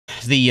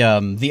the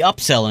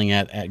upselling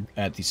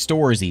at the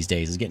stores these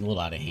days is getting a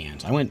little out of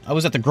hand. I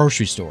was at the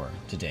grocery store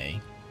today,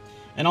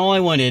 and all I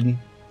wanted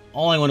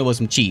was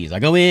some cheese. I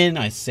go in,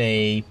 I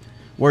say,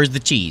 "Where's the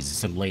cheese?"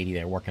 Some lady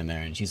there working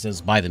there, and she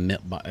says, "Buy the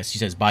milk." She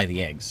says, "Buy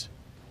the eggs."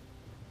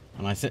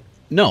 And I said,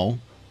 "No,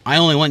 I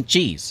only want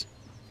cheese."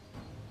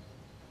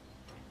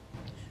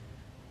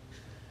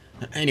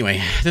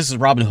 Anyway, this is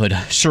Robin Hood,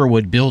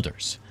 Sherwood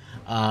Builders.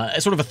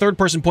 Sort of a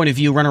third-person point of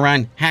view, run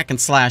around, hack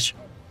and slash,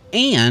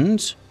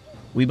 and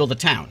we build a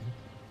town.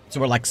 So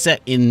we're like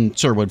set in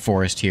Sherwood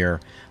Forest here,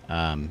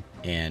 and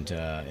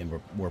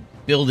we're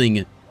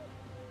building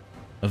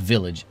a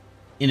village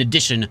in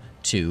addition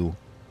to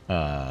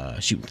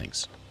shooting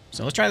things.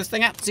 So let's try this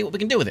thing out and see what we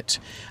can do with it.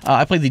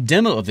 I played the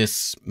demo of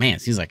this. Man,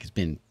 it seems like it's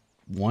been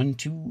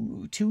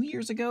 2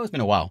 years ago. It's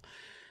been a while.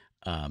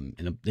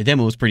 And the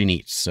demo was pretty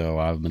neat, so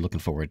I've been looking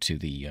forward to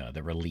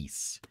the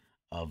release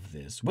of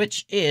this,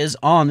 which is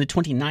on the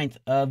 29th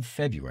of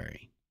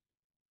February.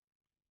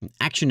 An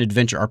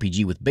action-adventure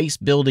RPG with base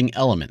building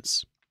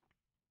elements.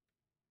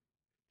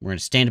 We're going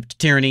to stand up to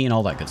tyranny and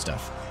all that good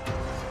stuff.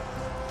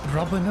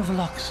 Robin of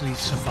Locksley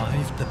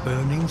survived the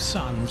burning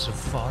sands of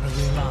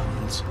faraway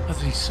lands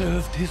as he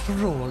served his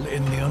role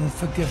in the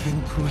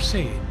unforgiving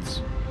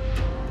Crusades.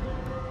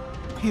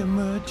 He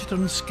emerged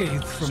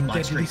unscathed from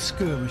deadly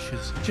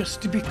skirmishes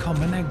just to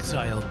become an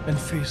exile and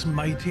face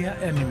mightier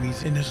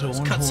enemies in his own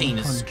home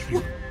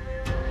country.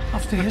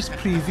 After his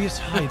previous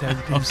hideout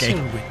in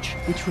Silwich,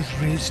 which was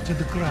razed to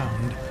the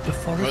ground, the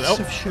forests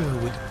of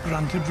Sherwood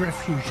granted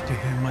refuge to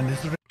him and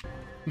his...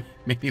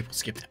 Maybe we'll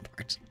skip that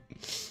part.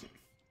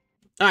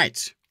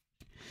 Alright.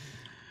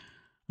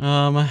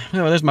 Well,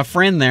 there's my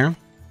friend there.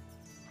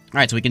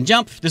 Alright, so we can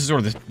jump. This is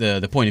sort of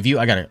the point of view.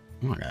 I got a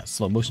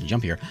slow motion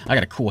jump here. I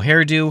got a cool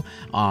hairdo.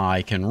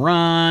 I can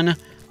run.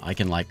 I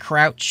can, like,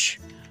 crouch.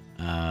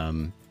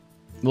 We'll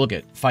look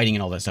at fighting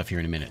and all that stuff here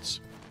in a minute.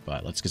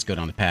 But let's just go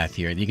down the path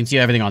here. You can see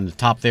everything on the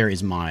top there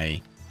is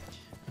my,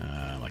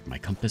 like, my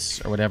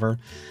compass or whatever.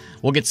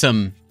 We'll get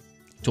some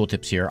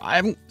tooltips here.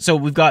 So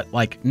we've got,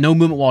 like, no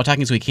movement while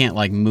attacking, so we can't,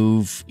 like,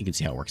 move. You can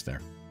see how it works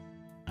there.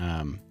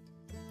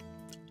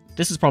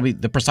 This is probably,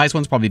 the precise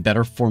one's probably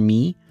better for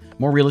me.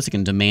 More realistic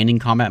and demanding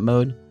combat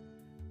mode.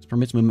 This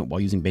permits movement while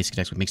using basic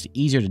attacks, which makes it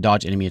easier to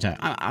dodge enemy attack.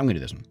 I'm going to do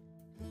this one.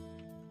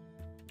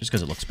 Just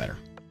because it looks better.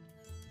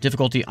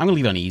 Difficulty, I'm going to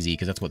leave it on easy,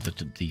 because that's what the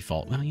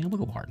default... Well, you know,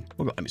 we'll go hard.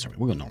 We'll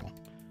go normal.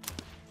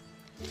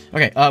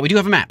 Okay, we do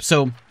have a map,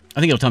 so I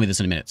think it'll tell me this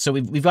in a minute. So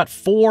we've got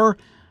 4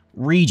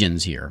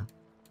 regions here.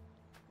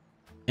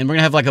 And we're going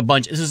to have, like, a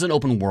bunch... This is an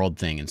open world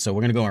thing, and so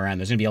we're going to go around.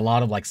 There's going to be a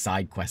lot of, like,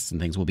 side quests and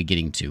things we'll be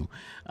getting to.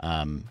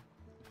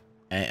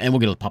 And we'll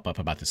get a pop-up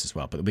about this as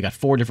well. But we got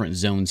 4 different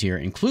zones here,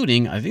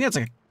 including... I think that's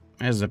like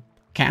as a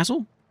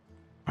castle,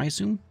 I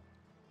assume?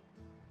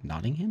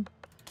 Nottingham?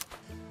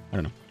 I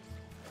don't know.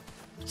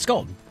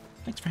 Skull,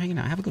 thanks for hanging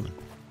out. Have a good one.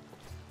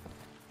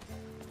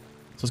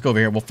 So let's go over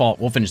here.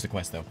 We'll finish the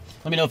quest, though.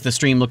 Let me know if the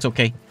stream looks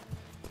okay.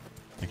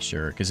 Make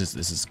sure, because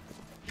this has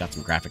got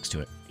some graphics to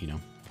it, you know.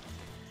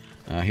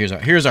 Here's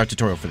our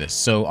tutorial for this.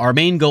 So our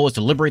main goal is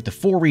to liberate the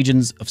 4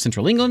 regions of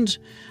Central England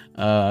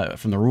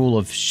from the rule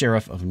of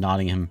Sheriff of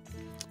Nottingham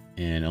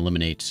and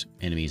eliminate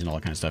enemies and all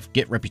that kind of stuff.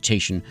 Get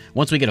reputation.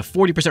 Once we get a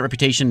 40%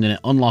 reputation, then it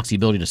unlocks the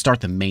ability to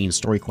start the main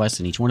story quests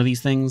in each one of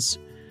these things.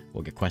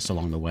 We'll get quests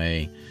along the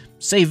way.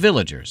 Save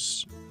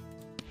villagers.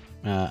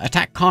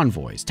 Attack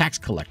convoys. Tax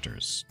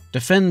collectors.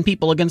 Defend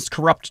people against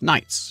corrupt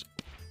knights.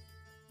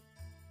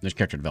 There's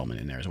character development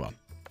in there as well.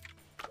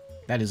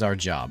 That is our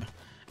job.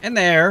 And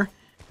there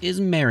is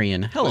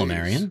Marion. Hello,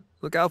 Marion.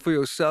 Look out for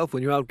yourself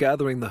when you're out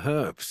gathering the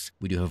herbs.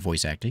 We do have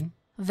voice acting.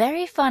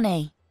 Very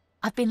funny.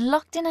 I've been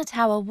locked in a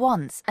tower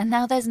once, and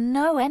now there's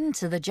no end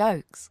to the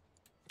jokes.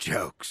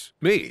 Jokes?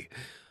 Me?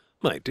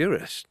 My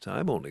dearest,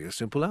 I'm only a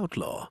simple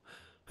outlaw.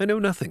 I know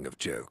nothing of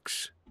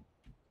jokes.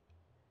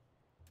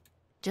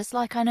 Just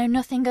like I know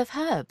nothing of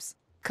herbs.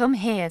 Come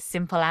here,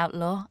 simple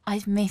outlaw.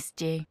 I've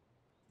missed you.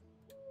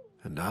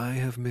 And I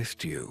have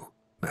missed you,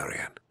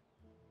 Marion.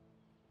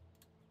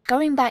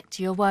 Going back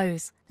to your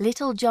woes,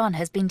 Little John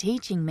has been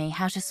teaching me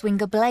how to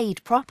swing a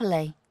blade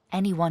properly.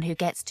 Anyone who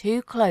gets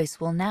too close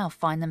will now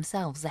find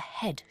themselves a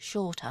head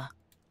shorter.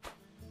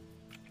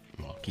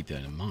 Well, I'll keep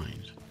that in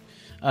mind.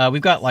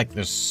 We've got, like,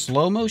 the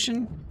slow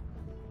motion.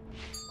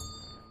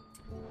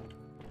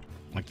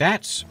 Like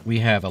that. We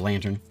have a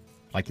lantern.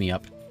 Light me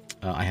up.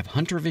 I have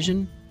hunter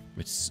vision,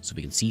 so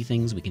we can see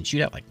things. We can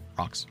shoot out, like,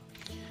 rocks.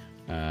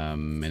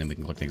 And then we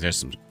can look things. There's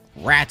some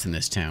rats in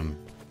this town.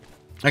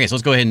 Okay, so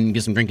let's go ahead and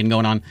get some drinking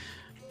going on.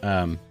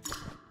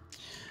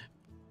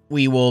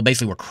 We're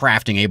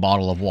crafting a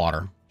bottle of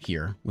water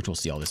here, which we'll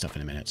see all this stuff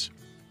in a minute.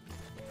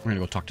 We're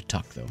gonna go talk to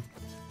Tuck, though.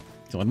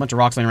 So a bunch of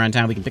rocks laying around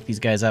town. We can pick these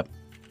guys up.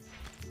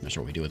 Not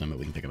sure what we do with them, but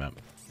we can pick them up.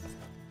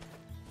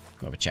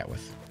 Go have a chat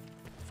with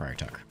Friar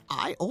Tuck.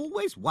 I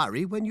always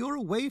worry when you're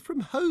away from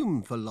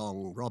home for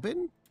long,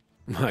 Robin.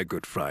 My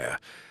good friar,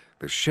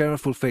 the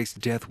sheriff will face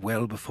death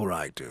well before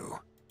I do.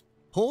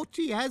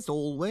 Haughty as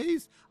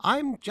always,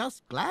 I'm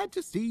just glad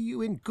to see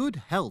you in good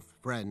health,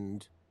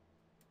 friend.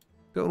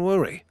 Don't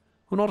worry.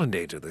 We're not in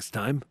danger this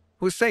time.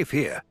 We're safe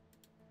here.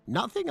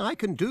 Nothing I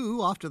can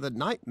do after the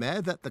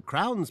nightmare that the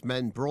Crown's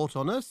men brought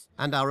on us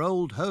and our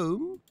old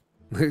home.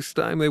 This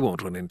time they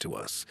won't run into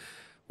us.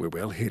 We're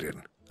well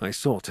hidden. I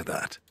saw to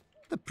that.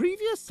 The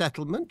previous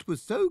settlement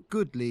was so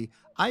goodly.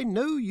 I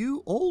know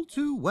you all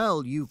too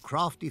well, you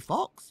crafty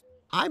fox.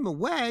 I'm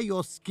aware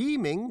you're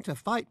scheming to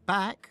fight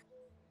back.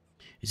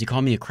 Is he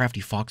calling me a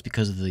crafty fox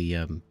because of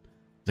the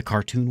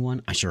cartoon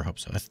one? I sure hope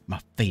so. That's my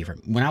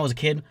favorite. When I was a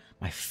kid,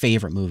 my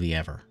favorite movie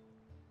ever.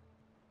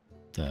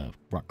 The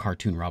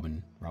cartoon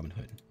Robin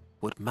Hood.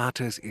 What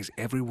matters is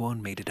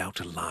everyone made it out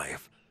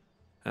alive.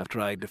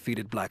 After I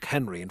defeated Black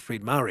Henry and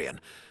freed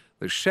Marion,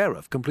 the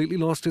sheriff completely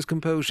lost his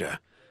composure.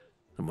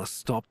 I must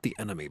stop the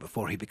enemy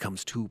before he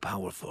becomes too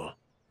powerful.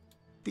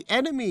 The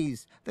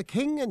enemies, the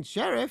king and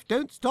sheriff,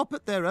 don't stop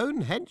at their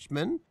own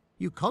henchmen.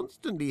 You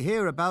constantly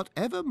hear about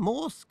ever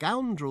more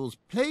scoundrels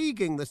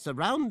plaguing the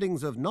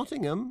surroundings of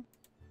Nottingham.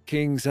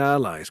 King's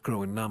allies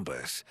grow in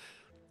numbers.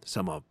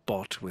 Some are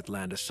bought with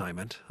land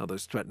assignment,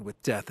 others threatened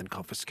with death and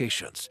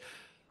confiscations.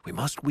 We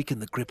must weaken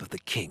the grip of the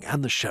king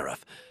and the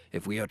sheriff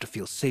if we are to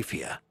feel safe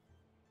here.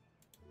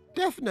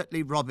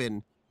 Definitely,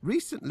 Robin.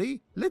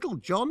 Recently, Little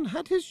John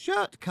had his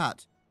shirt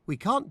cut. We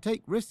can't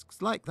take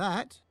risks like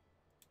that.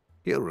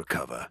 He'll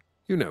recover.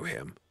 You know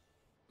him.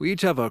 We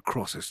each have our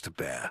crosses to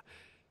bear.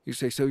 You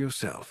say so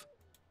yourself.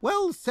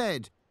 Well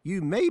said.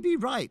 You may be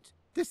right.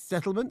 This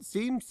settlement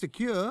seems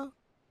secure.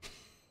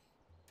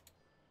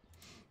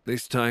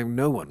 This time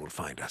no one will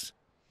find us.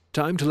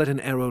 Time to let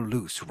an arrow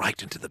loose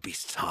right into the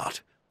beast's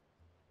heart.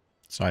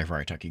 Sorry for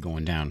I took you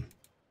going down.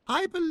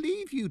 I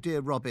believe you,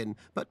 dear Robin,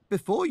 but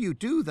before you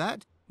do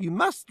that, you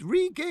must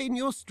regain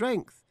your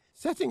strength.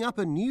 Setting up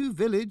a new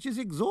village is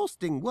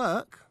exhausting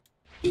work.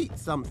 Eat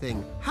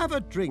something, have a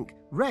drink,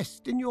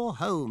 rest in your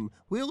home.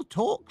 We'll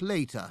talk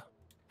later.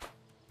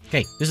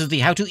 Okay, this is the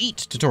how to eat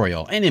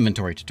tutorial and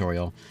inventory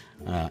tutorial.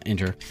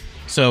 Enter.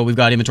 So we've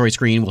got inventory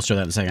screen. We'll show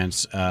that in a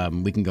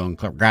second. We can go and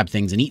grab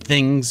things and eat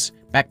things.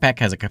 Backpack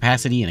has a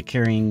capacity and a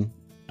carrying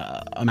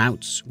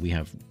amount. We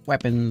have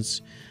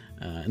weapons.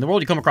 In the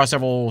world, you come across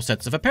several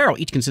sets of apparel.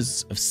 Each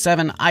consists of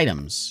 7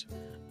 items,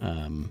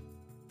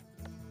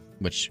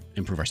 which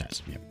improve our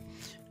stats. Yep.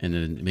 And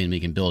then we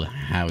can build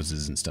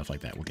houses and stuff like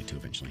that. We'll get to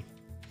eventually.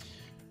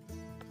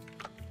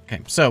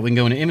 Okay, so we can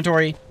go into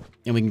inventory,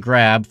 and we can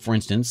grab, for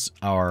instance,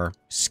 our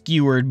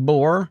skewered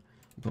boar.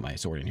 I'll put my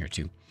sword in here,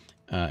 too.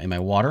 In my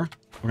water.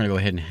 We're going to go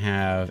ahead and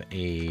have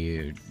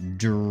an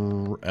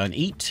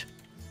eat.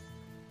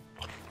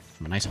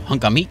 A nice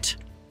hunk of meat.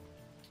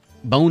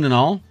 Bone and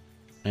all.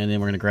 And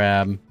then we're going to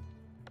grab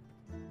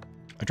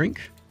a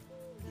drink.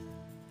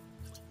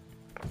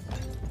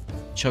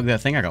 Chug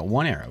that thing. I got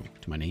 1 arrow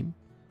to my name.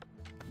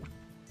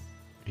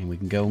 And we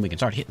can go and we can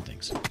start hitting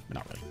things. But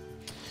not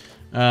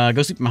really.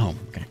 Go sleep in my home.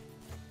 Okay.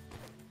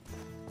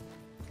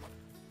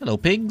 Hello,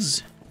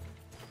 pigs.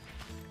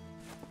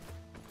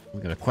 We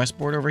got a quest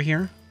board over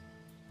here.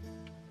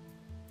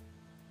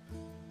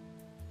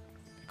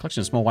 A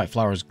collection of small white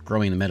flowers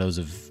growing in the meadows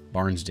of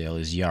Barnesdale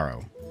is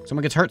yarrow.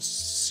 Someone gets hurt,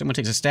 someone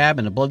takes a stab,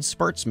 and the blood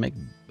spurts, make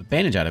a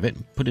bandage out of it,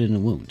 and put it in a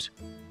wound.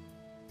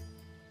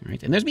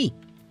 Alright, and there's me.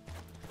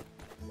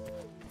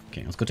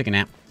 Okay, let's go take a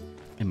nap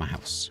in my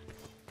house.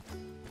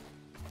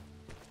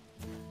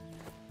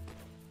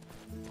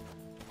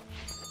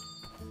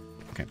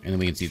 Okay, and then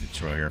we can see the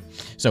tutorial here.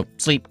 So,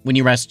 sleep when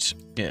you rest,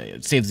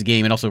 it saves the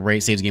game. It also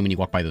saves the game when you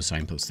walk by those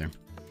signposts there.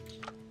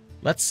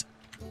 Let's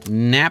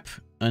nap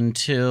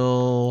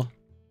until...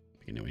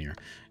 You know, here,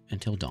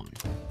 until dawn.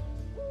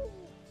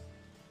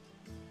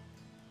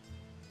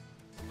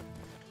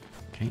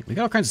 Okay, we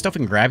got all kinds of stuff we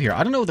can grab here.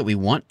 I don't know that we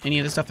want any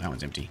of this stuff. That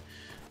one's empty.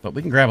 But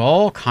we can grab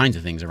all kinds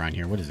of things around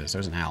here. What is this?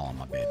 There's an owl on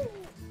my bed.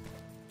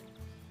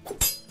 I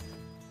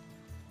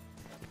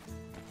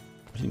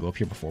didn't go up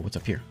here before. What's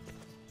up here?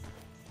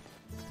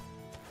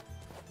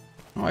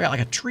 Oh, I got like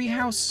a tree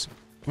house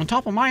on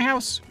top of my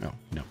house? Oh,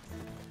 no.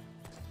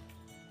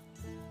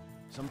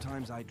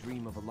 Sometimes I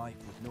dream of a life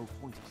with no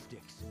pointy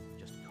sticks,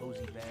 just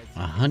cozy beds.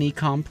 A honey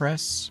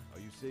compress. Are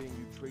you saying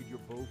you trade your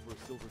bow for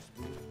a silver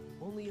spoon?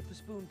 Only if the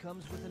spoon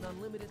comes with an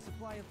unlimited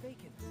supply of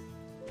bacon.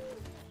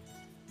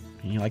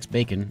 He likes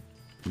bacon.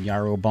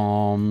 Yarrow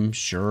bomb,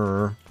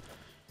 sure.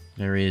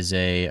 There is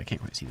a... I can't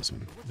quite see this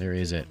one. There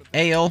is an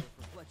ale.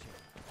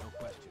 No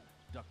question.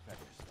 Duck feathers.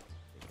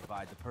 They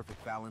provide the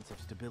perfect balance of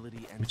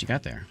stability and... What you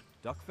got there?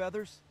 Duck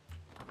feathers?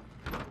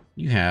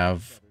 You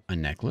have a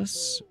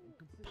necklace,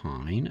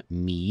 pine,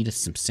 mead,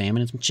 some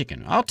salmon, and some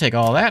chicken. I'll take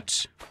all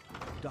that.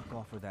 Duck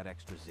offer that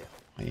extra zip.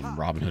 I am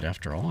Robin Hood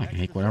after all. I can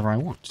take whatever I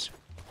want.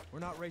 We're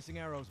not racing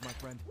arrows, my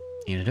friend.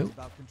 Antidote. It's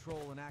about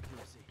control and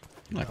accuracy.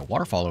 Like a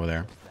waterfall over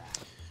there.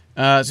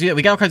 So yeah,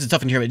 we got all kinds of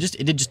stuff in here, but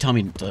it did just tell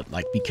me to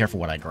like be careful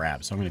what I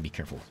grab. So I'm gonna be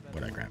careful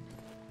what I grab.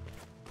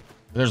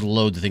 There's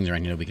loads of things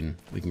around here we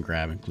can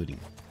grab, including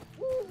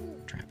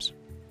traps.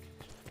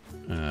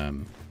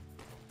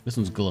 This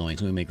one's glowing,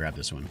 so we may grab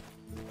this one.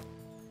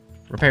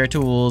 Repair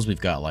tools.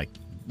 We've got like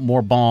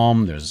more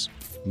balm. There's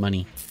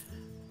money,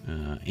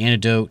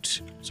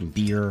 antidote, some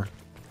beer,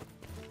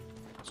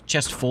 some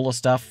chest full of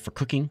stuff for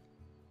cooking.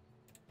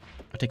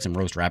 I'll take some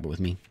roast rabbit with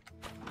me.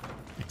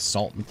 Like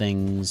salt and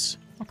things.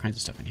 All kinds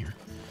of stuff in here.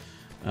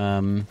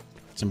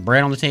 Some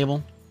bread on the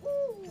table.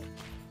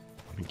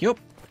 Thank you.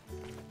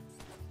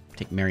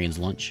 Take Marion's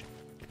lunch.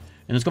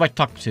 And let's go back to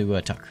talk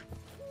to Tuck.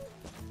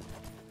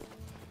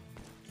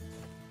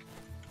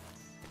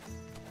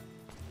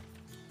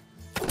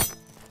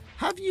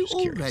 Have you Just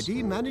curious.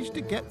 already managed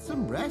to get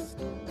some rest?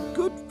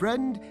 Good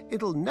friend,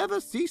 it'll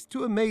never cease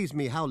to amaze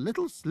me how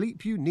little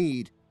sleep you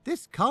need.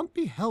 This can't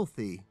be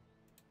healthy.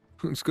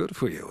 It's good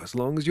for you, as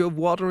long as you have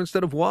water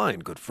instead of wine,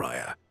 good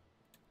friar.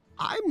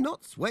 I'm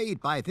not swayed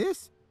by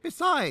this.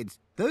 Besides,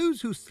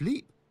 those who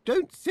sleep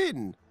don't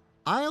sin.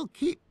 I'll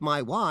keep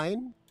my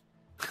wine.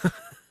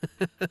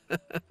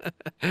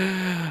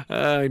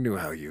 I knew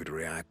how you'd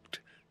react.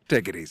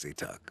 Take it easy,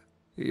 Tuck.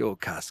 Your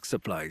cask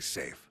supply's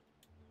safe.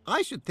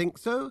 I should think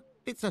so.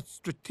 It's a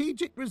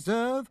strategic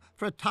reserve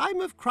for a time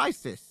of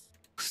crisis.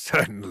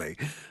 Certainly.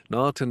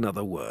 Not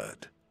another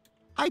word.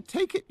 I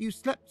take it you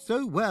slept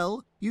so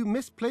well, you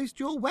misplaced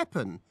your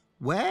weapon.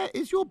 Where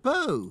is your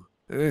bow?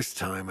 This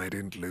time I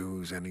didn't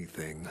lose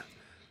anything.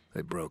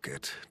 I broke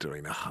it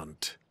during a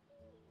hunt.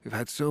 We've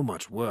had so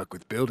much work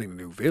with building a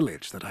new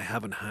village that I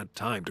haven't had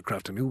time to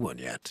craft a new one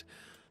yet.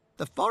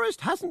 The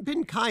forest hasn't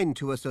been kind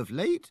to us of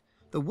late.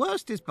 The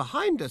worst is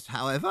behind us,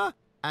 however,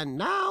 and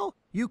now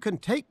you can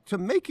take to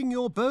making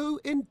your bow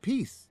in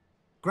peace.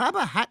 Grab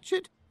a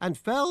hatchet and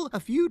fell a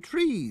few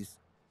trees.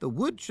 The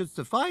wood should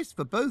suffice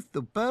for both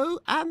the bow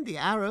and the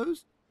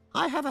arrows.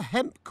 I have a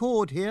hemp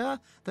cord here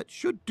that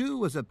should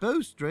do as a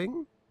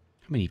bowstring.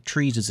 How many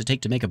trees does it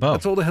take to make a bow?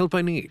 That's all the help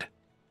I need.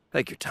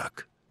 Thank you,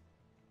 Tuck.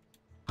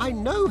 I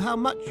know how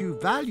much you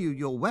value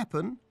your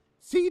weapon.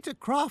 See to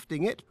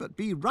crafting it, but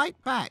be right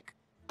back.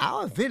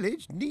 Our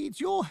village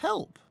needs your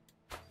help.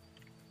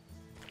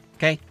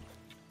 Okay.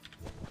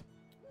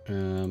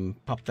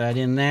 Pop that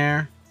in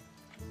there.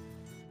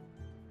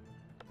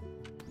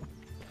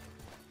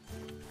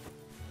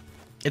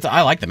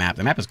 I like the map.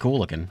 The map is cool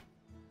looking.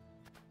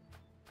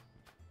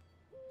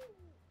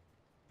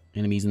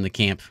 Enemies in the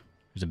camp.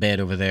 There's a bed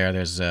over there.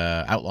 There's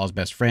Outlaw's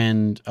best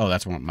friend. Oh,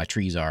 that's where my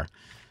trees are.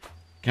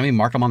 Can we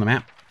mark them on the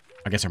map?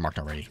 I guess they're marked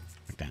already.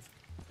 Like that.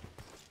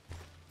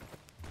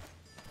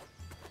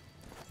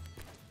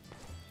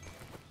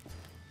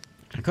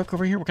 Can I cook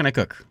over here? What can I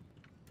cook?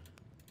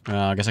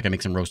 I guess I can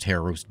make some roast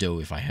hare, roast dough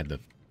if I had the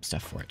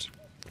stuff for it.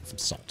 Some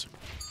salt.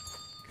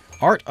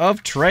 Art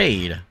of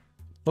trade.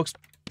 Books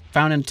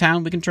found in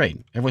town we can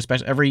trade.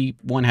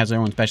 Everyone has their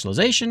own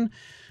specialization.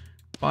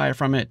 Buy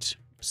from it.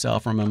 Sell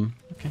from them.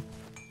 Okay.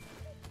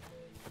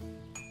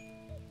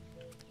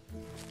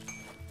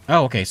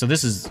 Oh, okay. So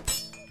this is...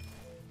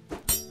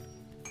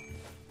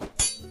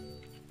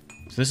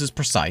 this is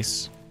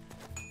precise.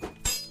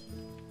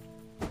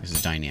 This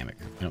is dynamic.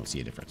 I don't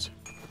see a difference.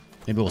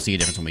 Maybe we'll see a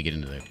difference when we get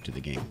into the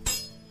game.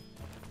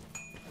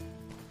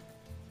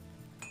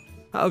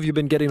 How have you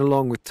been getting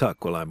along with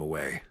Tuck while I'm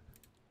away?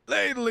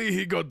 Lately,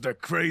 he got the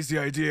crazy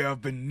idea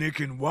I've been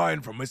nicking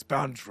wine from his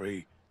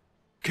pantry.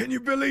 Can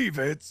you believe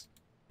it?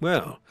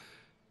 Well,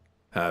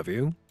 have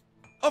you?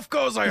 Of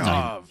course I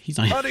have.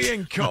 But he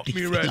ain't caught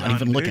me red-handed. He's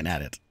not even looking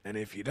at it. And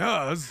if he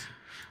does...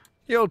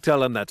 You'll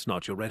tell him that's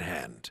not your red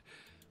hand.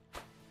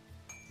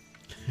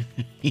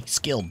 He's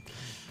skilled.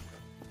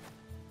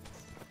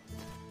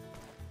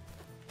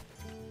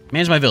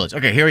 Manage my village.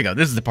 Okay, here we go.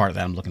 This is the part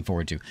that I'm looking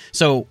forward to.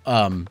 So,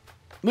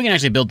 we can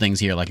actually build things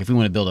here. Like, if we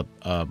want to build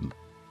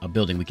a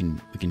building, we can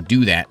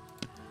do that.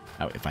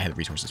 Oh, if I had the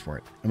resources for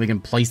it. And we can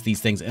place these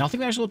things. And I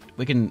think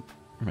we can...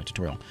 where's my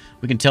tutorial?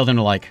 We can tell them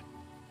to, like...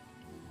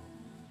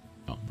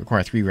 oh,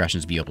 require 3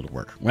 rations to be able to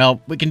work.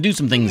 Well, we can do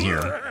some things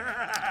here.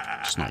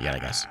 Just not yet, I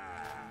guess.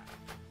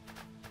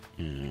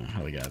 How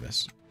do we get out of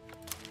this?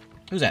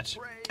 Who's that?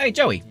 Hey,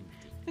 Joey.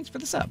 Thanks for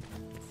the sub.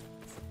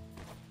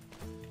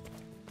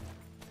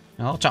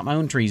 I'll chop my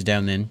own trees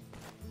down then.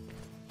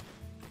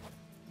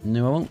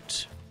 No, I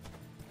won't.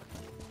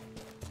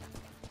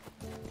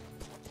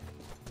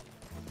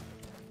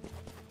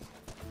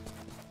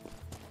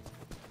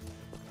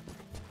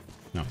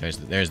 No,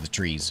 there's the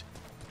trees.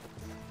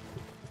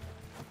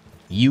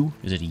 Yew?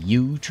 Is it a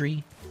yew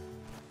tree?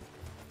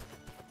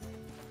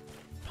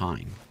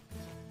 Pine.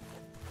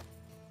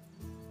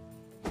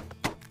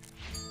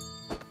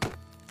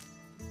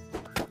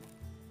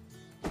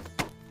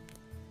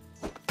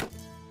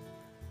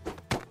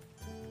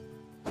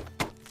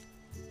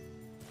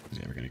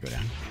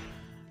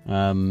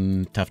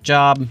 Tough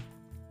job.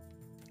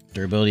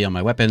 Durability on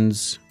my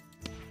weapons.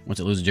 Once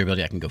it loses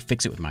durability, I can go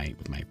fix it with my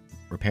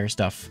repair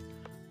stuff.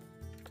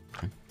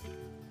 Okay.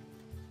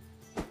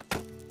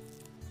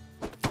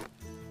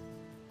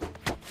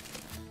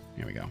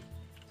 Here we go.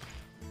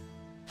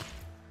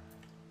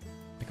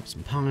 Pick up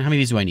some pine. How many of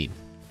these do I need?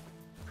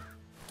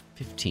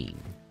 15.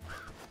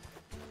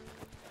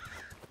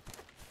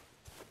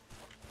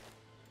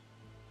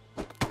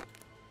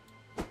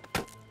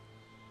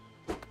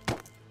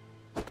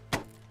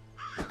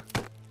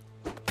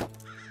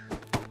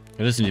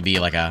 This needs to be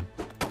like a...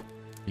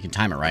 you can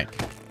time it right.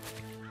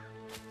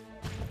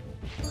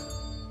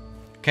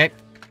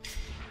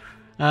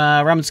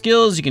 Ramen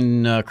skills, you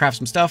can craft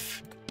some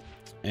stuff.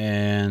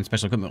 And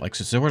special equipment like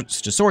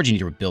swords, you need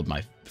to build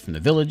from the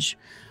village.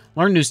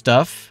 Learn new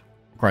stuff.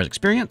 Requires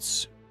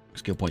experience.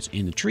 Skill points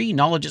in the tree.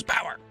 Knowledge is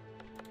power.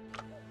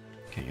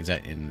 Okay, is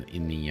that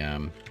in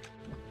the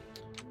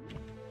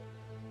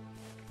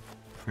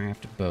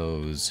craft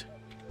bows?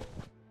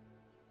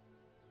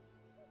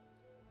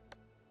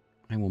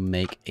 I will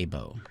make a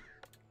bow.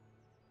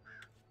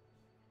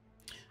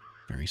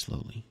 Very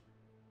slowly.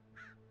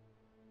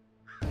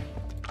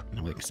 And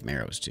I'll make some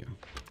arrows too.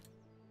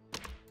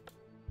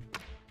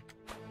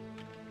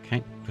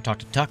 Okay, go talk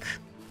to Tuck.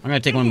 I'm gonna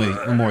take one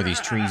more of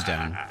these trees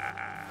down.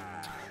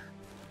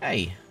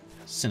 Hey,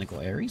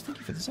 cynical Aries, thank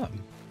you for the sub.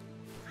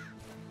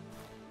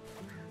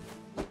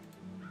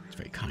 It's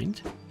very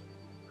kind.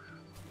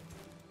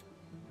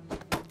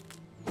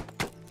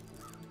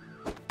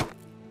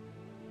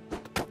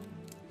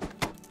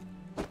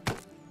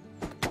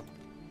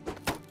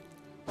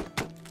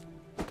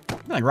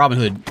 Like Robin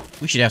Hood,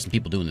 we should have some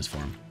people doing this for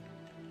him.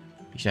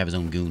 He should have his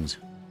own goons.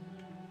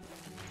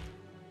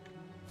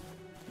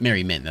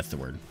 Merry men, that's the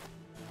word.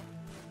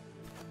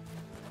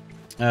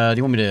 Do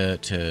you want me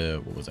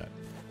to what was that?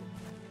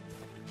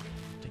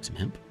 Take some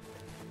hemp.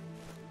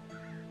 I'm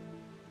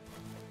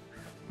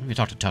gonna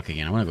talk to Tuck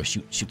again. I want to go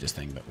shoot this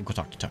thing, but we'll go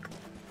talk to Tuck.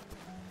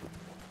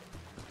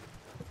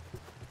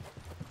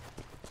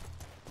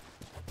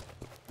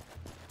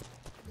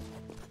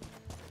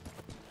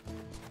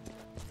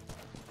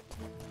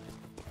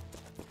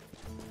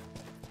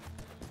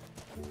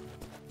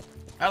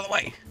 Out of the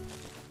way.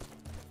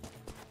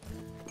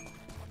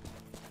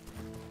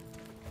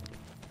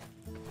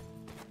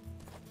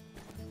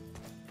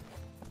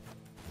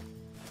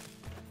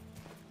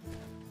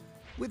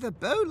 With a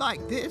bow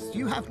like this,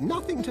 you have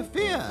nothing to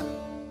fear.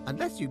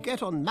 Unless you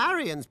get on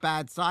Marion's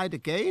bad side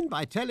again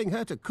by telling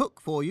her to cook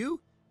for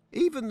you.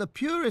 Even the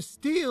purest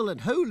steel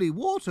and holy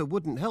water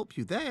wouldn't help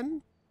you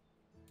then.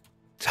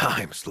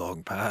 Time's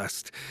long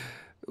past.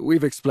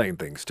 We've explained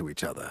things to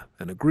each other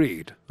and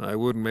agreed I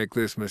wouldn't make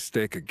this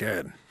mistake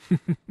again.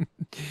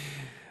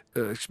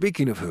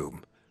 Speaking of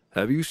whom,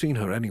 have you seen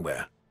her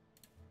anywhere?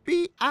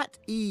 Be at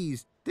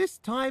ease. This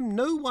time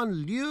no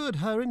one lured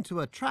her into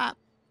a trap.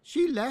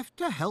 She left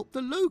to help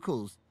the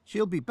locals.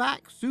 She'll be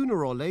back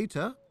sooner or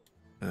later.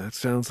 That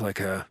sounds like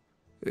her.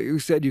 You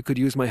said you could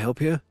use my help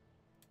here?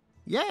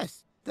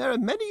 Yes, there are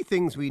many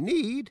things we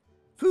need.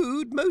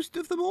 Food, most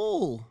of them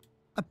all.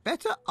 A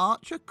better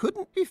archer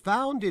couldn't be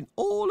found in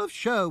all of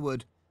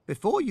Sherwood.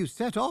 Before you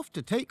set off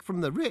to take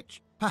from the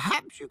rich,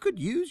 perhaps you could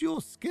use your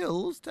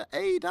skills to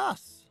aid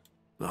us.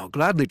 I'll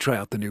gladly try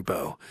out the new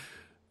bow.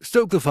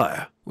 Stoke the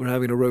fire. We're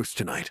having a roast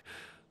tonight.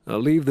 I'll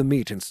leave the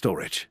meat in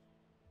storage.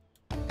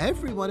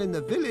 Everyone in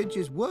the village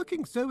is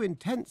working so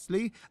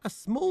intensely, a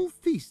small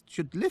feast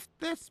should lift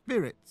their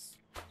spirits.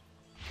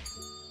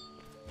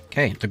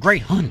 Okay, the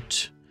Great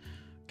Hunt.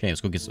 Okay,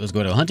 let's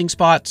go to a hunting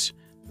spot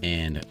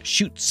and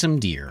shoot some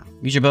deer.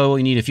 Use your bow.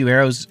 You need a few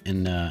arrows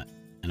and a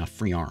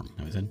free arm.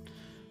 That was it.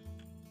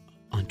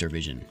 Hunter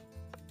vision.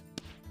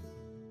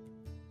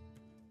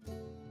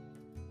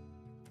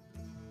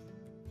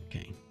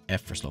 Okay,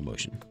 F for slow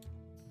motion.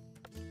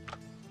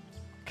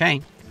 Okay.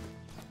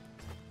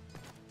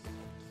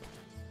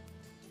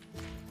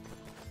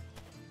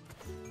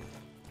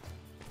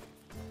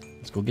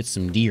 Let's go get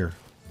some deer.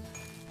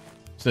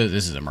 So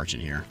this is a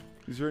merchant here.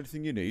 Is there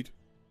anything you need?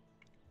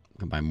 I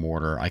can buy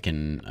mortar. I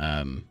can,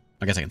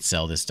 I guess I can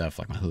sell this stuff,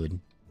 like my hood.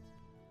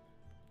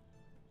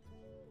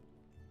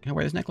 Can I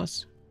wear this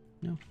necklace?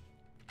 No.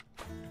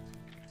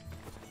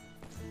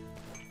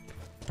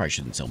 Probably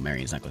shouldn't sell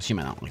Marion's necklace. She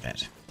might not like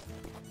that.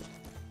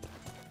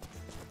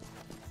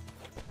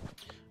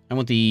 I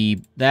want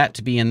that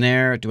to be in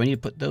there. Do I need to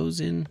put those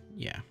in?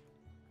 Yeah.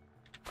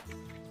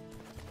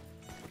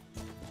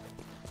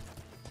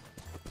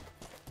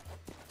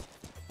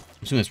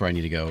 I'm assuming that's where I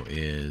need to go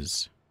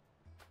is...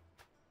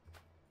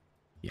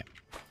 Yeah.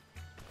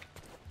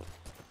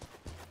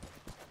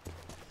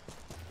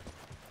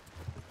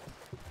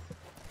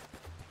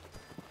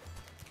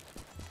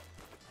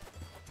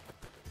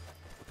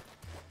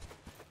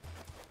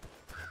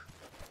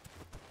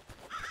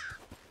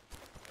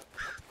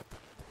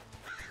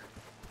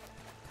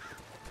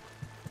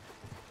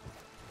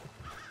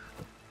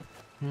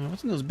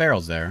 What's in those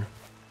barrels there?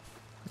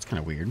 That's kind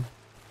of weird.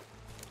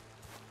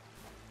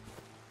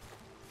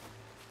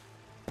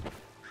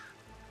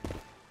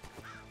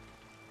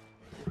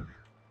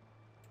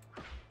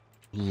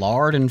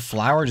 Lard and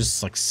flour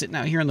just like sitting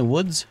out here in the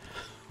woods?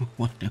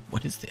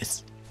 What is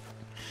this?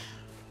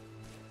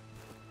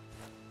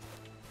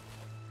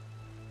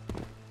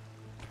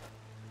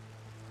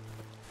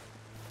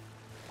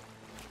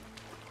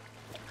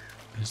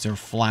 Is there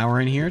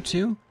flour in here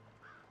too?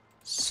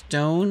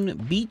 Stone,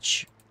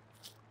 beach,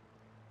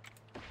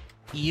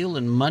 eel,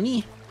 and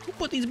money? Who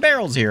put these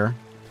barrels here?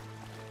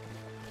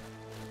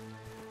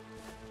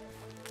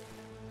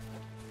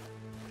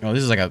 Oh,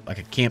 this is like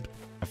a camp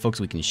of folks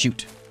we can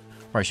shoot.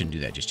 Probably shouldn't do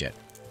that just yet.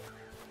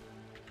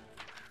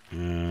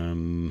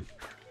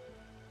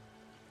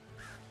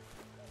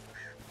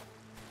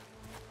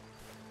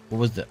 What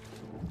was the...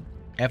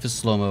 F is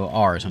slow-mo,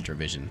 R is hunter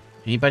vision.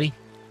 Anybody?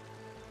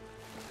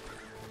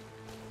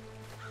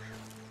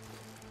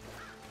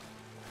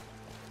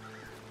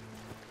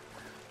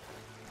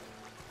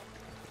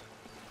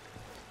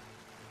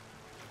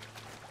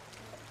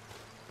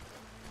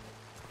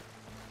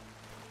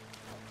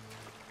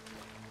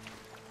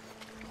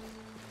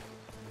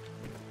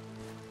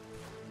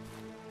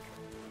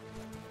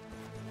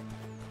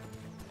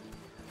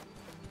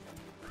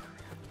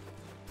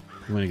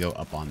 I'm gonna go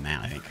up on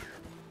that, I think.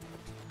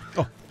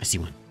 Oh, I see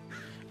one.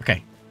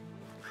 Okay.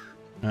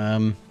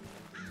 How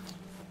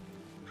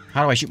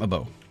do I shoot my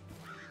bow?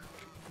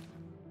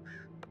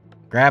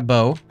 Grab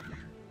bow.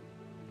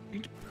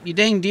 You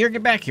dang deer,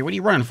 get back here. What are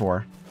you running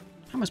for?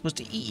 How am I supposed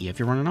to eat you if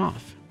you're running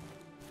off?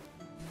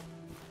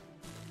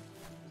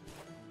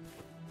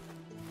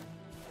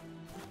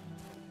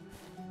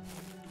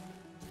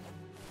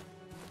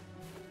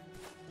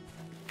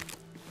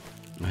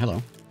 Oh,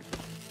 hello.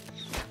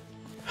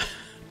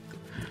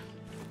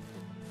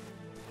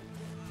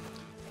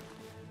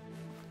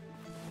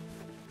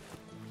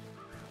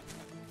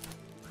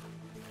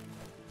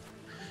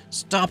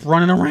 Stop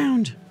running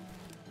around.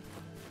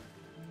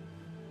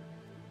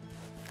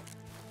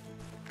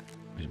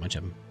 There's a bunch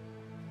of them.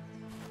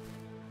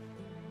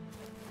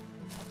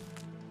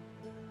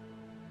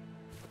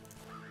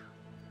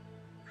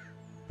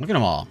 Look at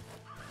them all.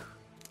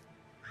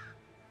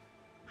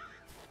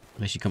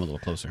 Unless you come a little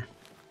closer.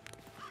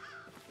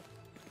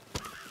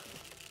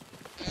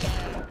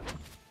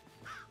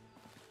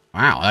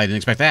 Wow, I didn't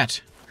expect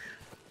that.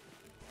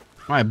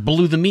 I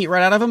blew the meat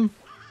right out of him.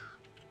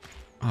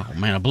 Oh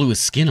man, I blew his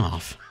skin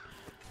off.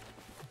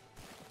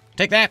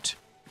 Take that!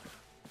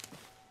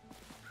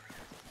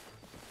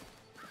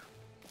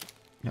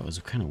 That was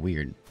kind of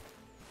weird.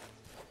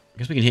 I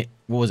guess we can hit...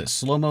 What was it?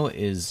 Slow-mo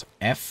is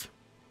F?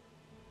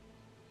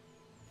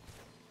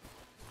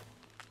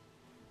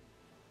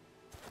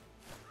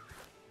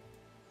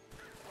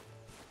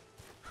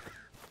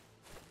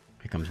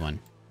 Here comes one.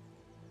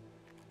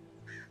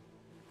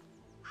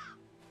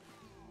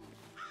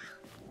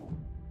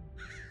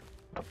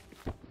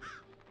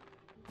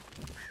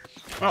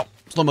 Oh,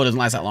 slow-mo doesn't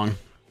last that long.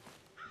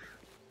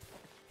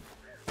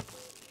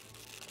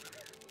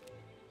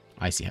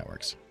 I see how it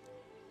works.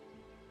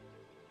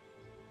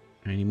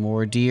 Any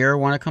more deer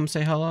want to come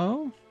say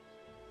hello?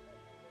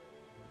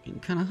 Getting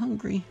kind of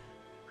hungry.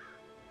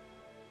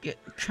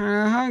 Getting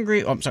kind of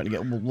hungry. Oh, I'm starting to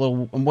get a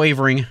little... I'm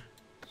wavering.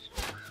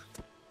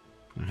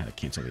 I had to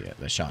cancel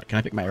the shot. Can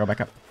I pick my arrow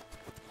back up?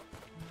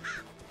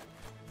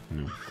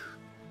 No.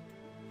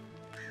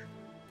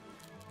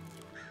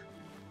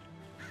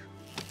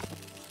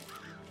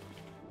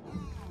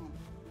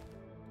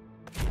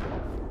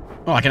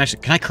 Oh, I can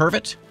actually... Can I curve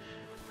it?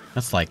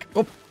 That's like...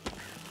 Oh!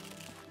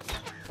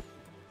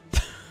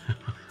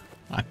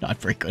 I'm not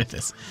very good at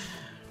this.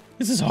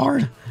 This is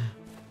hard.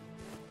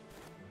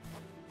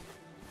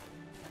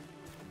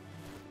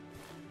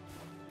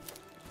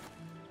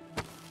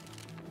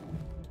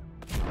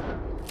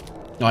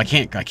 No, I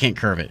can't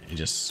curve it. It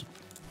just...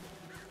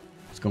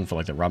 It's going for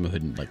like the Robin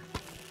Hood, like,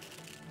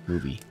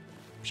 movie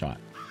shot.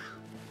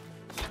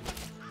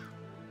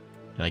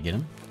 Did I get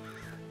him?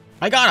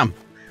 I got him!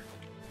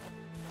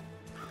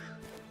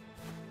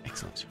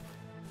 Excellent.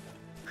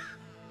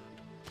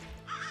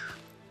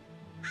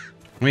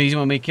 How many do you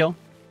want me to kill?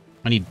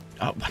 I need...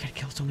 Oh, I gotta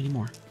kill so many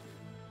more.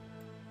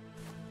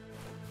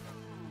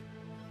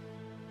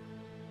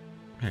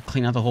 I gotta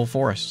clean out the whole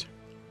forest.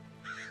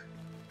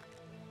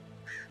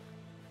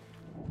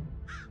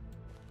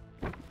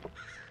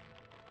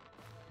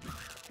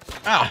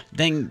 Ah,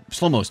 dang,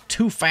 slow-mo's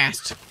too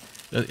fast.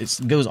 It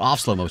goes off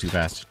slow-mo too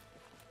fast.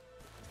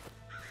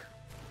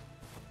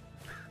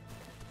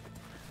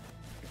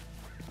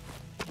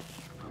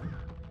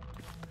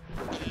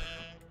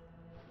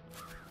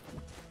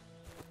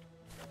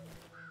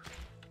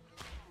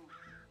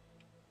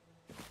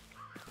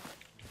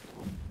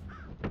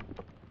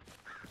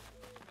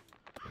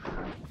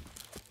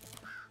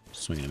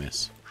 Swing and a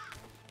miss.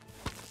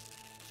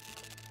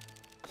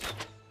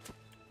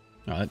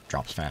 Oh, that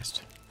drops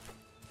fast.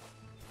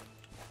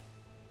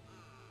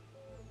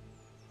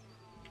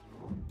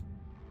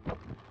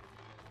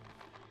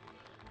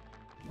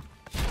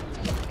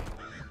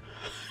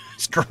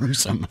 It's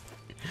gruesome.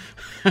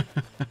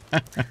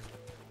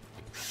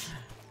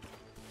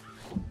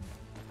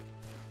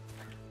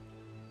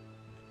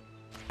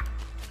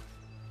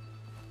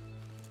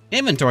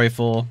 Inventory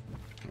full.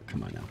 Oh,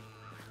 come on now.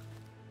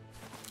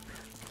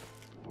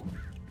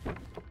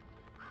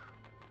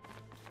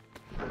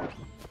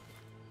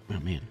 Oh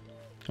man,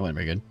 that wasn't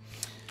very good.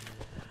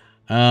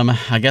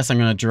 I guess I'm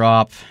gonna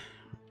drop.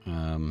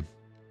 I'll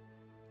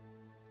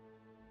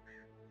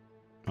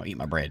eat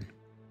my bread,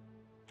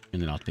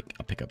 and then I'll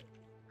pick up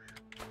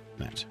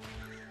that.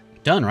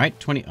 Done, right?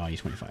 20. Oh, you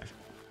 25.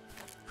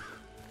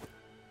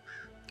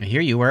 I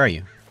hear you. Where are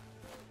you?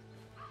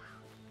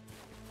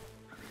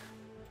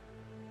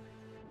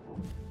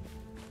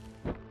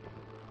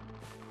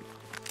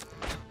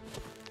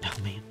 Oh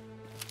man,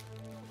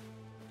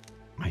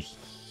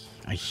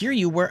 I hear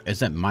you. Where is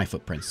that? My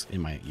footprints in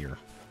my ear.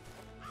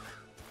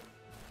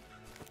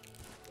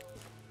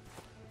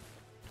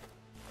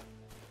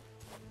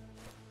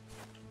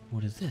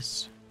 What is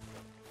this?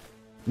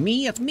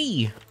 Me? It's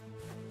me.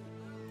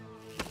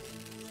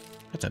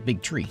 That's a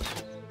big tree.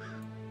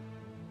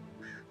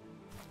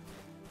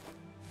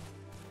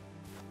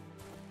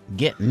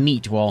 Get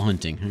meat while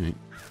hunting. All right.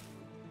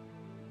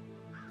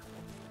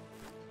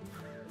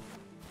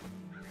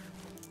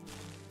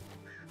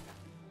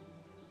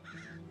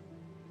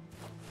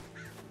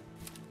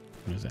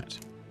 What is that?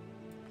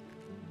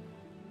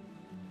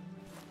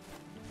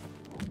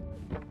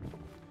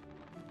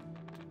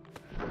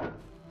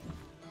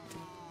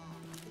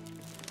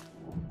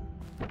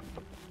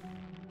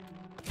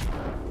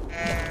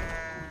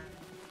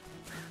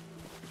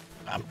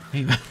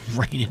 He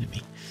ran into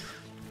me.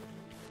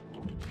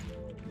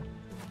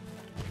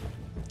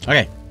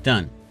 Okay,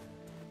 done.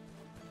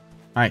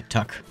 Alright,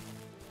 Tuck.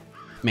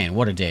 Man,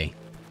 what a day.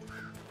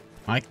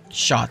 I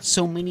shot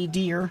so many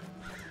deer.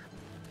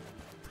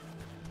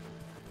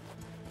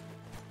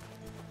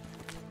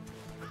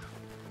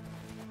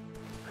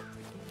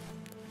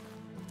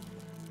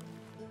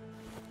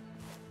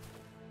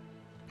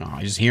 Oh,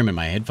 I just hear him in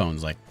my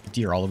headphones like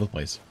deer all over the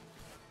place.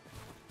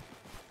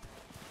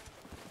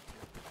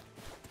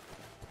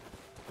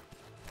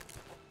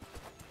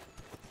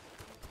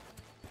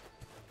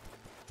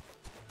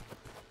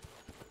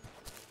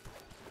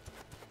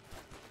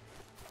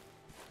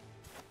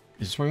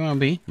 Is this where we want to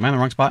be? Am I in the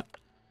wrong spot?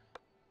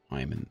 I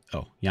am in...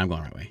 Oh, yeah, I'm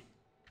going the right way.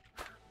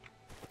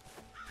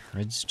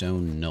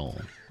 Redstone Knoll.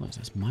 What is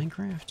this?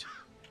 Minecraft?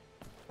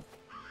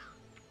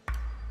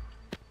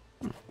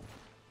 Oh.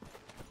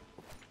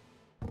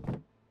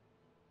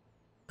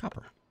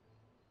 Copper.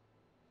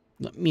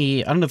 Let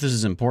me... I don't know if this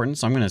is important,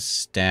 so I'm going to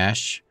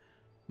stash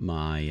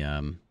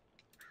my,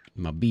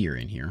 my beer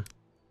in here.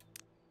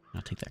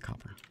 I'll take that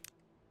copper.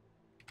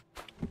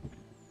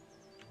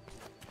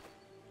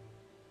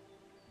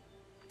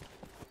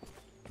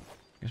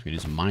 Guess we do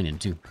some mining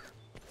too.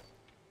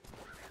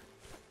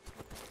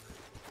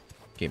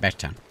 Okay, back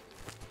to town.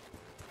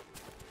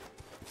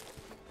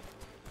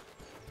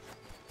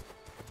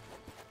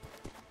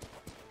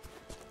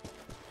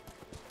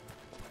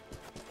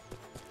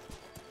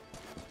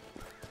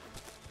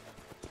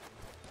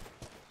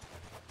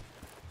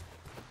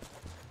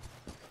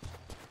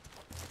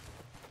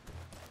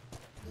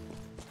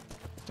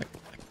 Like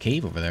a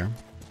cave over there.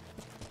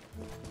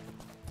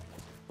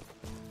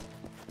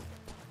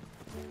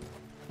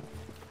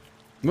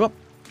 Whoop!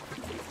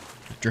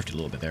 Drifted a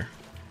little bit there.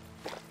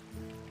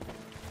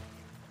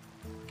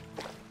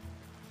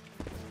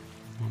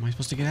 How am I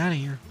supposed to get out of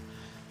here?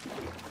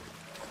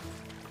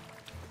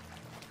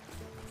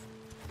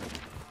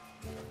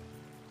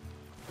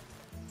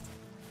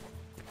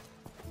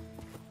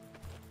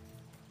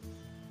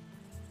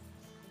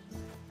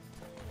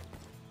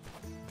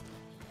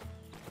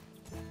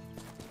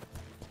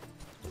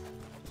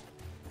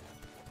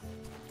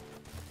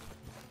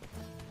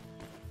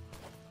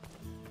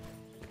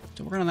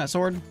 Still working on that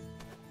sword?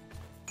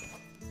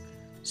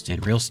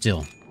 Stand real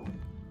still.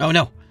 Oh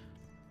no!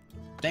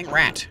 Dang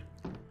rat!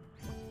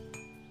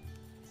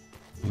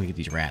 Let me get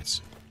these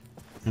rats.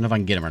 I don't know if I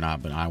can get them or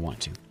not, but I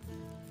want to.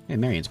 Hey,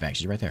 Marion's back.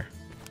 She's right there.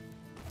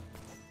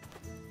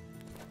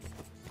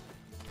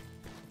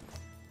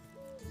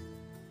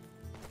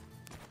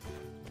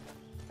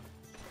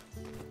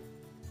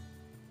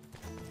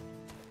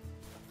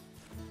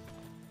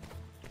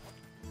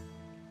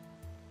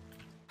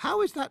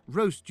 How is that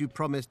roast you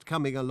promised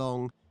coming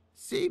along?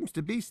 Seems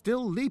to be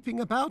still leaping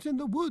about in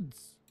the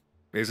woods.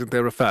 Isn't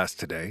there a fast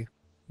today?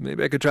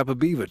 Maybe I could trap a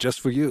beaver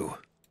just for you.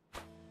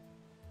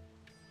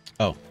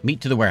 Oh, meet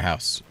to the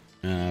warehouse.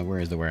 Where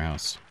is the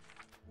warehouse?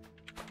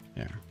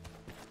 There.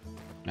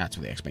 That's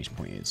where the exclamation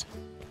point is.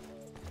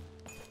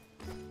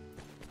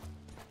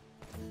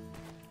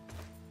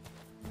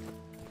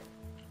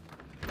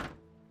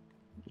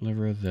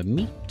 Deliver the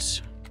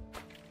meat.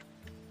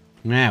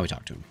 Now we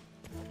talk to him.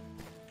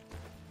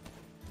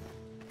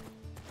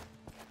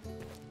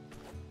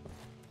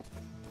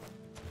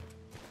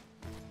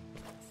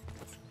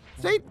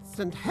 Saints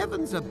and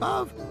heavens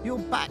above, you're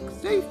back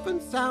safe and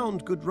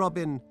sound, good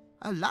Robin.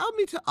 Allow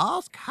me to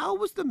ask, how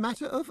was the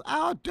matter of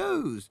our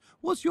does?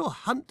 Was your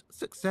hunt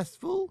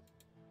successful?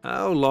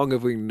 How long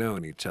have we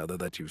known each other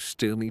that you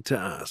still need to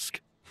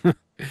ask?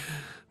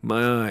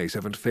 My eyes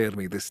haven't failed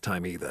me this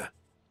time either.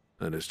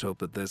 I just hope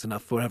that there's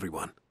enough for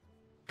everyone.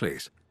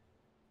 Please,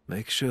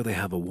 make sure they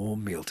have a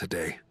warm meal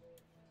today.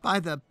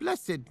 By the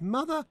Blessed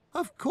Mother,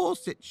 of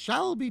course it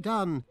shall be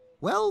done.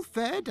 Well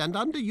fed and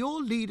under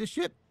your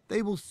leadership,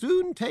 they will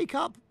soon take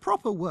up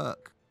proper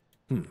work.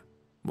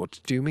 What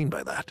do you mean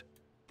by that?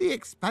 The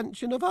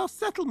expansion of our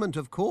settlement,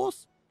 of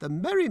course. The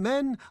merry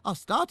men are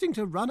starting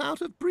to run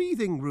out of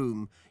breathing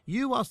room.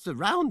 You are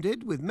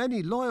surrounded with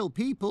many loyal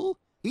people.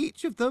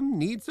 Each of them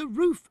needs a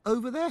roof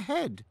over their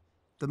head.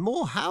 The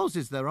more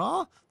houses there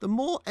are, the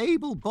more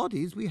able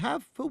bodies we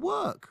have for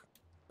work.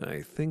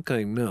 I think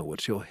I know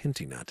what you're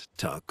hinting at,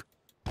 Tuck.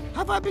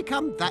 Have I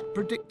become that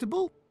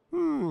predictable?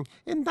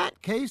 In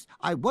that case,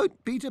 I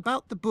won't beat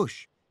about the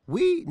bush.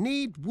 We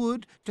need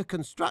wood to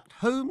construct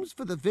homes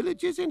for the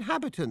village's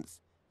inhabitants.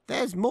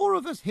 There's more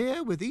of us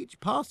here with each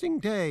passing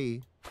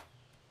day.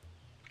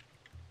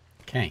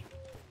 Okay.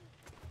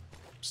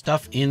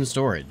 Stuff in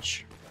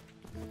storage.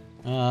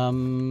 I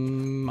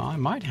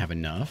might have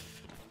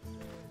enough.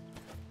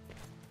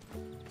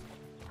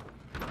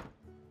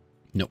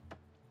 Nope.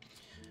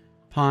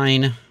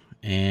 Pine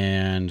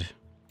and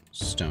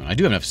stone. I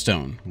do have enough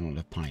stone. I don't have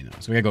enough pine, though.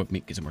 So we gotta go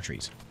get some more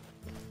trees.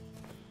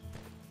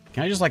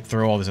 Can I just, like,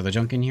 throw all this other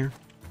junk in here?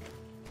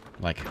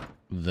 Like,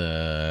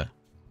 the...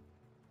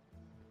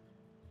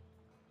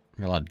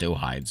 Got a lot of doe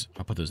hides.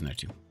 I'll put those in there,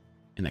 too.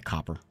 In that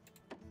copper.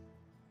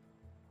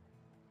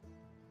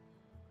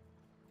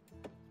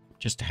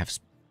 Just to have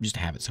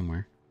it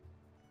somewhere.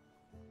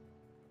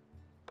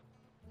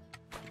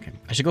 Okay.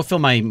 I should go fill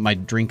my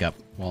drink up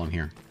while I'm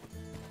here.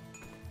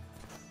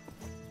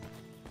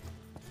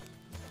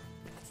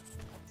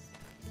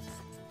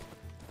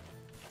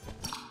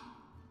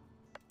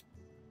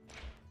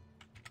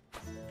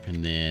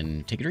 And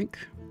then take a drink.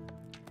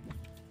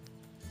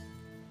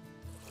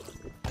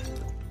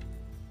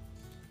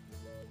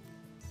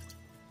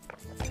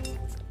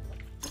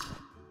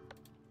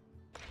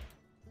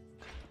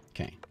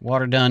 Okay,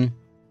 water done.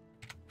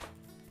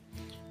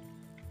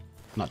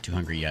 Not too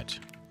hungry yet.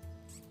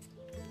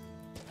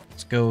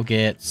 Let's go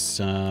get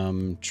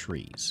some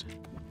trees.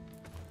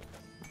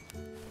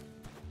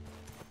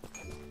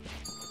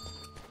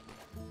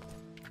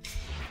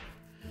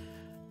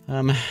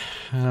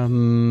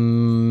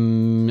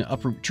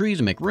 Uproot trees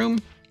and make room.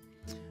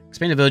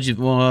 Expand the village.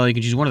 Well, you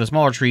can choose one of the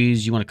smaller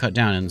trees you want to cut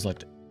down and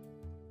select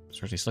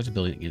a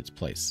building in its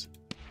place.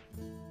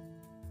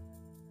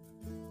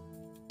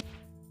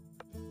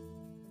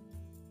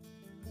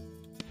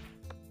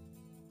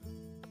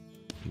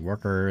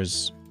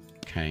 Workers.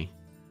 Okay.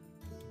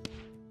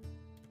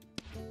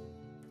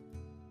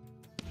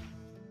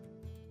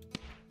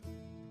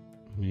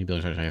 Many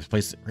buildings I have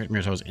placed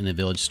mirrors in the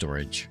village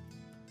storage.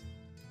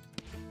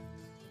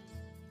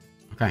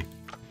 Okay.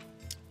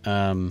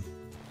 I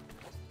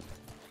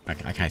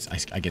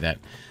get that.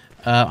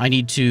 I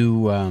need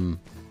to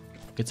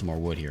get some more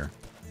wood here.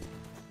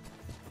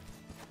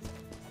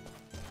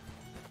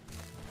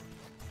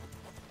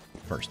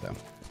 First, though.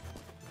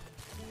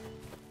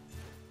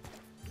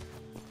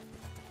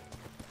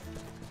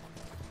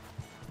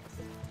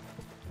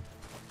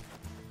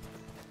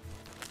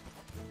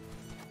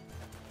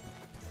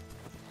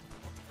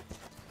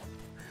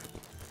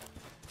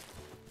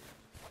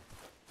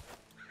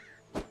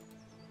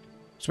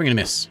 Swing and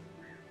a miss.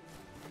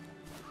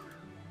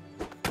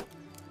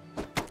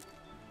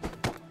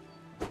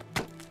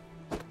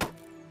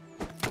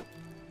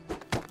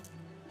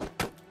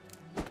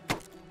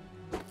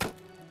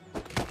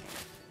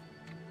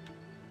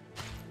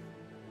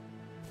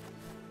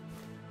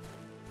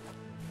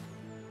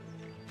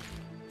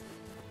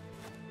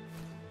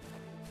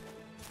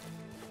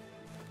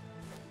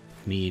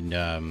 Need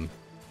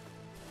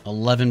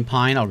 11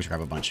 pine. I'll just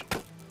grab a bunch.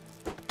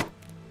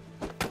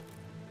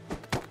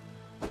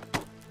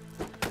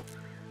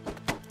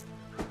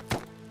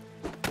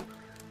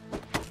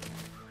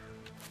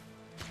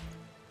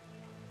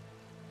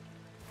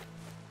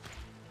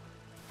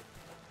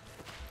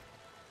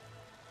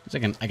 So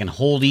I can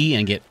hold E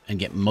and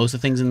get most of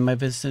the things in my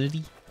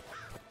vicinity.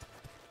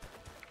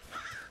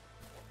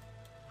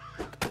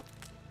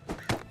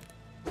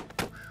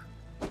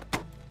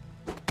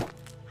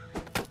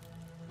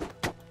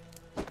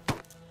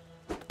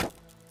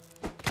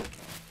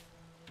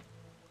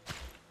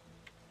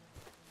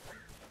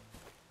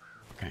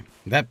 Okay,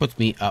 that puts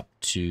me up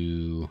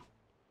to.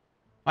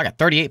 I got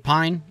 38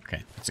 pine.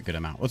 Okay, that's a good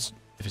amount. If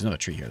there's another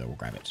tree here, though, we'll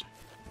grab it.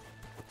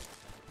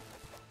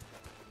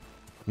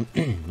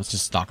 Let's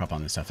just stock up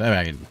on this stuff. That way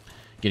I can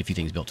get a few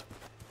things built.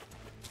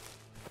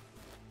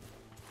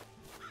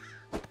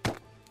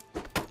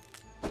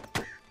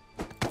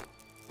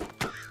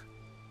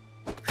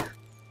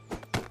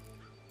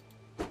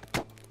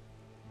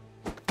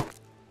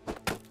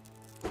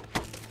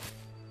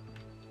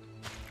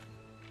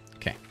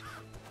 Okay.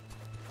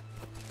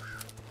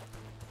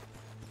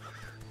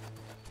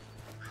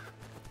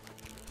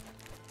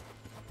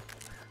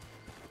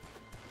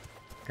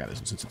 Got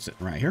this since it's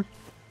sitting right here.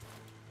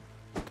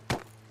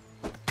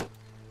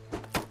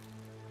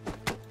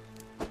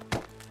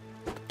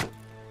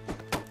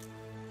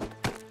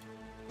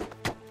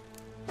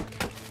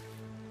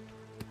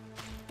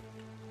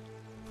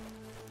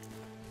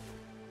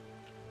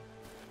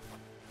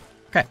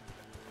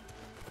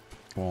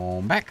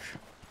 Back.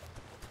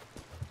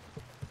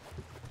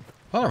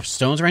 Oh, there are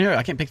stones right here.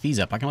 I can't pick these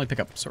up. I can only pick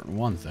up certain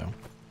ones, though.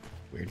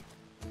 Weird.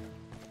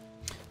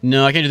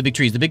 No, I can't do the big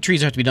trees. The big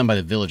trees have to be done by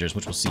the villagers,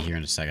 which we'll see here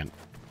in a second.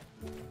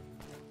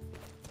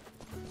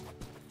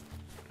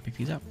 Pick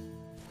these up.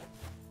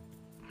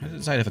 I have to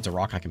decide if it's a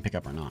rock I can pick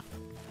up or not.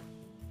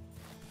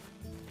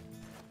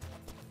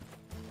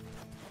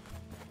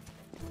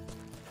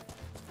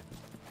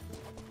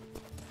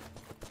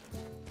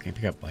 I can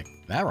pick up, like,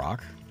 that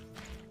rock.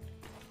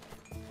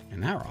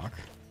 And that rock.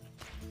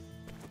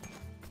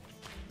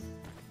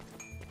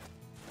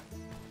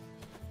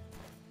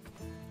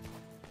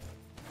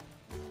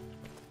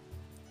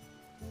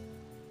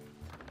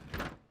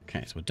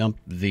 Okay, so we'll dump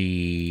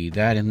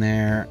that in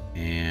there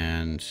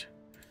and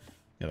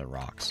the other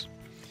rocks.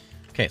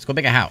 Okay, let's go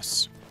make a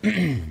house. All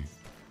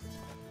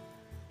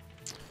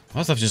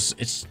that stuff just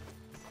it's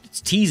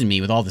teasing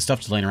me with all the stuff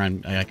just laying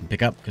around I can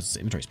pick up because the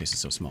inventory space is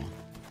so small.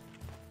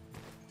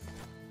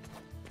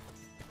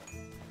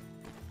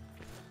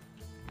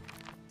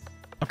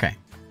 Okay,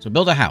 so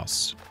build a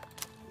house.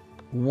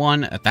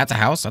 That's a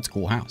house. That's a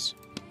cool house.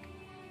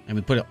 And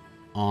we put it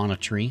on a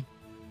tree.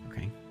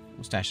 Okay,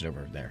 we'll stash it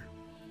over there.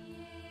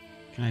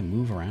 Can I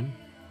move around?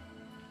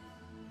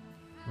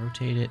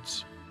 Rotate it.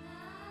 It's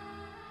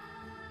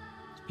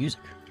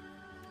music.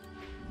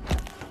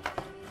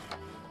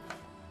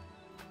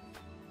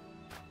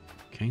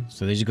 Okay,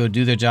 so they just go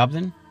do their job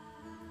then?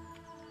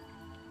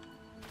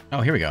 Oh,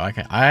 here we go.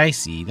 Okay, I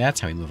see. That's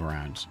how we move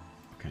around.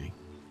 Okay.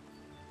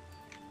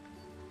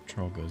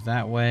 Control goes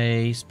that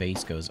way.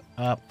 Space goes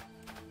up.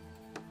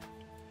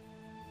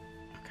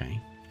 Okay.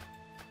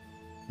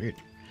 Weird.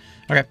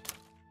 Okay.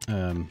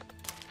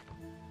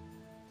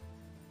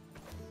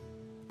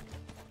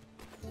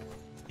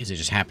 Is it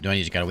just happen? Do I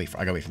just gotta wait for?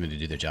 I gotta wait for them to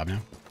do their job now.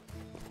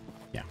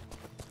 Yeah.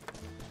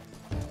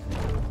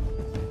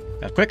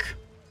 That's quick.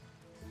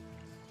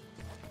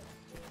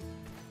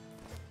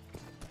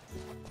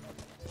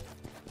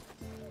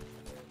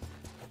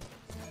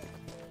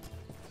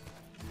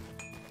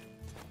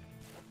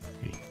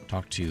 Okay,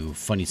 talk to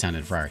funny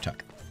sounded Friar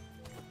Tuck.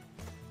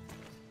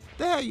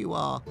 There you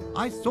are.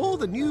 I saw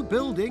the new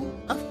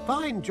building. A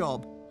fine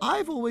job.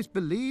 I've always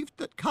believed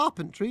that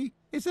carpentry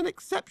is an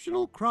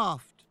exceptional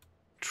craft.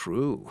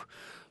 True.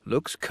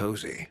 Looks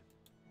cozy.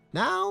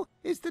 Now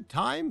is the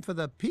time for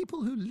the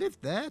people who live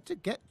there to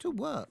get to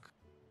work.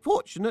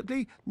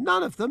 Fortunately,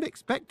 none of them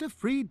expect a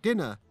free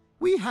dinner.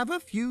 We have a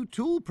few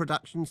tool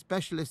production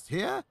specialists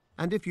here,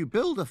 and if you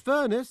build a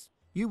furnace,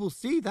 you will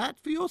see that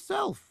for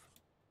yourself.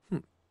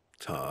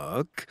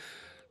 Tuck,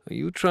 are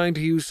you trying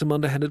to use some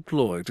underhanded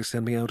ploy to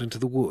send me out into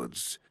the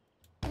woods?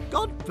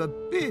 God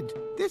forbid!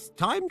 This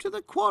time to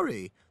the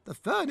quarry. The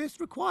furnace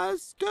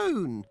requires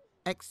stone.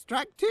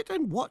 Extract it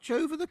and watch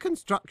over the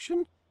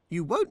construction.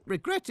 You won't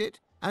regret it,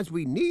 as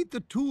we need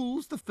the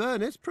tools the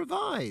furnace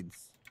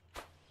provides.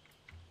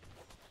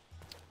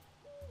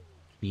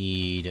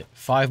 Need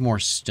 5 more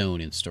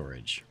stone in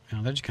storage.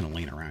 Oh, they're just kind of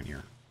laying around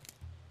here.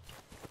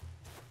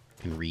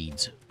 And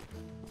reeds.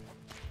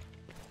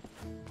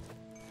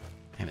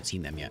 Haven't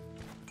seen them yet.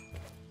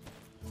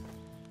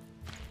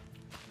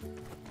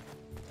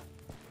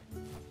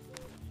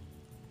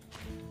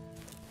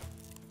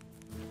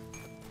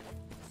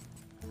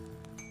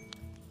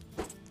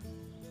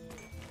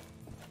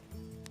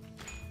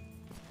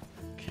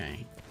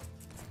 Okay.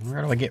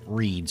 Where do I get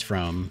reeds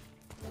from?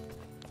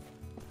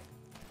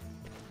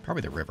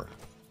 Probably the river.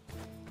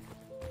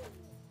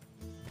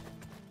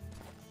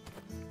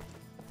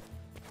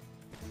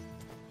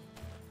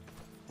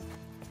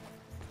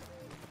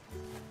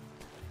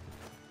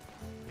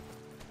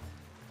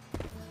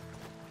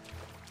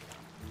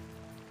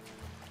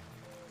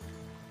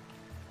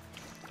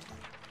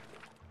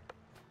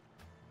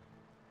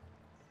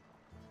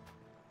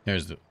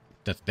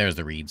 There's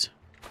the reeds.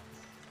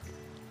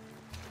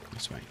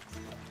 This way.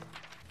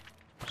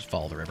 Just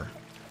follow the river.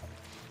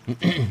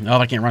 Oh,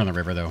 I can't run on the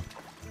river though.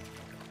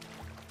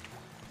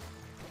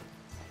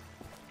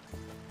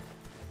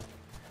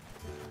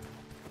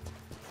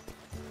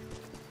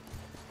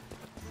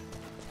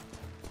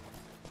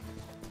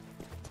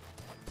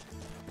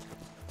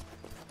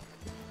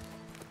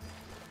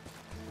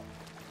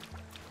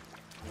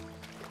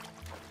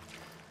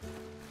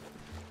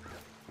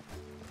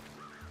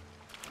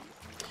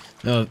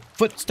 The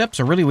footsteps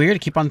are really weird. I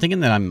keep on thinking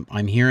that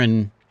I'm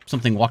hearing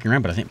something walking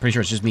around, but I'm pretty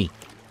sure it's just me.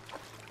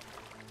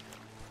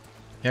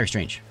 Very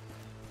strange.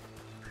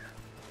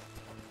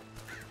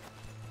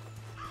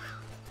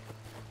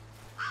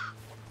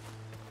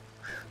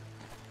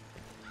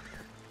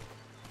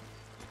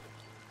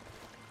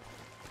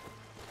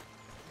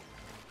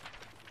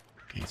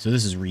 Okay, so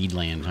this is reed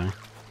land, huh?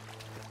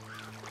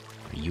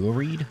 Are you a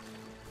reed?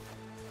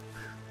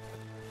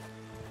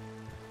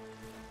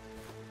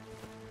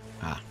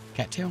 Ah,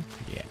 cattail?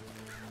 Yeah.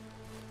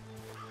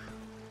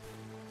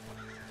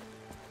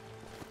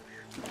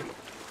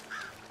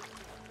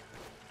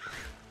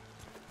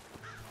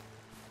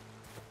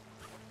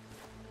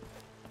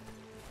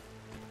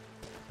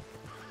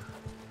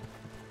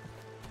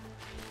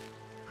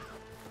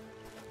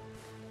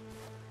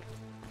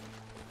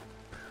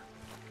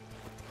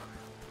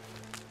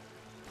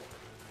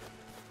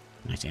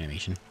 Nice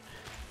animation.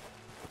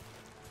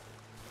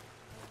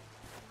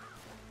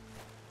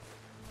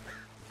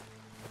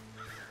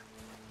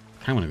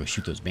 I kind of want to go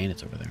shoot those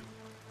bandits over there.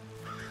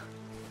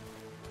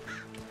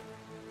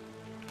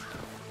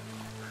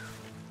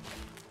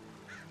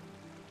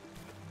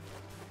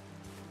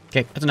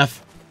 Okay, that's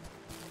enough.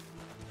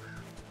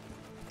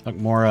 Look,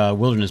 more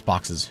wilderness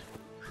boxes.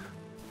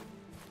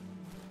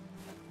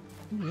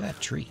 Ooh, look at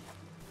that tree.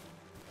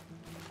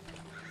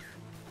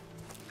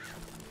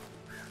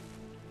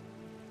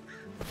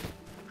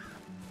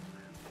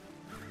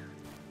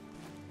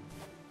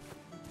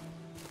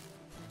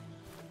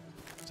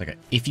 It's like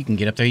if you can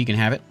get up there, you can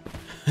have it.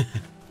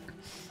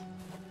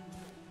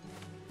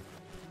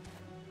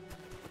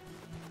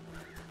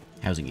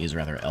 Housing is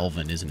rather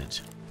elven, isn't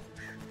it?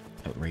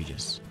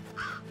 Outrageous.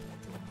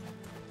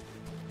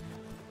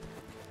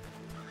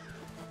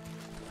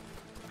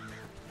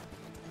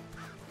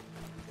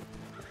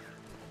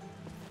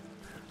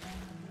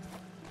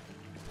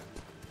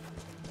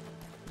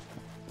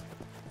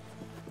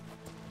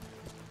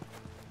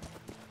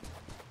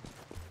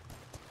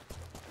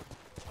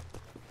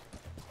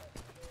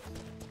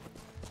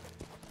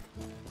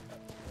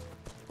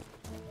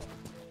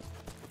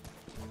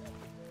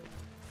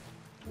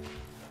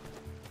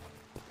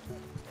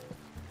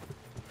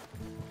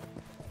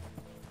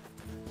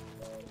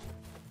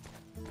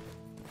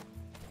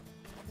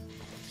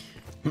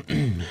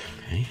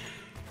 Okay.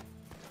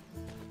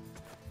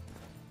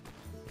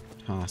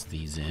 Toss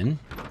these in.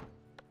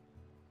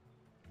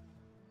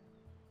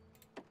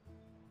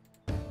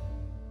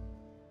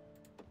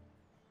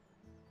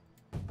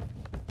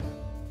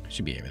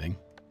 Should be everything.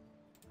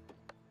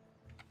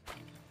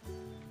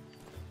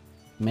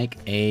 Make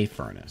a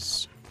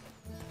furnace.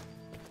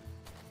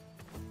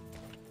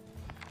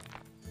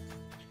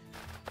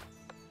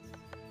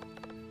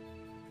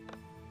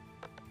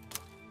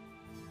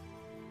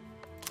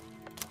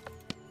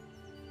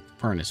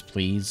 Furnace,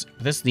 please.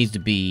 This needs to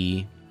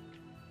be...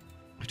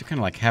 I have to kind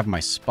of like have my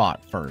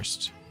spot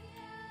first.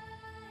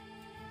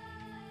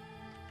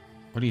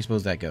 Where do you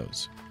suppose that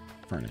goes?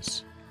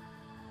 Furnace.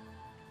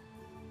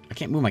 I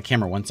can't move my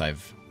camera once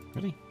I've...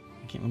 Really?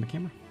 I can't move my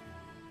camera?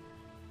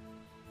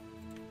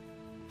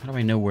 How do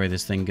I know where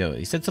this thing goes?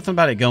 He said something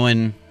about it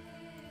going...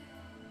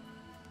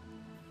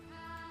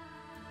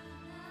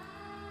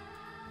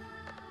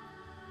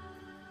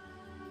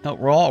 Oh,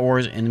 raw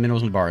ores in the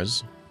minerals and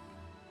bars.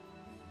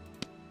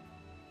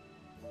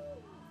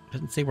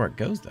 Doesn't say where it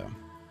goes, though.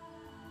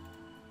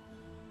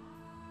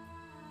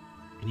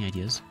 Any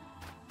ideas?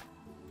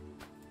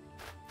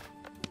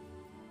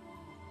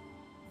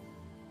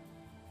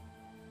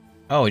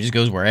 Oh, it just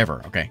goes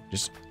wherever. Okay,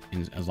 just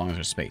as long as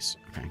there's space.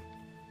 Okay.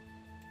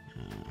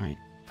 All right.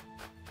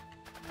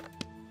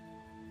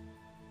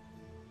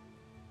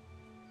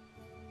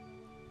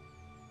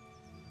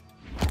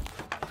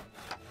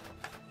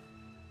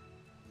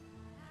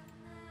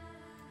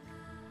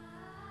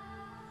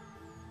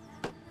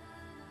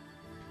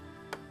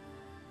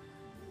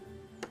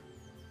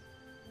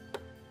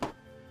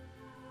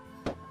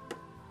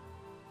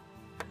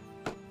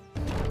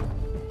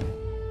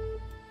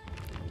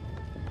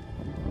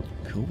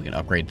 Cool, we can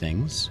upgrade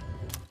things.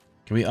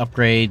 Can we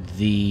upgrade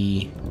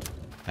the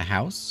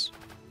house?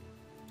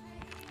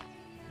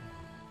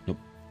 Nope.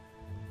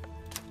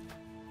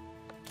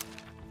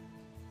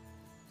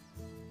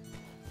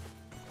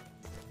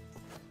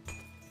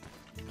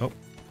 Oh.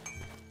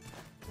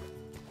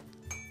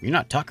 You're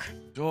not Tuck.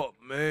 Stop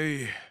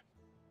me.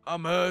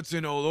 I'm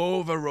hurting all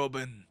over,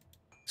 Robin.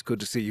 It's good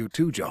to see you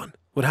too, John.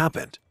 What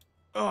happened?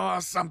 Oh,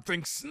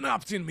 something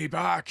snapped in me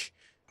back.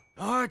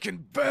 I can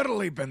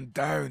barely bend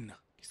down.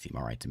 You seem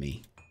alright to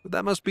me. But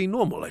that must be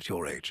normal at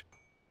your age.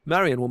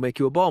 Marion will make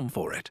you a bomb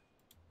for it.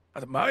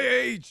 At my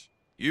age?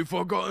 You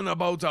forgotten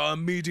about our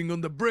meeting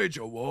on the bridge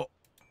or what?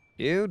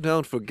 You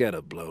don't forget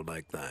a blow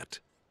like that.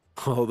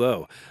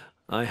 Although,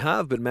 I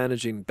have been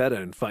managing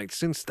better in fights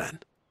since then.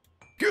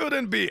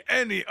 Couldn't be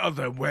any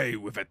other way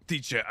with a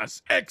teacher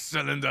as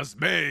excellent as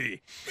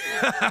me.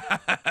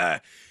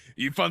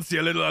 You fancy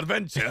a little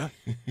adventure?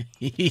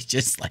 He's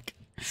just like...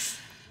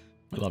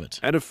 I love it.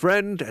 And a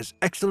friend as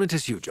excellent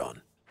as you,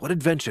 John. What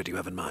adventure do you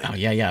have in mind? Oh,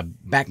 yeah.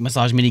 Back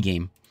massage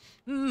minigame.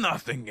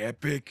 Nothing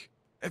epic.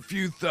 A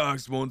few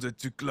thugs wandered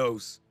too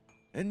close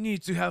and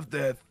need to have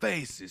their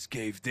faces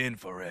caved in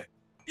for it.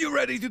 You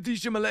ready to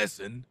teach them a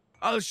lesson?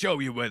 I'll show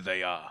you where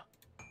they are.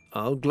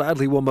 I'll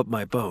gladly warm up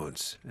my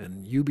bones,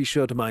 and you be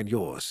sure to mind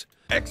yours.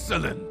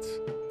 Excellent.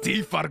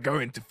 Teeth are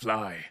going to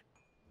fly.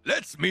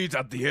 Let's meet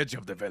at the edge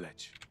of the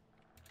village.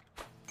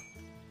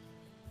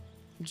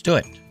 Let's do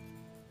it.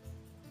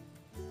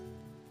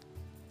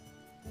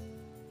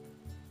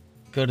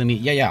 Go to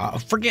meet. Yeah.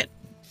 Forget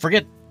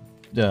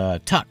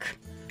Tuck.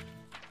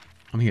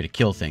 I'm here to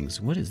kill things.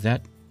 What is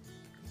that?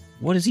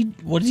 What is he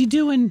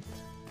doing?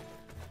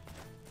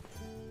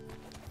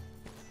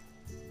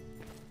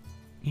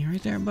 You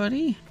right there,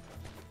 buddy?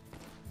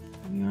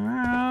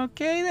 You're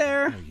okay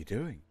there. How are you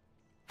doing?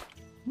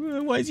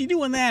 Why is he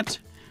doing that?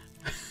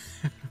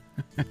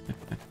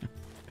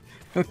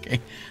 Okay,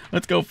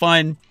 let's go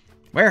find...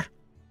 Where?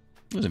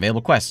 There's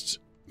available quests.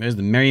 There's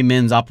the Merry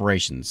Men's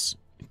Operations.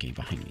 Okay,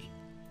 behind me.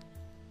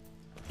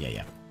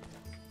 Yeah.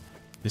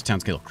 This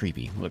town's a little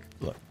creepy. Look.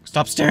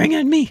 Stop staring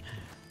at me!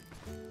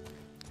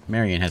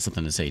 Marion has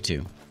something to say,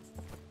 too.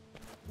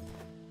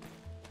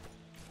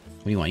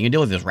 What do you want? You gonna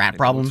deal with this rat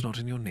problem? It's not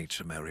in your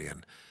nature,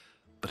 Marion.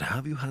 But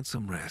have you had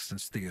some rest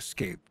since the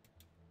escape?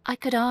 I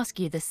could ask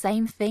you the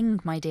same thing,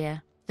 my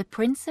dear. The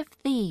Prince of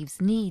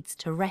Thieves needs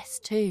to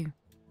rest too.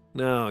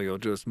 Now you're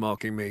just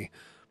mocking me.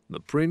 The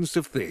Prince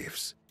of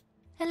Thieves.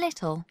 A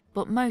little,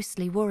 but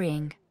mostly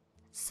worrying.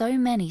 So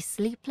many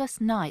sleepless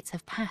nights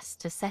have passed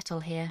to settle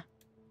here.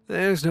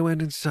 There's no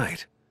end in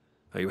sight.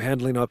 Are you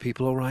handling our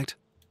people all right?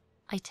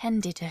 I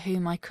tended to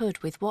whom I could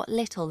with what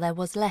little there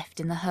was left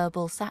in the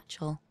herbal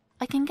satchel.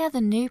 I can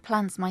gather new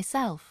plants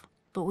myself,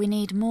 but we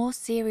need more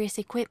serious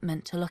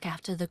equipment to look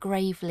after the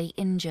gravely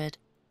injured.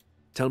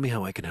 Tell me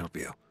how I can help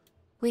you.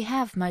 We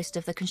have most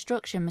of the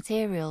construction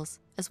materials,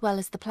 as well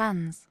as the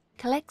plans.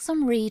 Collect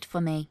some reed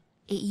for me.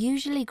 It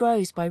usually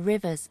grows by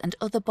rivers and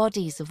other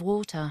bodies of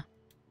water.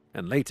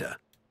 And later,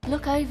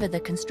 Look over the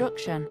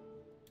construction.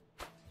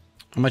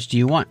 How much do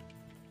you want?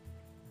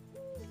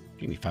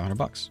 Give me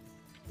 $500.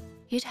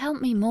 You'd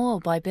help me more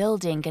by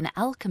building an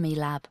alchemy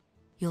lab.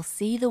 You'll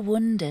see the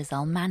wonders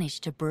I'll manage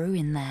to brew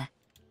in there.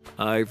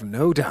 I've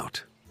no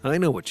doubt. I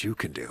know what you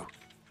can do.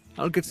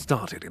 I'll get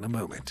started in a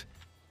moment.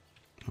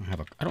 I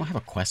don't have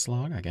a quest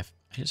log. I guess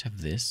I just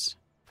have this.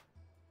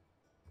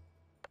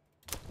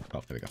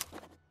 Oh, there we go.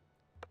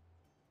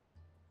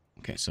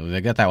 Okay, so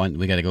I got that one.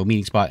 We got to go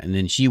meeting spot, and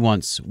then she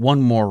wants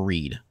one more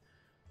reed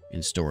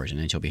in storage, and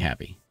then she'll be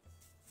happy.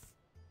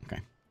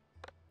 Okay.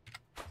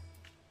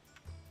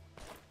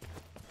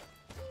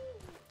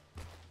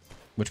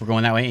 Which we're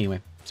going that way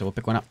anyway, so we'll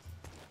pick one up.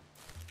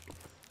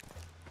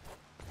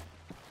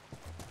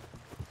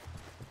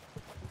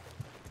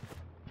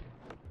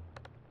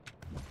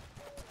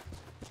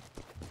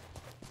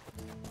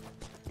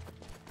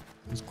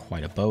 That's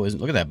quite a bow, isn't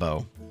it? Look at that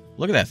bow.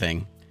 Look at that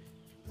thing.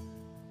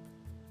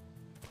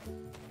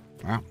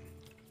 Wow.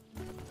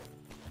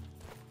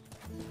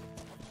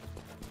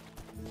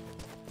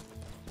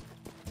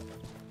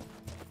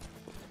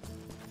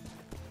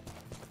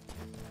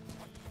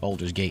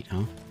 Baldur's Gate,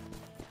 huh?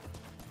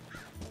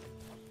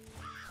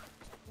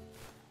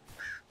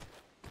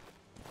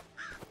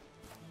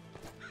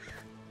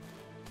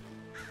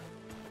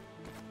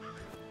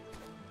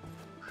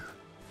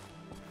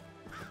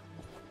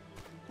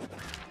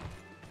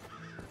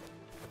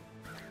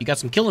 You got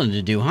some killing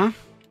to do, huh?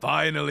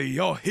 Finally,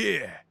 you're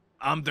here.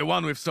 I'm the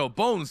one with sore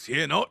bones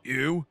here, not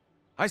you.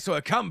 I saw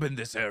a camp in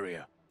this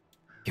area.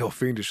 You're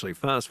fiendishly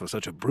fast for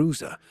such a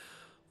bruiser.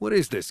 What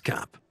is this,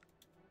 Cap?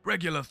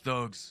 Regular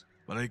thugs,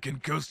 but they can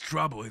cause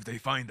trouble if they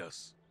find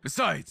us.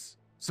 Besides,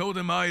 saw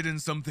them hiding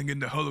something in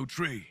the hollow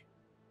tree.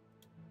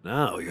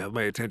 Now you have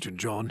my attention,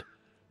 John.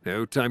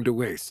 No time to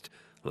waste.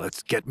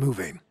 Let's get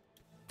moving.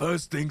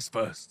 First things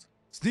first.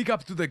 Sneak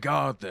up to the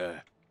guard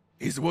there.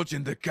 He's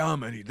watching the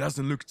camp and he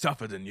doesn't look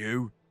tougher than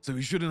you, so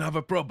he shouldn't have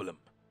a problem.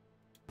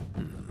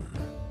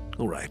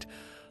 All right.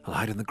 I'll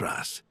hide in the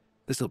grass.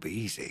 This'll be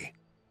easy.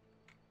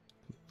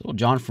 Little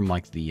John from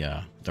like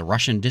the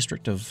Russian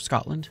district of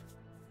Scotland.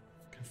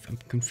 I'm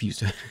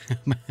confused.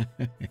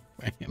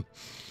 By him.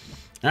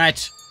 All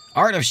right,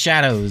 Art of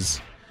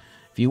Shadows.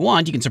 If you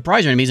want, you can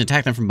surprise your enemies and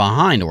attack them from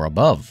behind or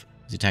above.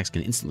 These attacks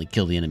can instantly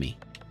kill the enemy.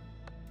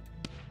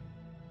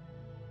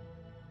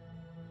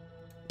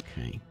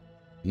 Okay.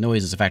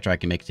 Noise is a factor I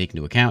can take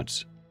into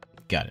account.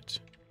 Got it.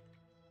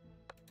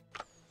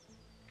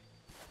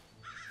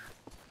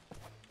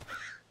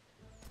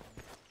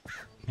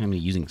 I'm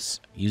using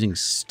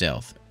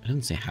stealth. It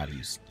didn't say how to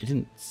use. It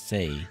didn't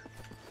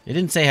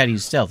say how to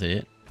use stealth, did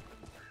it?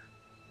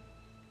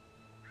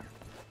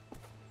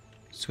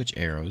 Switch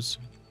arrows.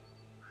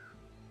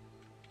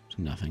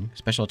 Nothing.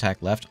 Special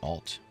attack left,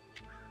 alt.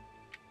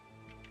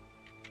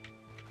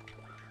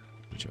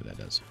 Not sure what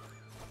that does.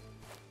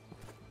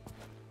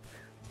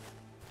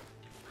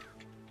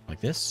 Like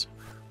this?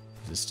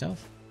 Is this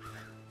stealth?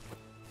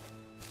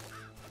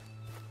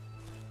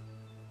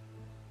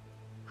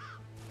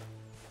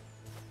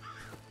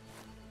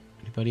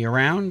 Anybody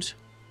around?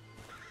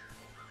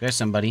 There's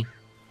somebody.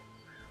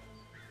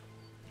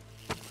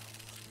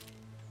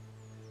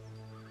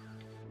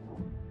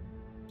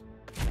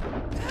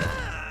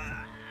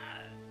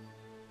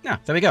 Yeah,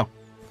 there we go.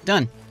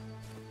 Done.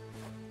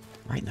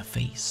 Right in the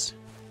face.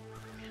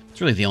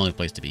 It's really the only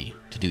place to be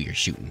to do your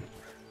shooting.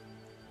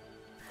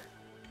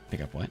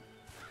 Pick up what?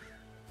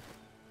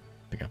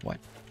 Pick up what?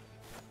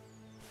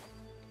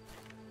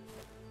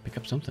 Pick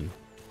up something.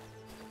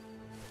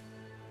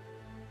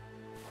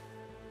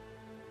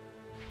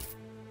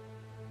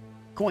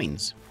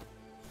 Coins.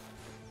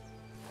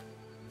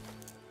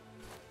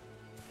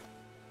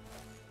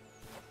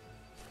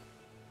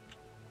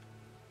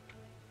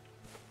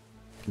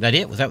 Is that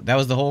it? That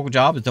was the whole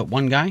job? Is that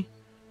one guy?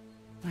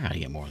 I gotta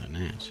get more than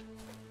that.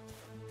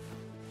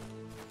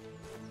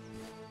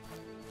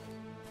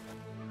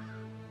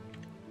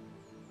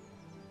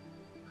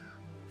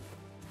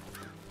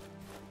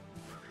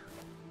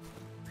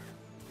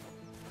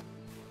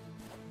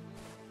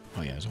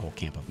 Oh yeah, there's a whole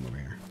camp of them over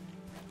here.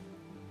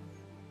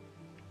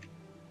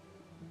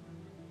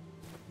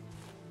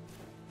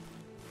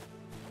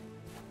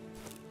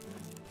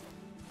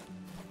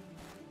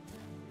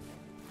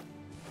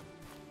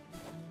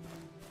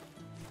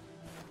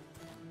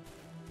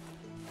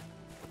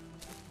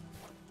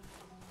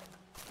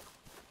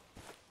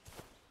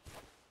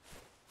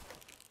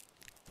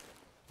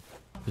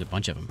 There's a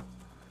bunch of them.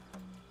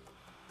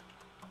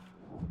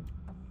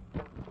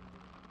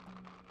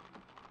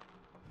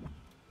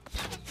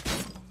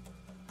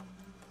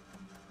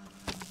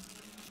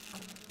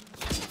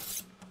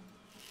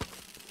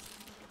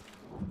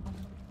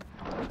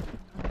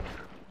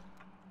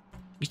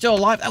 still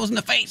alive? That was in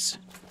the face.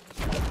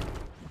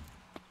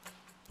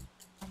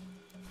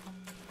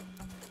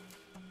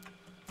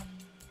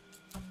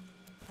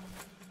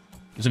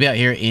 This will be out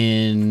here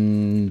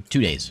in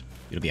 2 days.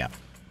 It'll be out.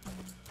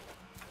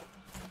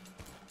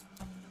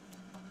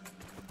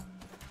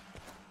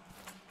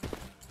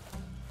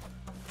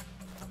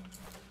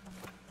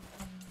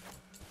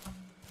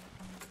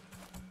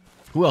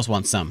 Who else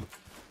wants some?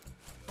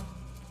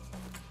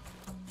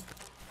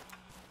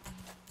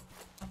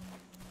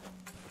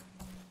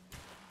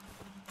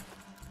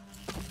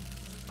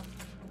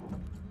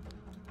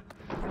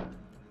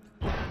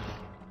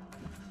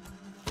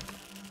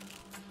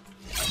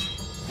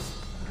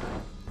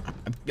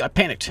 I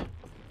panicked.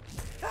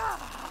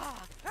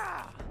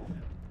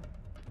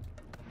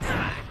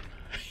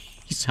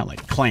 You sound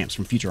like Clamps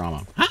from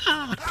Futurama.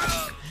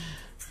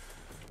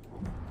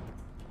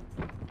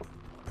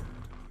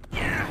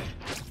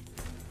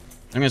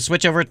 I'm gonna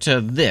switch over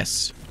to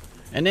this,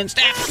 and then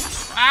stab.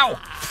 Ow!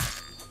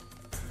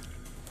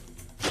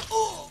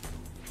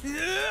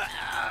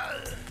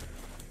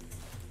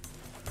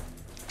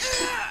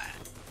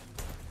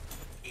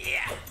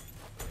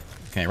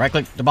 Okay, right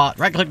click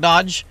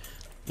dodge,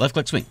 left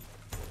click swing.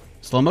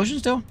 Slow motion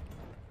still?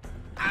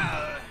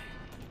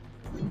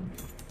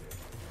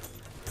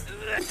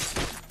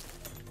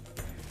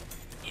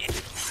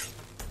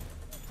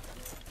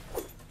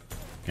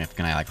 Okay,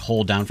 can I like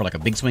hold down for like a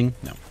big swing?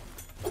 No.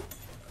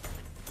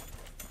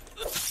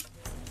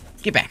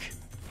 Get back.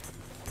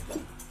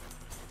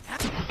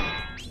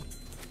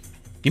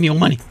 Give me your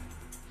money.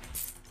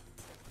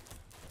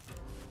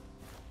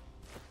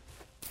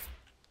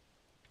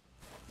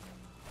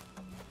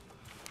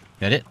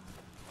 Got it?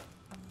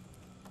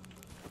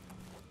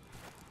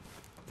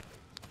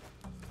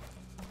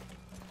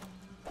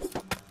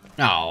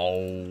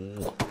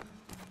 Oh.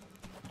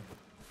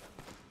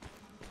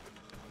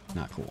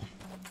 Not cool.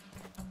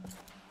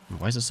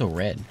 Why is it so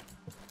red?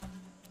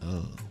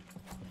 Oh.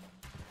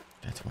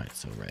 That's why it's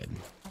so red.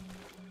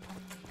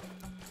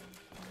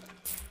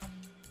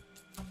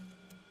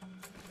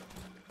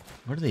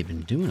 What have they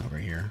been doing over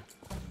here?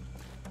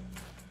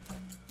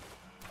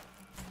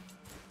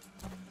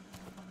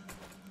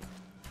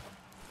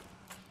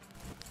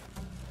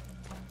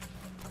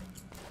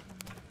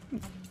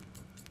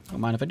 Don't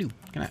mind if I do.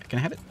 Can I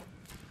have it?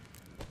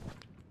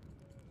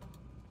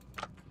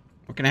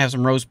 Or can I have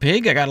some roast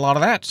pig? I got a lot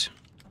of that.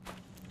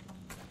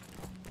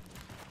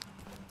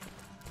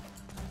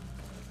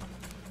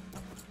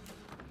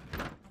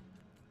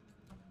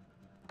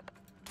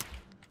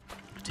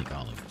 I'll take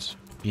olives.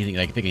 Anything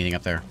I can pick anything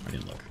up there? I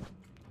didn't look.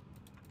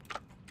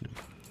 No.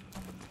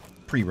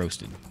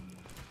 Pre-roasted.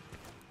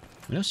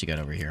 What else you got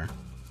over here?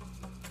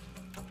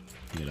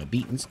 You got a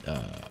beaten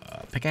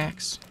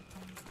pickaxe.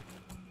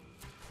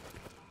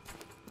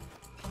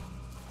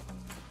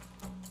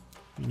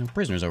 No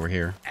prisoners over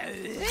here.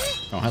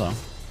 Oh, hello.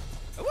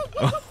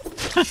 Oh,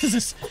 is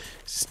this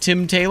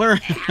Tim Taylor?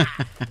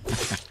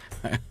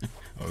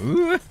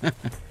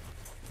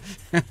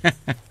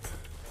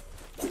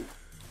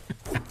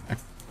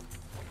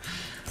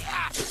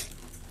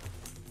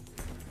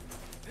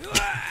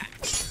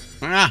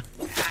 Ah.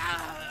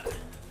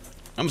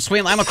 I'm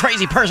swinging. I'm a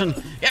crazy person.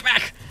 Get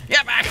back!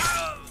 Get back!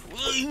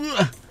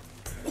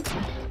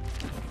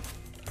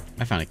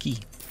 I found a key.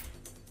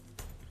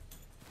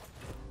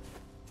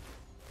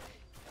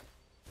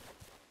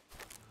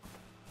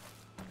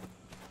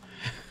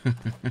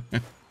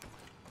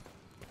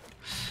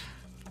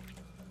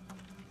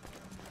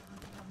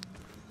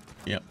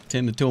 Yep,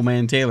 Tim the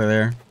Toolman Taylor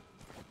there.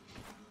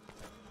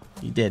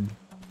 He did.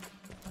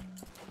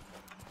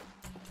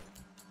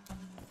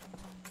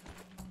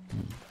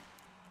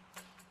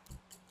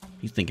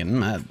 He's thinking,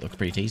 that looks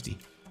pretty tasty.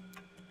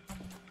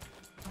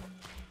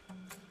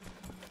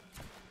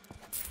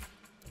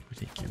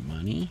 Take your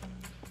money.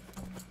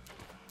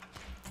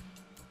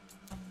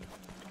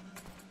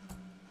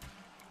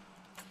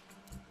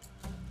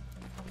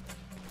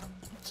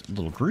 It's a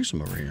little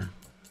gruesome over here.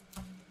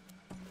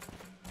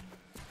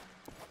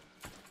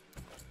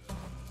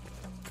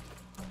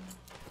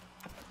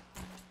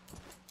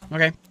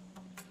 Okay.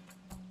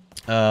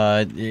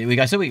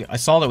 I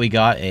saw that we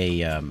got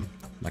a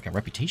like a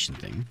reputation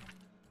thing.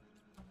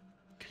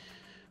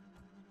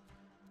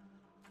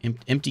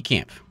 Empty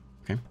camp.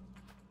 Okay.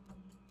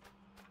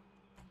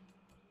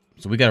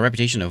 So we got a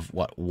reputation of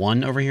what,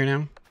 1 over here now?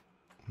 I'm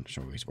not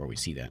sure where we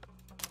see that.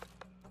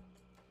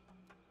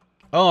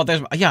 Oh,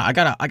 there's, yeah, I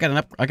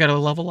gotta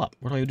level up.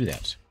 Where do I do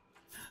that?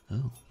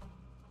 Oh.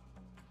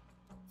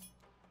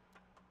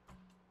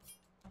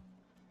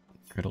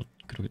 Critical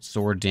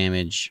sword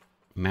damage,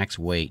 max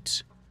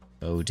weight,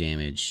 bow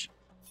damage.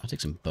 I'll take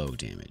some bow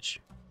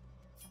damage.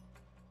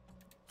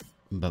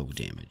 Bow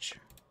damage.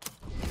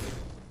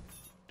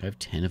 Do I have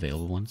 10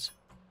 available ones?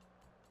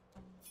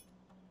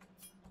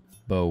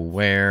 Bow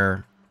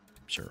wear.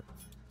 Sure.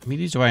 How many of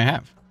these do I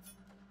have?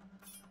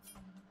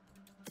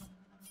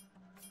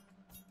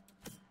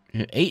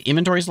 8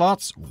 inventory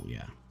slots? Oh,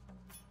 yeah.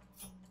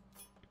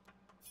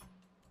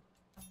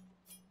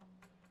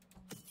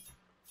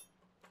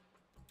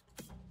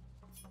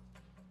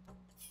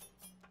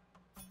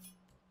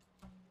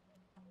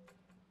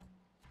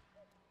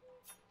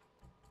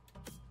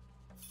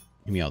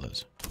 Give me all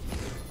those.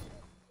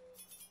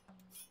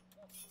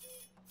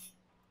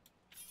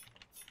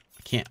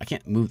 I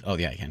can't move. Oh,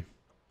 yeah, I can.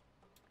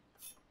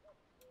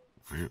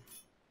 Alright.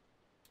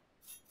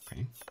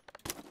 Okay.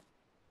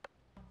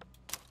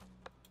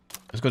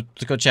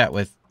 Let's go chat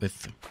with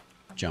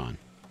John.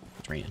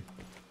 It's raining.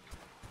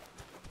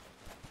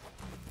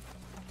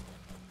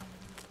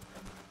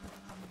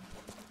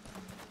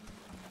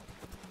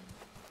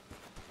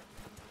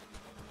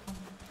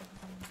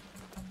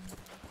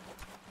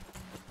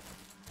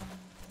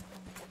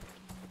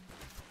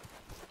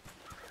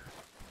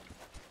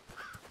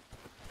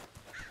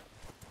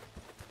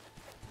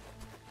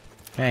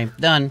 Okay,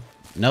 done.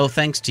 No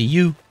thanks to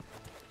you.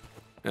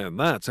 And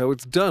that's how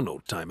it's done,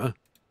 old-timer.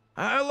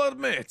 I'll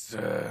admit,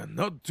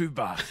 not too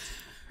bad.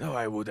 Though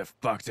I would have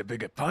packed a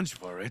bigger punch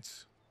for it.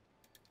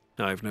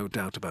 I've no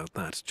doubt about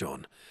that,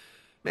 John.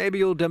 Maybe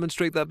you'll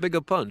demonstrate that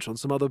bigger punch on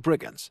some other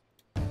brigands.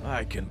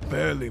 I can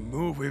barely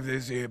move with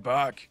this here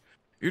back.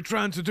 You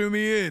trying to do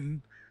me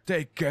in?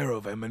 Take care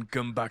of him and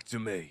come back to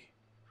me.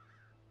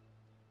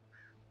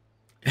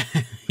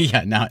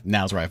 Yeah,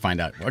 now's where I find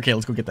out. Okay,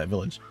 let's go get that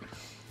village.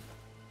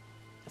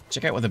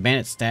 Check out what the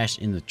bandit stashed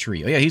in the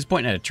tree. Oh yeah, he's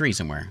pointing at a tree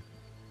somewhere.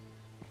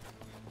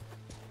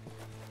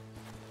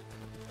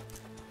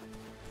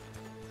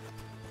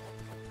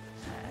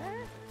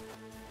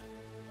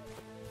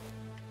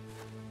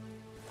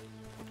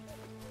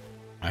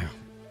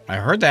 I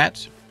heard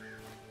that.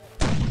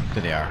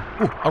 There they are.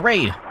 Ooh, a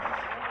raid.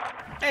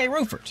 Hey,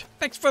 Rufert.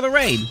 Thanks for the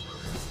raid.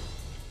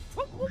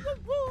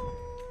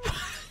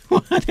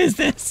 What is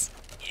this?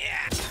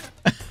 Yeah.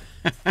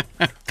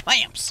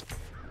 Clamps.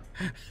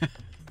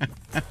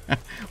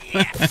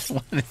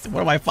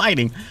 What am I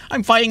fighting?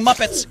 I'm fighting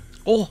Muppets.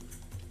 Oh.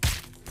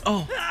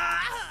 Oh.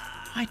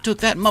 I took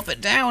that Muppet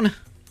down.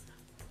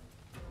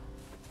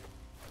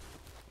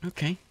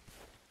 Okay.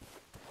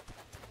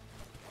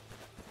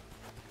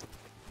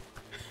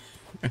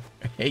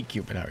 Hey,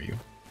 Cupid, how are you?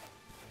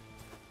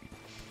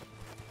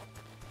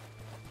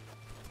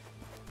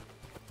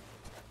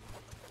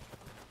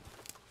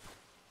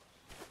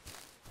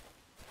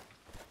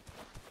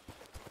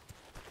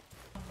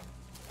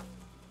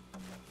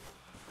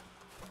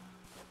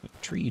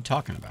 What tree are you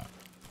talking about?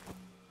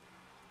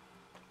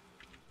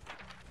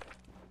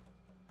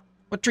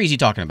 What tree is he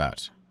talking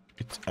about?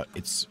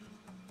 It's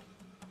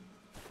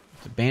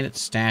the bandit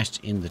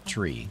stashed in the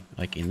tree.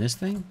 Like in this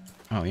thing?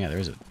 Oh, yeah, there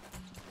is a...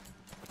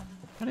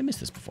 How did I miss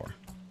this before?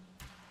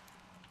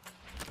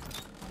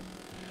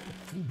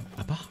 Ooh,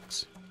 a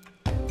box.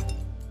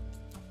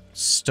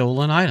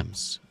 Stolen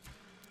items.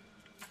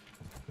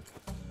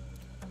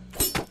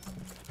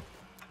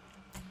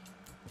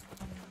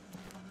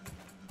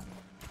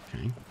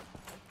 Okay.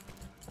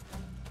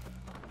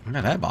 I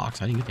got that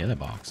box. I didn't get the other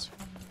box.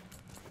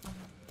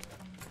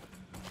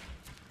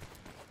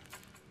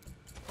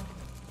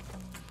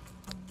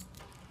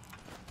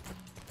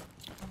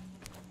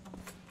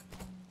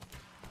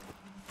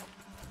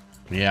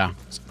 Yeah,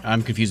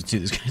 I'm confused too.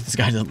 This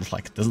guy doesn't look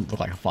like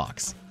a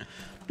fox.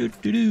 I'm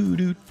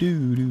gonna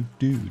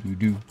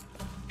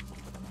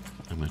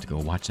have to go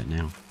watch that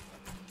now.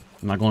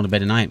 I'm not going to bed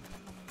tonight.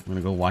 I'm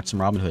gonna go watch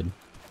some Robin Hood.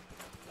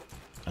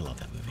 I love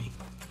that movie.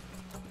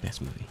 Best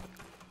movie.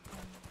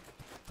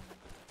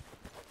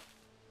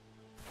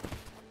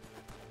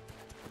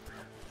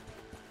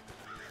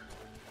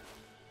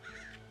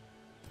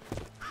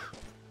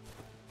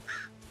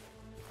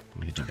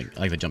 I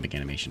like the jumping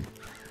animation.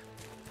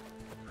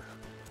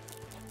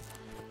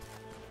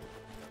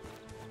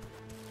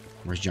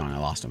 Where's John? I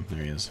lost him.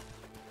 There he is.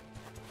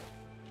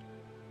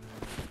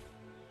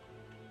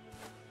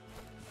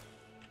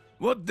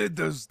 What did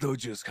those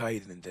dodgers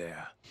hide in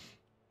there?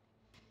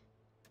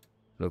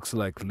 Looks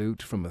like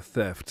loot from a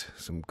theft.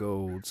 Some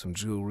gold, some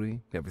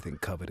jewelry, everything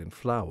covered in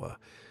flour.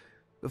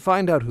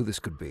 Find out who this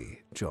could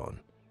be, John,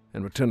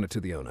 and return it to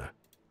the owner.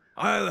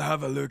 I'll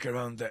have a look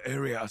around the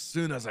area as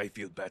soon as I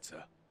feel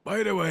better.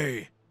 By the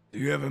way, do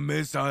you ever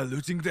miss our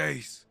looting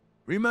days?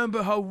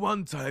 Remember how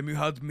one time you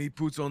had me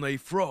put on a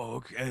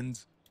frog and...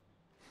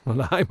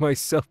 Well, I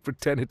myself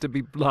pretended to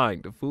be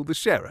blind to fool the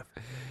sheriff.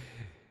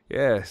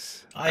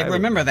 Yes. I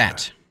remember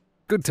that.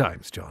 Good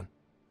times, John.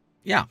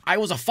 Yeah, I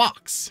was a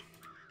fox.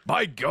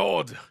 By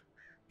God!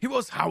 He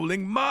was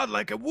howling mad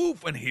like a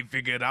wolf when he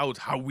figured out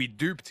how we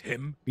duped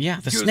him.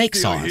 Yeah, the snake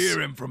saw us. You still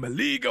hear him from a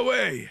league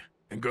away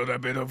and got a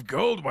bit of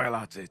gold while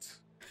at it.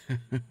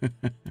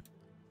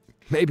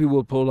 Maybe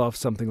we'll pull off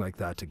something like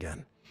that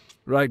again.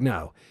 Right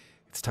now,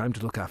 it's time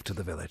to look after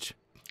the village.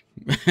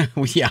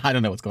 Yeah, I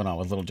don't know what's going on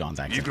with Little John's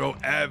accent. You grow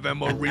ever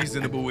more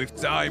reasonable with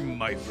time,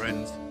 my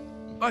friend.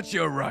 But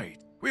you're right.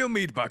 We'll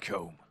meet back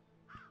home.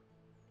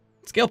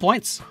 Skill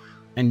points.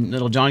 And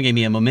Little John gave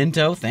me a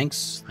memento.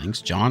 Thanks.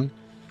 Thanks, John.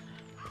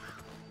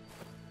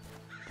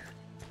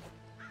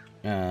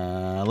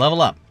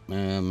 Level up.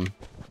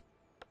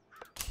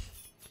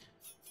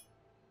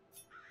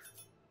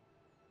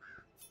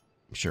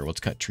 Sure, let's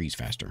cut trees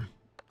faster.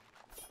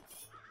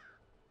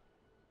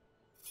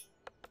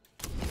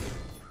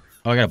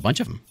 Oh, I got a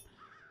bunch of them.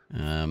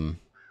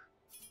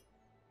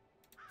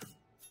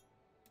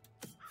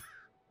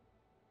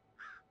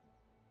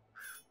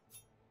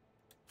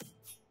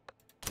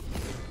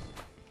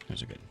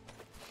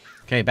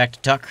 Okay, back to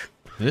Tuck.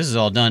 This is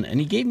all done, and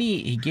he gave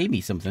me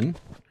something.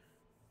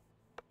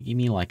 He gave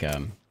me like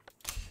a...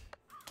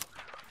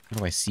 How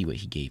do I see what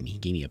he gave me? He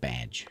gave me a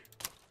badge.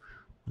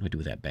 What do I do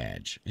with that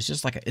badge? It's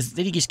just like a...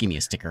 Did he just give me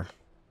a sticker?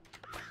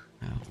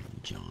 Oh,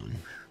 John.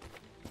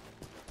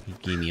 He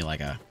gave me like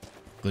a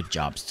good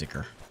job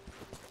sticker.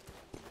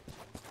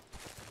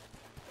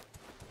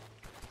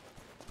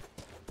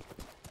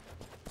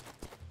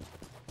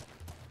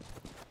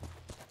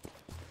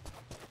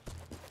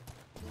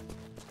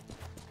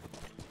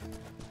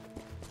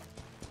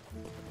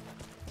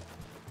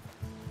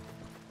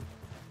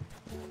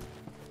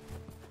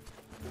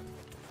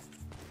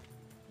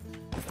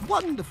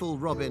 Wonderful,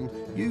 Robin.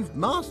 You've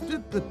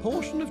mastered the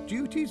portion of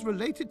duties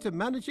related to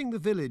managing the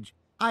village.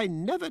 I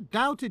never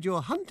doubted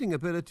your hunting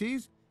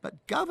abilities,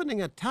 but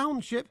governing a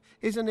township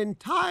is an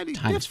entirely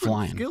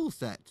different skill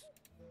set.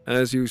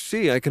 As you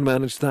see, I can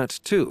manage that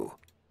too.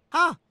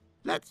 Ha!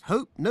 Let's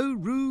hope no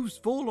roofs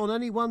fall on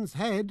anyone's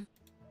head.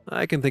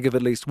 I can think of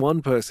at least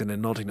one person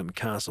in Nottingham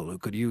Castle who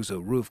could use a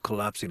roof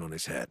collapsing on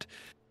his head.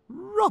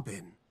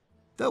 Robin,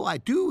 though I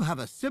do have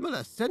a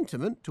similar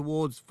sentiment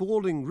towards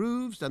falling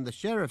roofs and the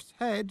sheriff's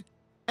head.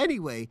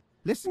 Anyway,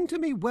 listen to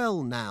me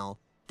well now.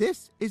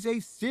 This is a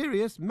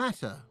serious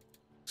matter.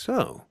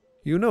 So,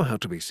 you know how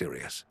to be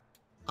serious.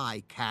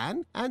 I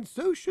can, and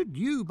so should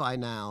you by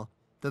now.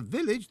 The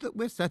village that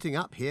we're setting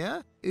up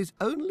here is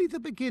only the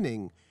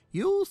beginning.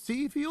 You'll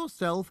see for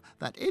yourself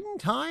that in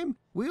time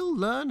we'll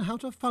learn how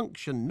to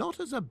function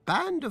not as a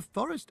band of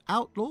forest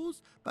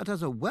outlaws, but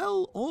as a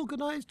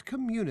well-organized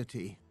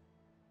community.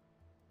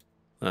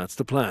 That's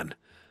the plan.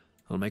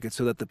 I'll make it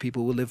so that the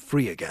people will live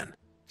free again,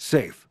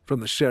 safe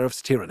from the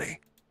sheriff's tyranny.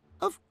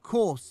 Of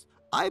course,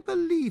 I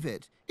believe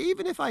it.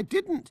 Even if I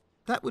didn't,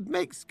 that would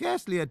make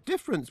scarcely a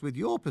difference with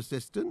your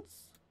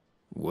persistence.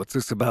 What's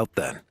this about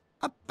then?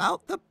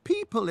 About the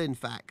people, in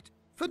fact.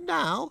 For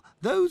now,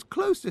 those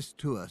closest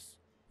to us.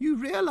 You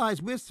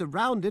realize we're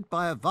surrounded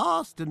by a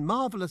vast and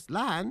marvelous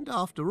land,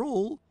 after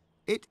all.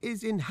 It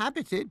is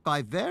inhabited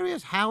by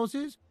various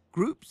houses,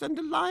 groups, and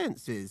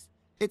alliances.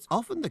 It's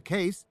often the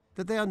case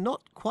that they are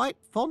not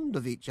quite fond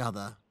of each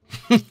other.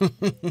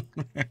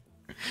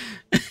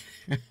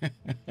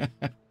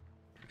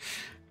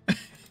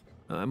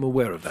 I'm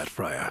aware of that,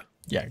 Friar.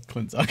 Yeah,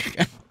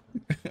 Clinzock.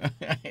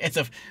 It's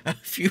a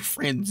few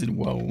friends in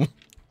woe.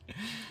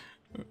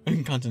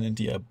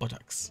 Incontinentia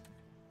buttocks.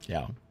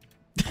 Yeah.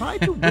 Try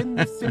to win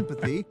the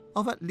sympathy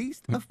of at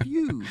least a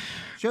few.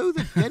 Show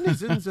the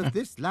denizens of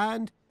this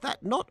land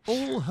that not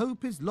all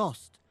hope is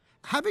lost.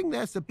 Having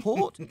their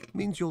support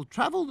means you'll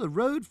travel the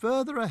road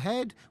further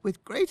ahead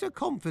with greater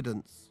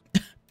confidence.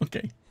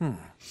 Okay.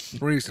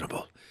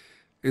 Reasonable.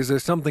 Is there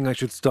something I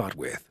should start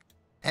with?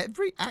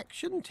 Every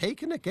action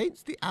taken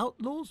against the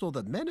outlaws or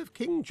the men of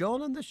King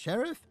John and the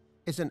sheriff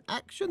is an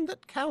action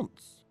that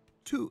counts.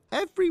 To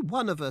every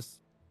one of us.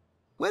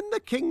 When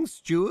the king's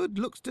steward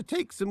looks to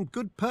take some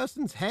good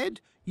person's head,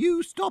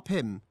 you stop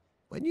him.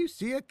 When you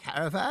see a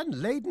caravan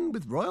laden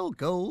with royal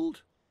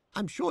gold,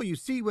 I'm sure you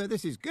see where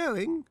this is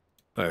going.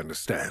 I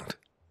understand.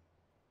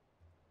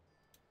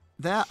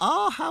 There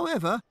are,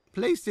 however,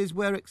 places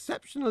where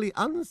exceptionally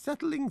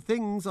unsettling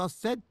things are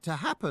said to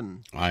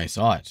happen. I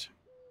saw it.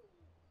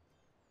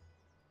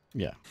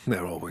 Yeah.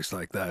 They're always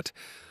like that.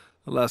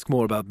 I'll ask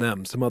more about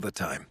them some other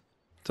time.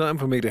 Time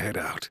for me to head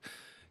out.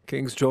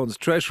 King's John's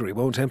treasury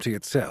won't empty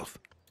itself.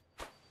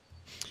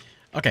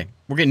 Okay,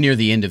 we're getting near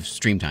the end of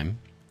stream time.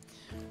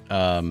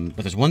 But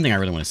there's one thing I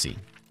really want to see.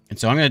 And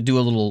so I'm going to do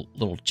a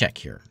little check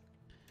here.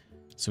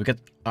 So we got...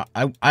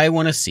 I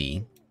want to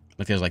see...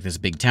 Like there's like this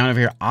big town over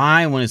here.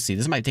 I want to see...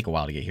 This might take a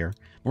while to get here.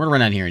 We're going to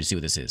run down here and see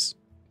what this is.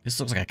 This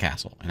looks like a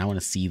castle. And I want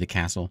to see the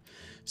castle.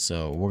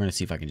 So we're going to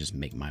see if I can just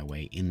make my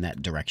way in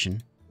that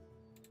direction.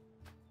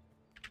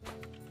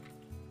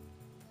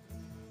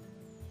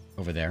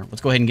 Over there. Let's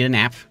go ahead and get a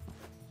nap.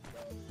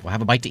 We'll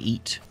have a bite to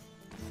eat.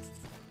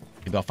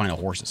 Maybe I'll find a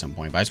horse at some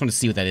point. But I just want to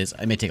see what that is.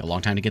 It may take a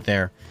long time to get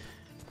there.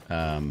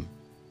 I'm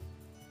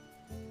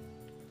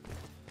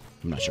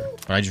not sure.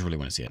 But I just really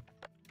want to see it.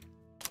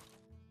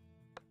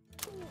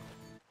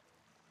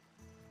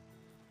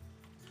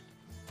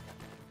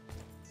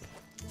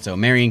 So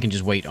Marion can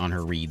just wait on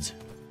her reeds.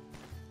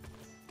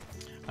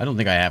 I don't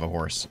think I have a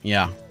horse.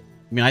 Yeah. It'd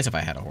be nice if I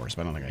had a horse,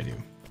 but I don't think I do.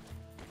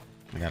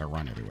 I gotta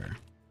run everywhere.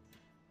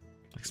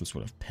 Like some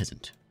sort of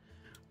peasant.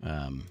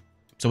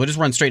 So we'll just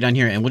run straight down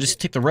here, and we'll just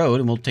take the road,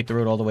 and we'll take the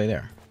road all the way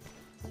there.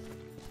 We'll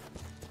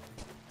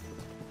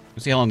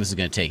see how long this is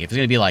going to take. If it's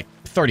going to be like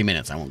 30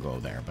 minutes, I won't go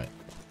there, but...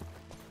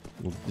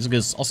 This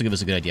will also give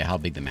us a good idea how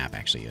big the map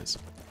actually is.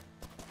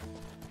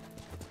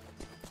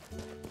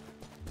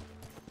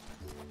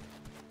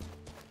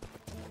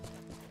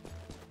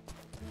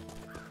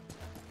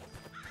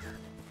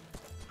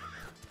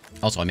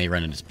 Also, I may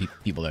run into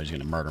people that are just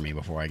going to murder me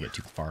before I get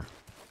too far.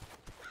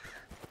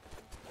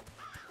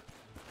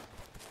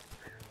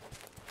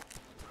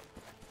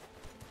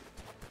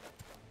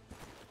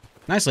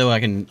 Nicely, I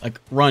can like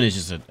run is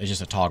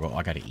just a toggle.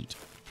 I gotta eat.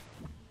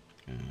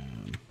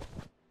 I'm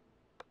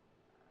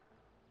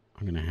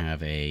gonna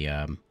have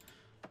a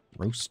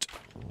Roast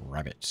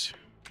rabbit.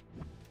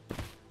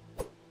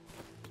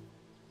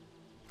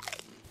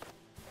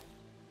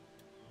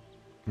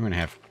 I'm gonna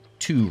have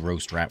 2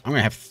 roast rabbits. I'm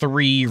gonna have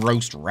 3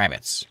 roast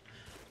rabbits.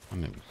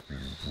 I'm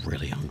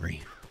really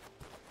hungry.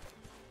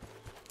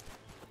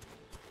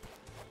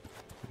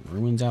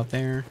 Ruins out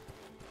there.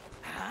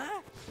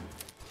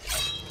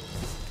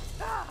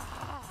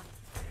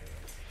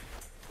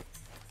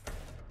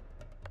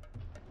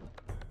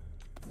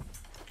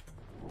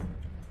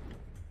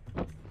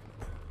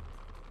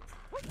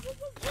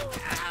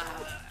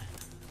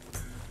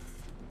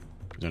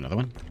 Is there another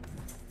one?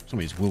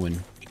 Somebody's wooing.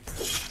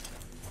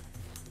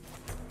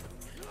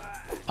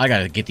 I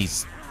gotta get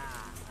these.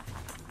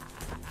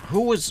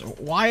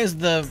 Why is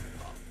the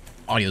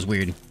audio's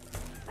weird?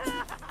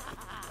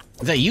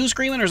 Is that you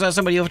screaming, or is that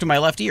somebody over to my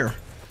left ear?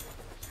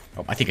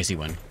 Oh, I think I see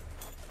one.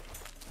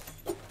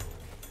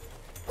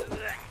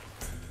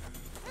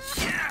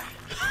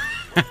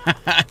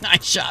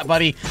 Nice shot,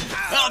 buddy.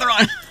 Oh, they're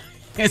on.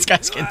 This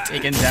guy's getting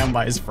taken down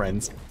by his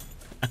friends.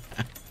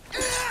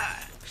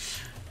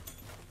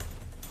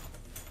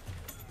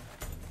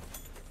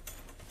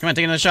 Come on,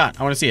 take another shot.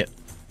 I want to see it.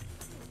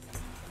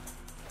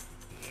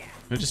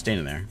 They're just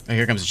standing there. Oh,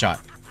 here comes a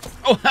shot.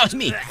 Oh, that was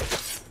me.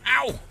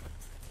 Ow.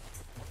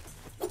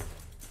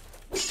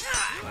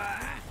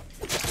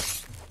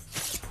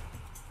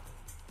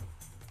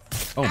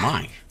 Oh,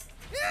 my.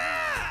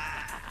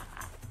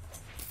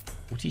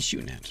 What's he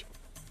shooting at?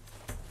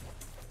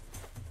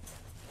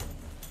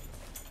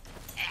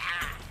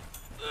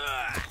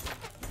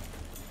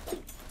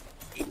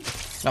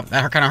 Oh,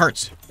 that kind of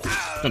hurts.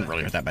 Doesn't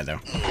really hurt that bad, though.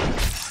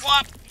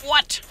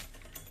 What?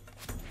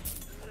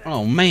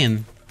 Oh,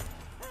 man.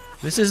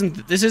 This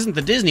isn't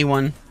the Disney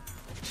one.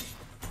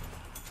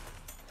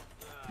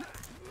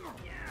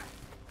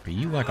 Are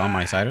you, like, on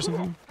my side or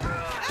something?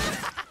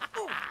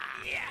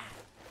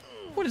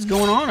 What is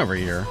going on over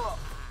here?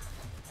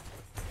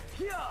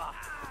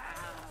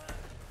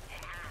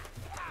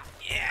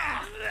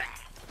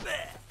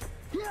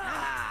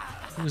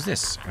 Who's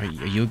this? Are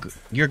you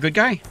you're a good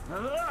guy?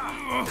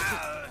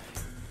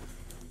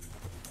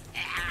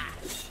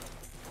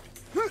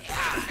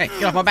 Hey,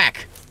 get off my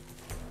back!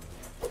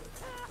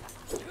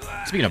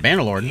 Speaking of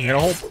Bannerlord, you got a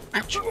whole...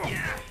 Ouch!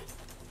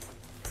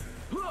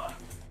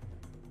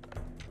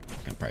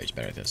 I'm probably just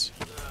better at this.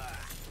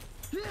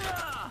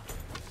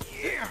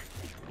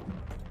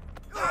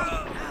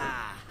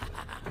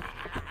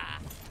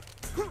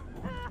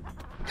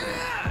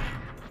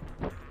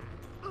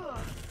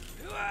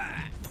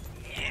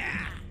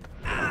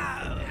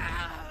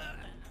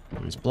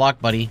 Nice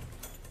block, buddy.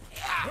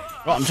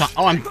 Oh,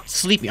 I'm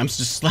sleepy. I'm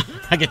just...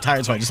 I get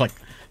tired, so I just, like,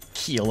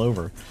 keel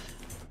over.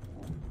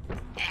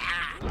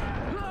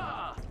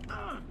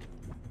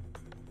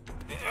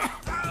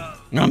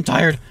 No, I'm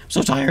tired. I'm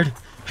so tired.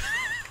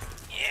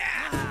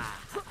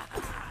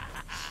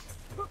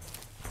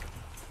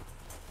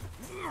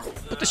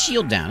 Put the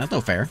shield down. That's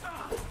no fair.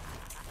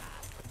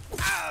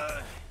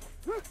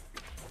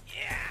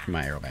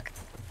 My arrow back.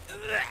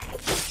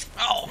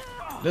 Oh!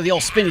 They're the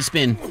old spinny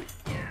spin.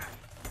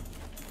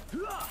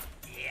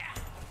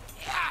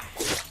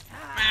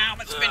 Ow,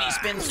 but spinny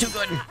spin's too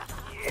good.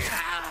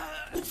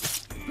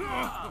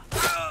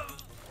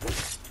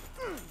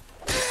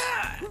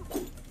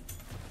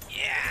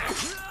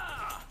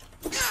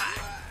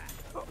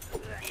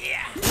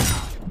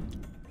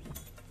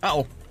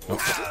 Uh-oh. Oh.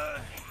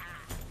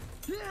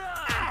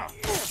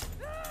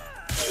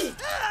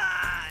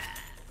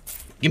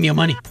 Give me your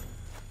money.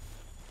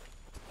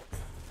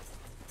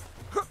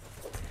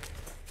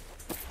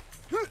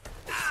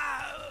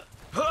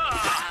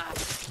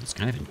 It's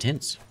kind of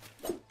intense.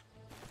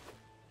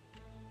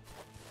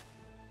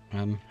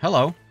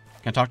 Hello.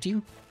 Can I talk to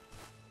you?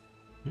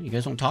 You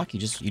guys don't talk, you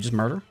just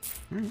murder?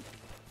 All right.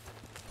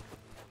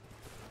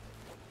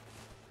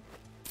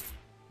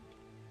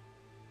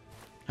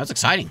 That's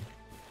exciting.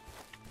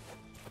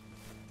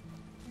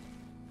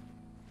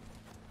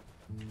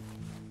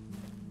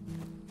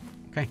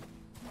 Okay.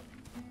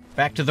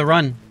 Back to the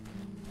run.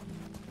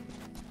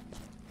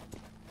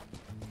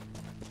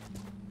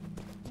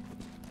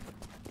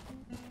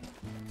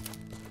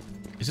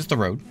 Is this the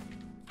road?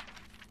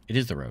 It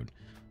is the road.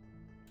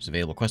 There's an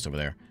available quest over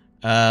there.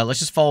 Let's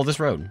just follow this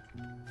road.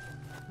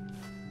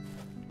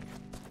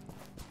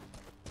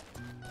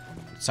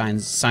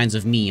 Signs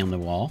of me on the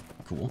wall.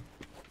 Cool.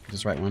 Is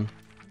this the right one?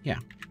 Yeah.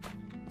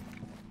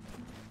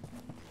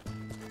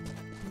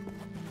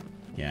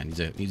 Yeah, needs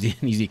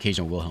the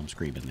occasional Wilhelm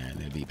scream in there,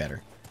 and it'd be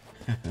better.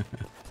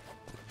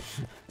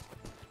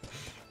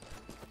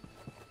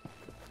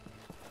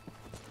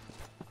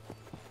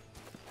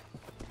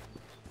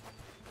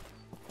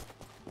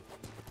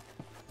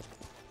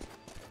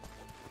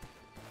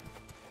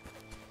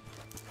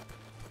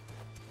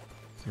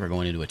 So we're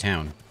going into a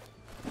town.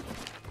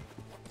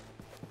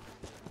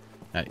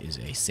 That is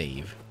a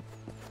save.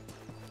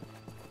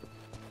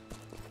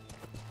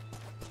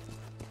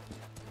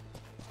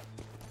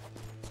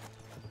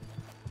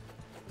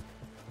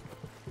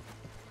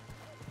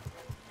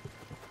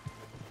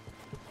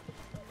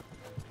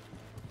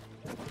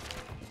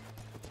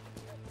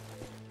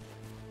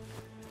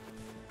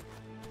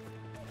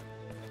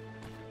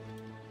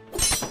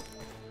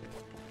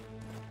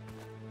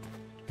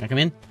 Can I come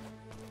in?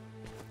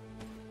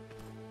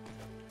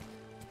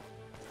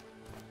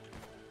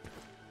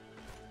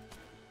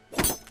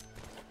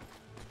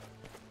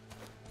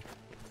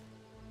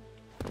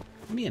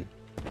 Let me in.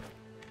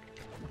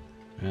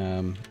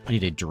 I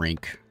need a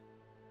drink.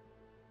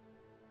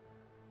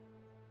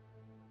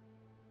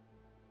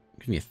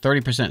 Give me a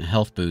 30%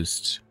 health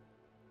boost.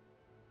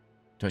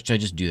 Should I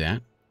just do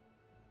that?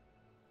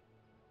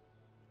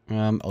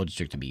 I'll just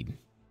drink the mead.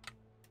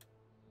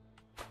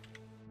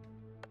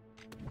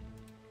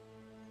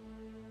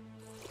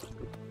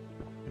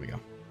 There we go.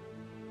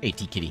 Hey,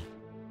 T-Kitty.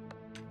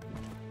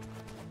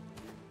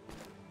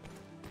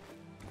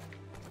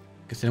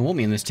 Guess they don't want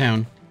me in this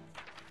town.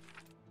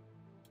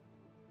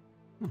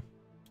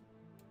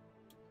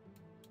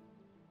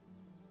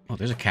 Oh,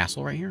 there's a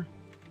castle right here?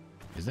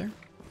 Is there?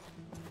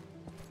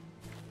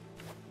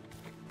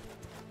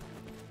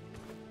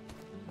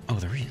 Oh,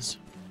 there is.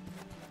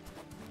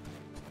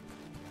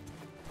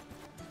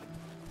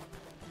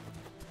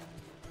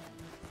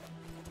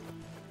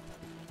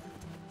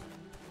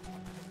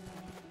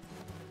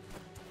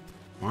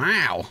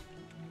 Wow.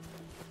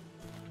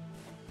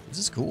 This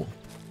is cool.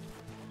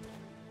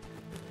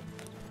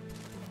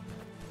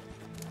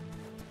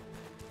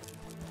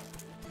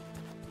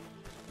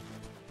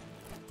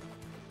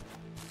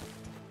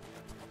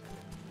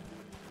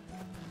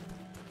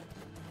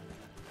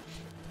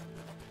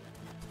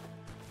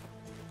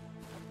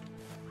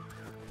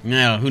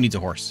 No, who needs a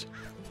horse?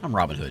 I'm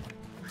Robin Hood.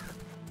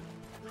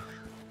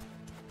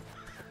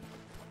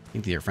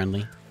 Think they're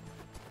friendly?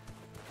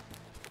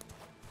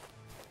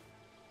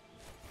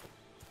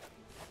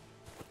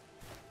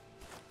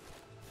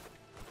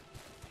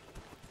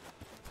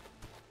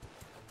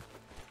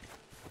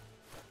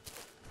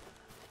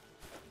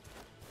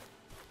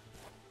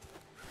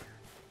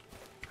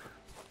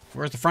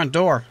 Where's the front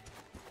door?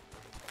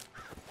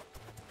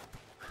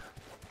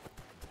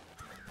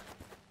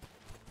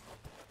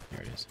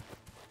 There it is.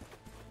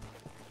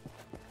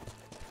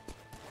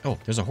 Oh,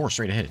 there's a horse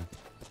straight ahead.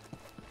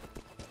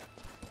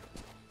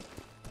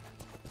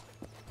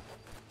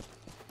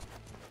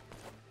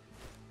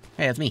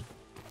 Hey, that's me.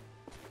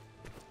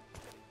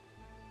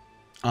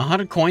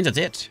 100 coins, that's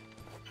it.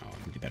 Oh,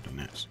 let me get back on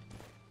that.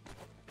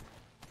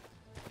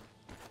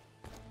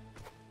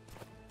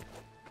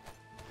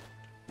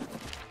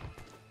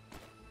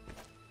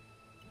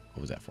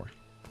 What was that for?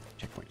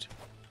 Checkpoint.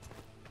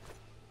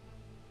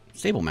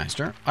 Stable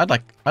master. I'd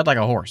like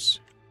a horse.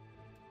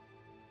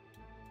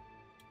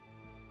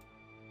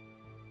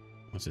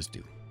 What's this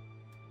do?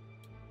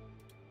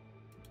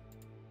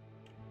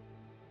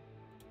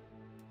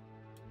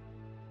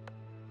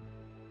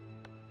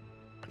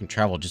 I can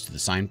travel just to the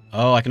sign.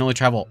 Oh, I can only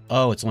travel.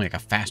 Oh, it's only like a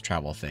fast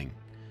travel thing.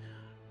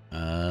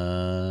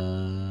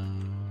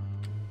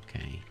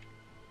 Okay.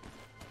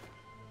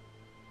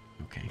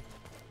 Okay.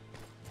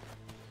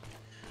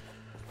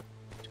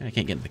 I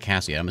can't get into the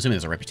castle yet. I'm assuming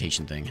there's a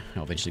reputation thing.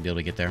 I'll eventually be able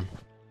to get there.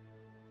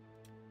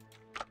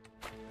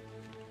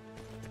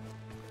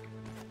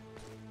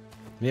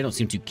 They don't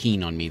seem too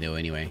keen on me, though,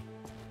 anyway.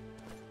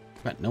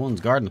 But no one's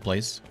guarding the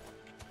place.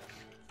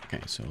 Okay,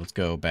 so let's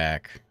go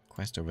back.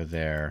 Quest over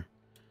there.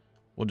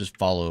 We'll just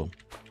follow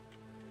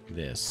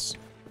this.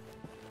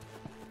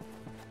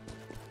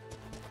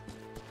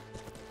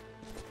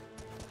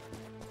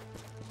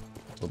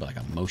 A little bit like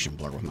a motion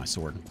blur with my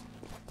sword.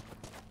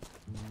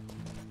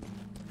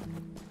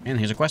 And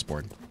here's a quest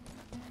board.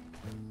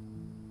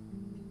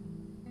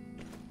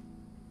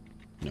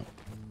 No.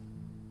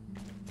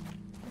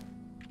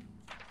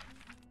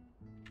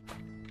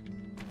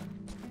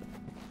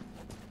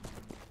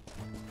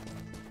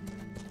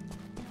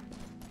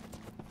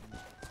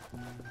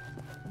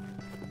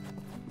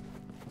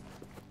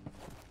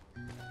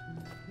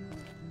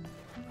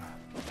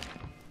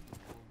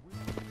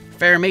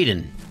 Fair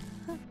maiden,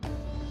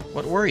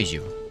 what worries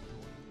you?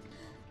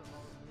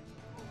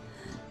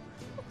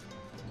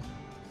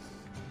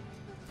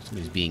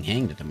 Somebody's being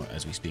hanged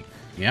as we speak.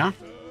 Yeah?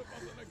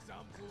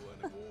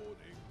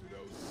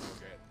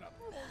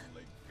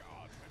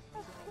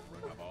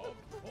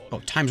 Oh,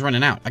 time's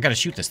running out. I gotta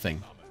shoot this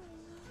thing.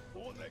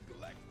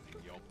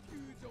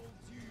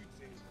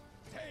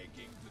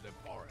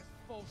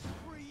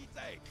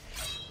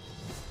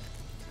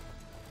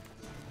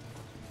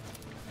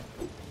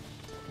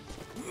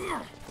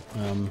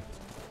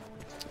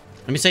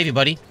 Let me save you,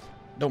 buddy.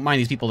 Don't mind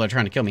these people that are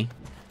trying to kill me.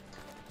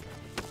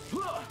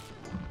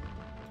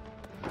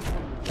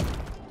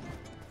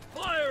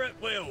 Fire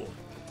at will.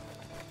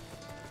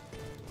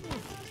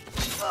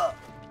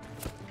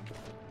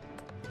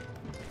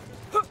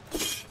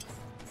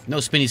 No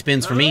spinny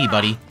spins for me,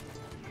 buddy.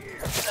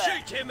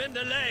 Shoot him in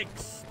the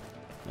legs.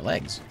 The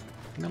legs.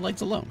 Leave my legs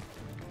alone.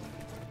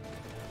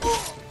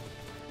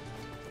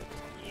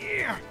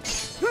 Yeah.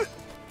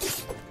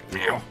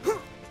 Ow.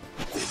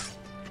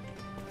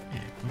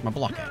 Where's my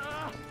block at?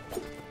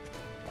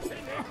 Pin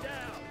him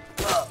down.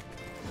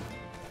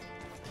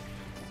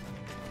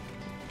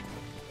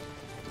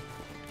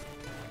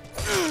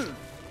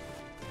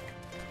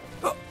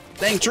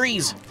 Dang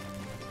trees!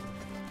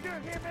 Shoot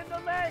him in the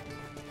leg.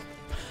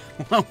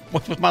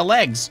 What's with my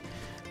legs?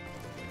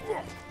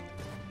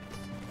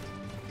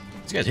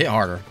 These guys hit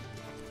harder.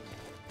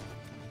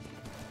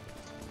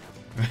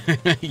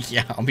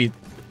 Yeah, I'll be...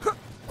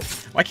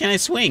 Why can't I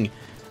swing?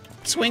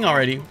 Swing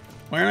already.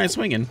 Why aren't I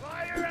swinging?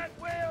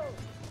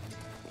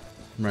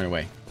 Run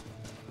away.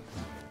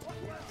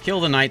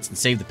 Kill the knights and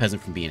save the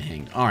peasant from being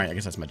hanged. Alright, I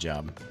guess that's my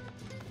job.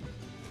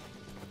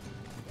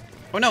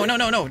 Oh, no, no,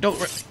 no, no.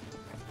 Don't...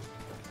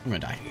 I'm gonna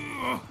die.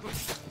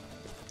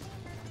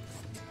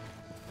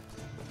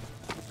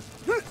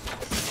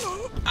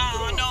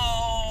 Oh,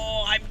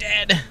 no. I'm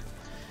dead.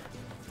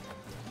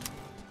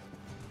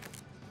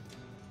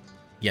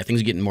 Yeah,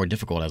 things are getting more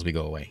difficult as we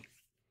go away.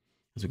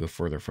 As we go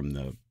further from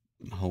the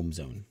home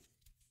zone.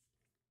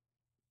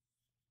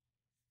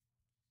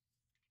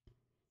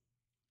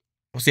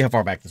 We'll see how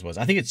far back this was.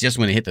 I think it's just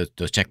when it hit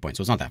those checkpoints,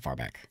 so it's not that far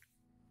back.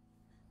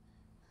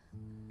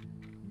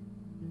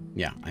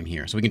 Yeah, I'm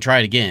here. So we can try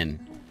it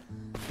again.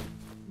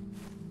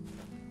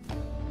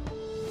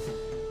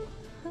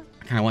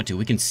 I kind of want to.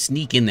 We can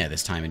sneak in there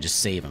this time and just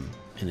save him.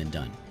 And then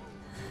done.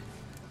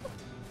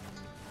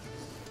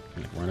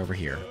 I'm gonna run over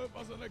here.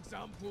 As an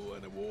example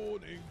and a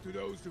warning to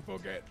those who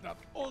forget that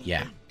only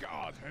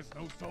God has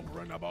no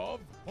sovereign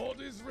above, for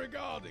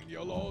disregarding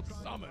your Lord's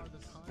summons,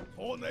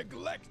 for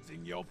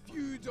neglecting your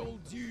feudal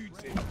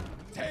duty,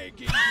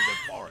 taking to the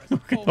forest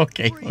for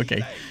 3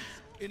 days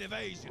in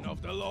evasion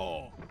of the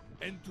law,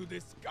 and to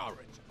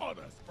discourage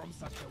others from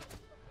such a...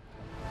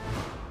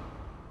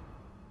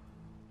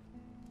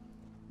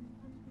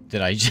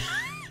 Did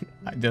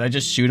I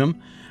just shoot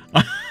him?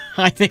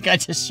 I think I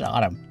just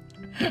shot him.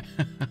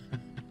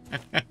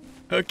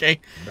 Okay.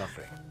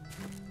 Nothing.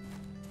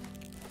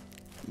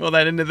 Well,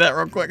 that ended that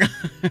real quick.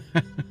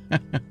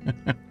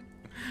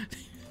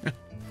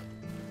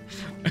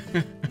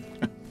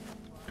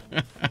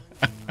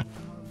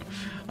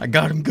 I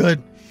got him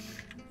good.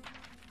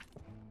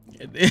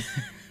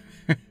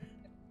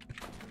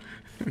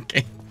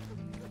 Okay.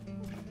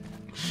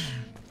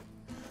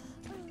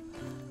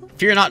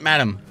 Fear not,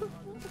 madam.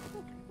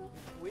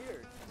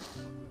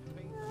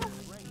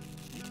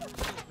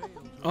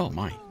 Oh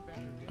my.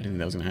 I didn't think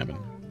that was gonna happen.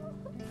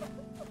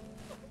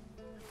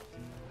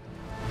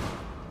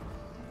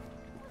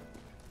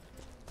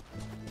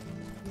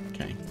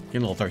 Okay. Getting a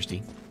little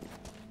thirsty.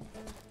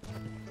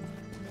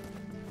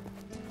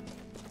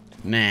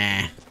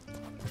 Nah.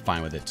 We're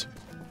fine with it.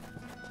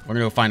 We're gonna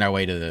go find our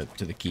way to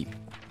the keep.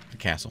 The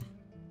castle.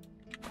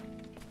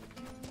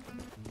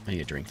 I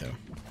need a drink though.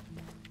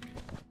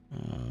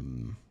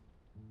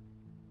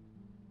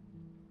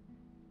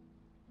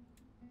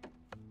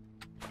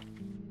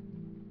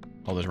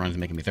 All those runs are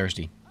making me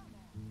thirsty.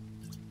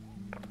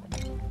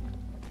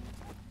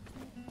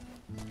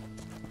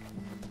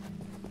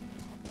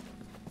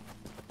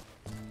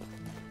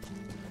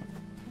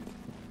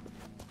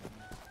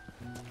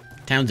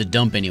 Town's a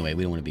dump anyway.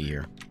 We don't want to be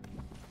here.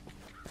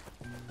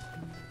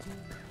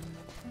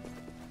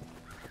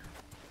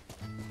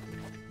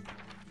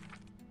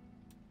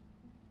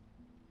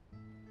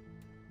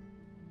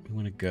 We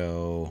want to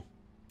go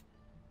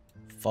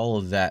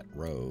follow that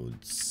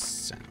road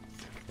south.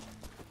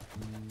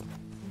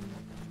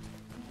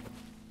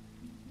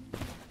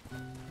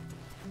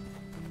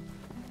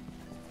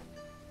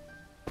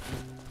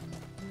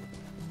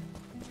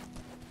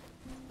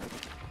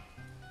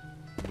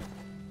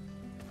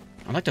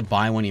 I'd like to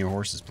buy one of your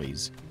horses,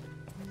 please.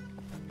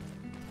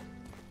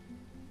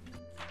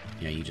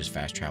 Yeah, you just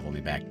fast travel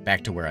me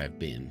back to where I've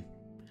been.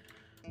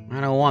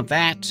 I don't want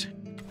that.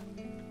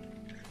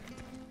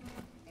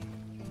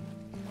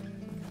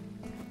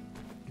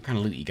 What kind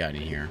of loot you got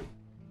in here?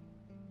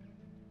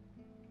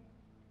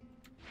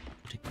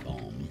 Take the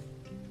bomb.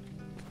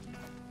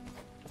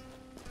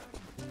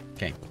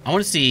 Okay, I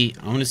want to see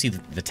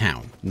the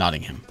town,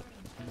 Nottingham.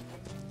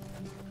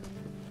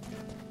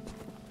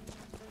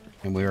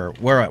 And we're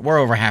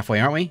over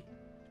halfway, aren't we?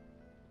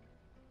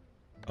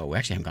 Oh, we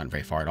actually haven't gotten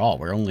very far at all.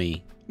 We're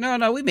only...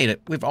 No, we made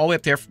it. We've all the way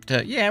up there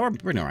to... Yeah, we're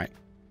doing all right.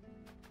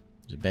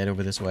 There's a bed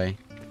over this way.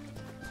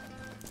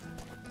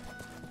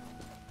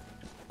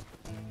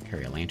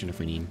 Carry a lantern if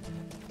we need.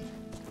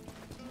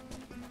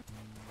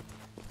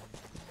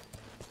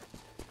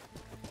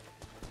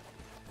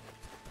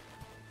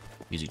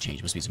 Music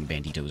change. Must be some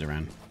banditos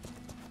around.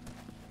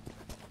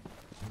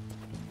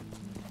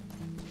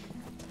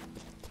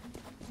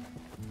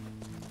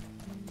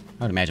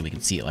 I would imagine we can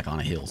see it like on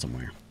a hill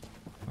somewhere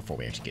before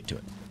we actually get to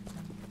it.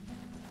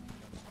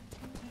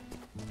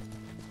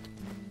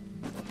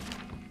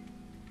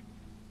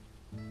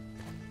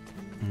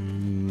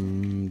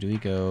 Do we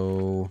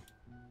go...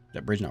 Does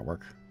that bridge not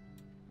work?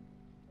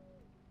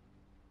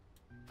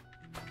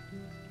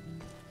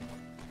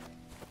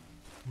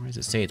 Why does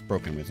it say it's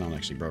broken but it's not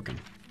actually broken?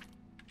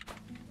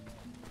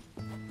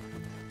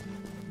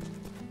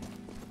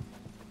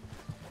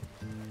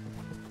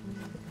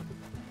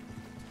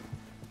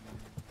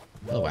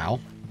 Hello, Owl.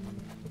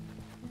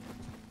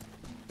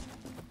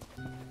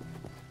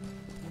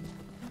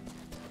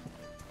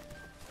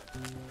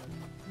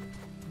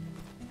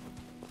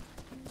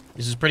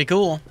 This is pretty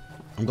cool.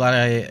 I'm glad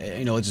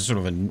it's just sort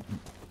of a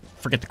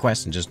forget the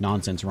quest and just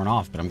nonsense run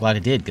off. But I'm glad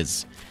it did,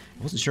 because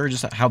I wasn't sure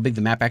just how big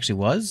the map actually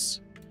was.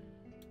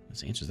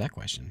 This answers that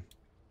question.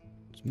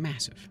 It's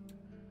massive.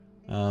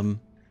 I'm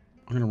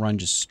going to run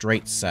just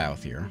straight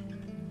south here.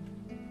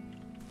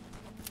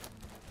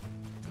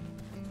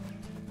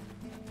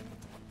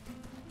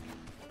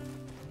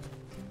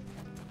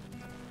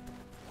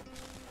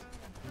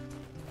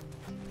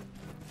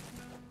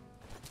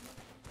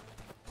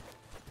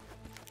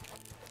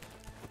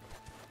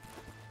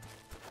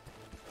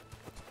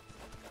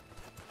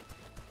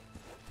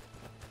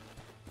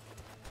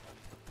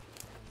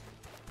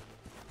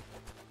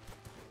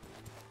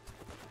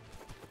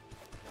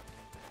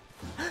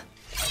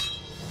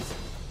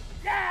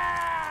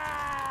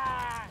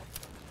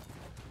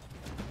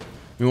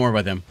 We won't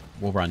worry about them.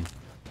 We'll run.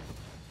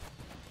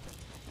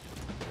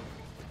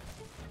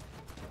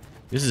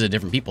 This is a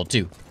different people,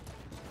 too.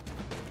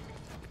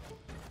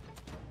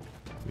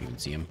 We can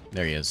see him.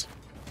 There he is.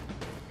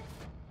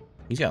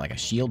 He's got like a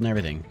shield and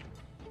everything.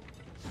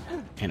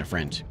 And a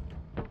friend.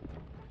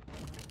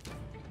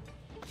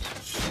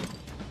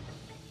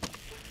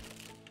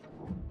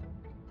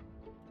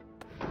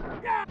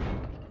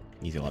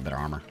 He's got a lot better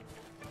armor.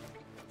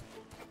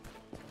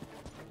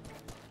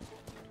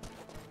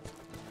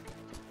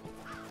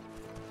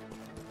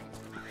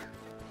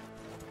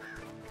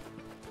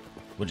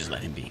 We'll just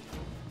let him be.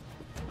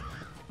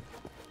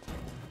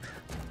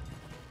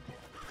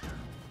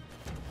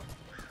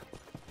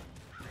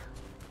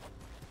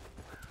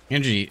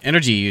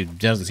 Energy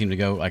doesn't seem to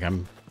go like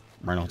I'm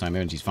running all the time.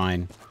 Energy's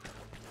fine.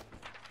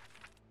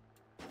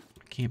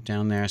 Camp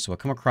down there, so I'll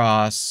come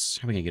across.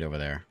 How are we gonna get over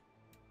there?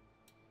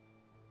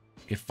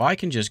 If I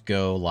can just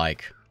go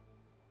like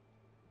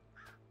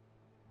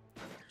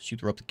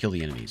shoot the rope to kill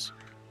the enemies.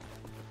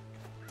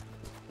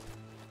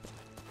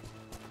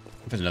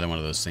 If there's another one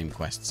of those same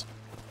quests.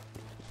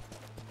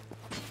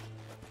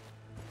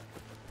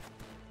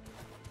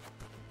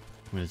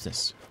 What is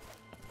this?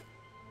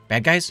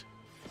 Bad guys?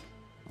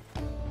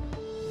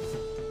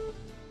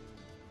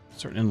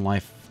 Certain in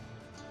life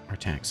are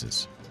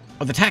taxes.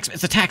 Oh, the tax!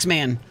 It's the tax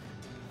man!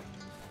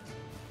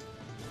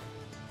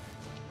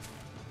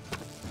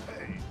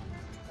 Hey,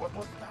 what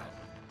was that?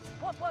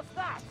 What was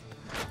that?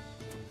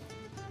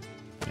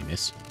 I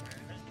miss.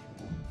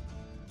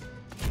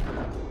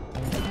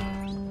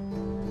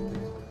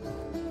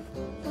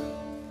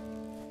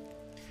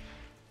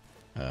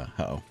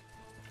 Uh-oh.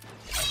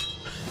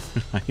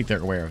 I think they're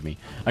aware of me.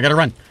 I gotta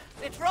run.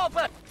 It's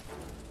Robert!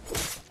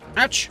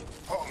 Ouch!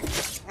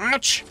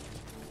 Ouch!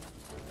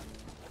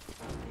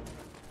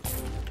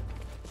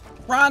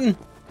 Run!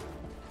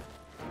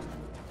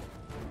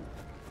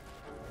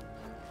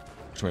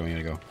 Which way am I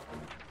gonna go?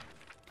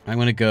 I'm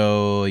gonna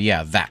go,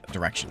 yeah, that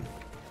direction.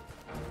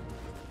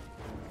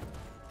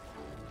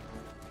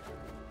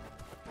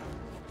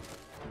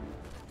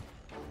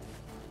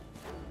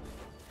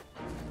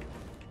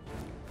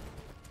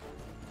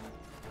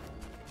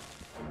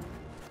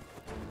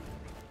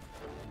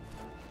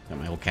 Is that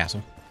my old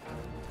castle?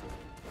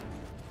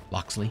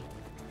 Loxley.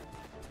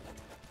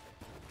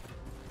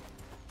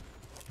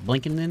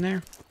 Blinking in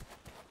there?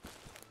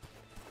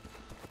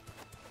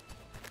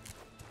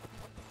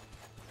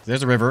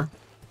 There's a river,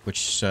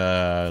 which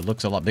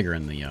looks a lot bigger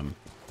in the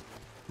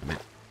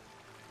map.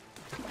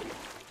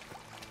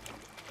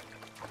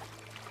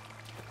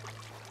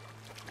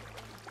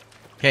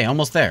 Okay,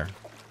 almost there.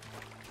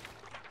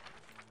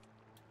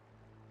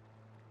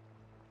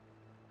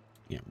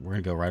 Yeah, we're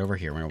gonna go right over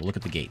here. We're gonna look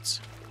at the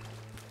gates.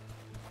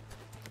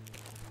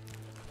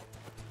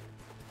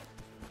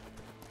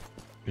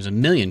 There's a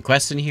million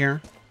quests in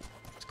here.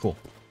 It's cool.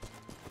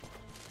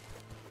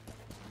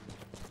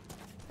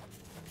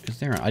 Is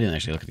there? I didn't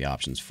actually look at the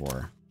options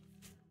for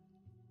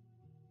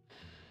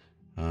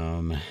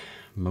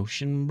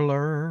motion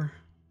blur.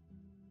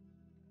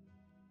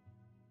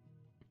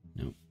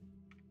 Nope.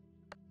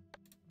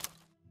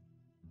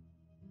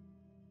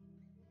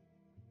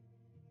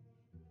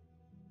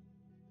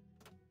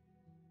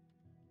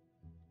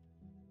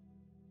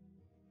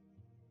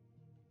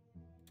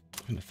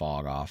 Turn the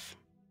fog off.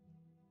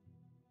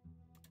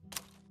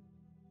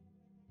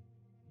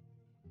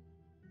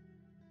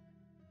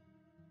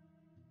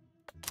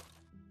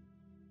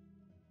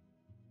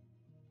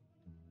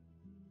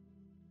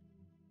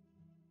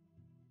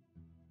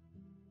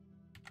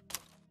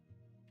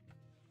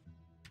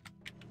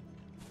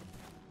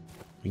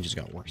 It just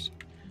got worse.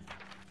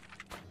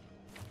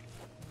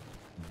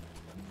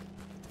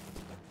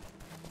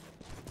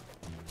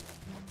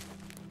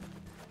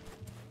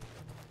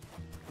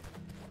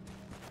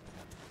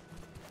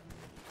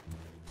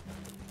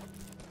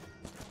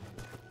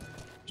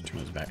 Just turn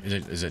those back.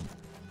 Is it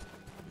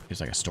it's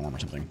like a storm or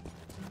something?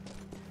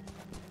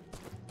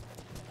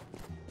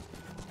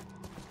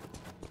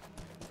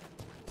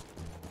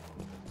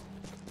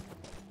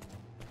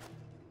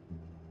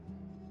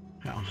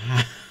 Oh,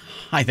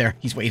 hi there.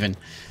 He's waving.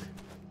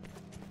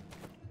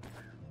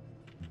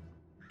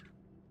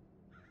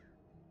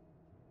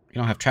 You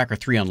don't have Tracker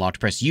 3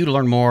 unlocked. Press U to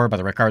learn more about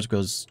the red cards.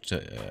 Goes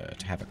to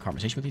have a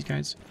conversation with these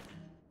guys.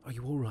 Are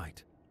you all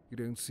right? You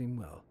don't seem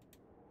well.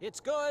 It's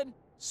good,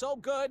 so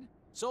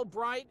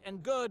bright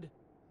and good,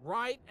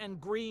 right and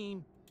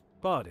green.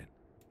 Pardon.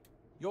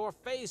 Your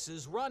face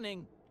is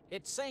running.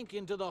 It sank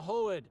into the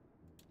hood.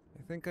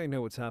 I think I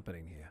know what's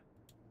happening here.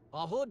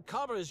 A hood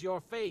covers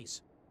your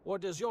face. Or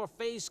does your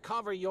face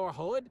cover your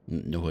hood?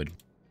 No hood.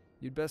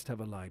 You'd best have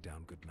a lie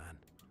down, good man.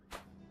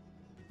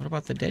 What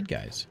about the dead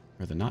guys?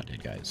 Or the not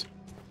dead guys?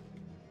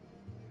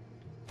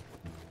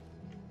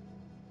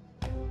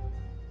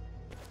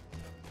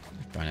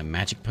 Find a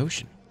magic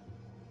potion.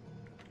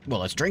 Well,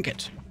 let's drink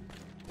it.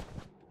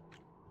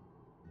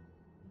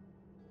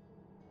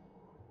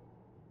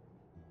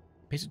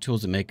 Basic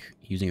tools that make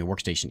using a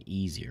workstation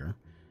easier.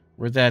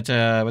 Where'd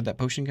that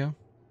potion go?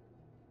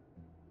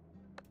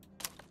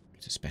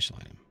 It's a special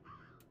item.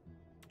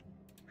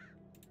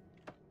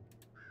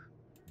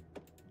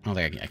 I don't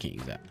think I can't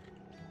use that.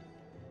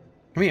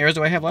 How many arrows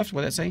do I have left?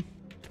 What did that say?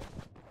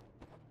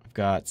 I've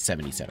got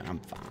 77. I'm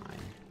fine.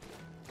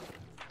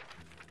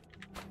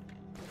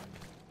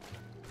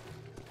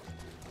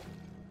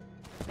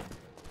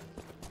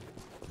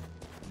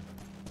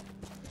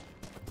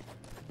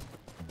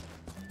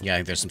 Yeah, I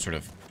think there's some sort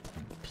of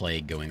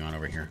plague going on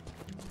over here.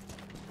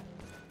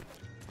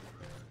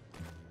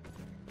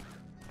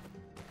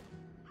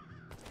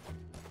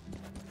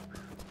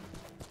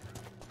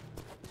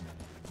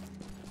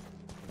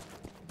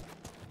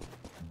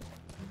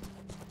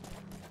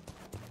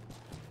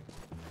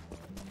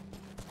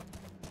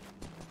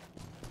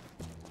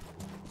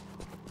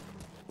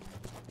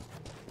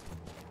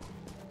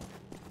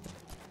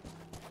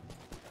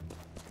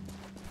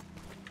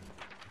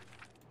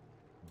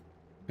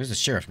 There's the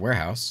sheriff's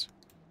warehouse.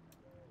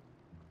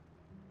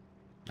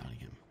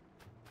 Nottingham.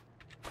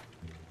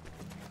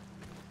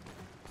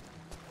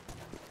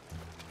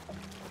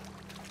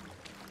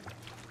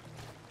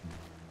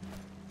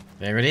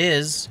 There it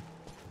is.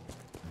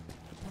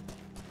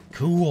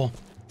 Cool.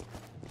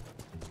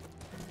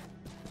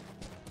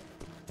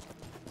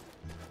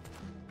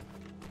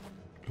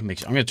 I'm going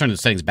to turn the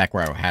settings back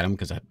where I had them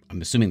because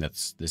I'm assuming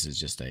this is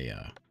just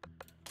a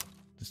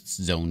this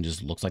zone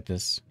just looks like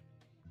this.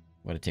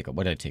 What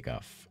did I take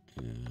off?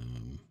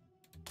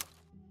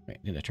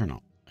 Wait, did I turn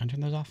off? I turn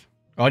those off?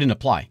 Oh, I didn't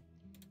apply.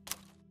 So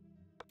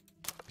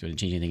I didn't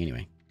change anything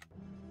anyway.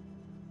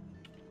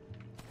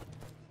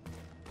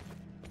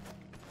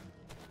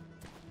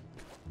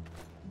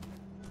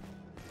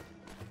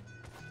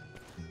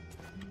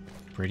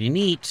 Pretty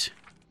neat.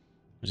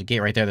 There's a gate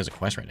right there. There's a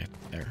quest right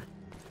there.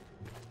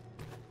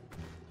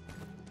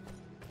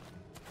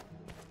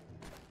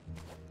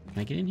 Can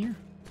I get in here?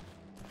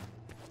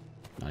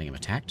 Nottingham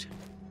attacked.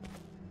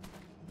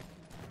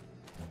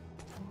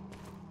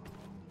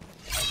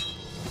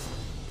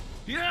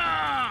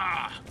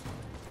 Yeah!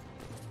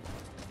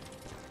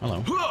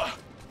 Hello.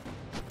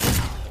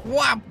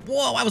 Wow!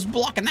 Whoa! I was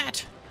blocking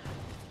that.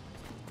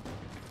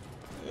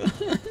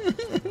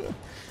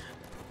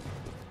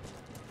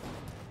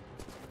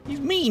 You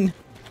mean?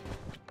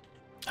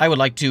 I would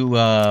like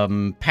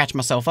to patch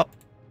myself up.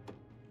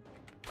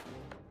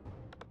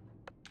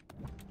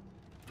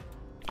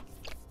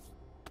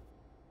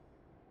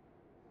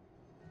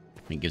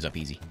 He gives up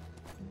easy.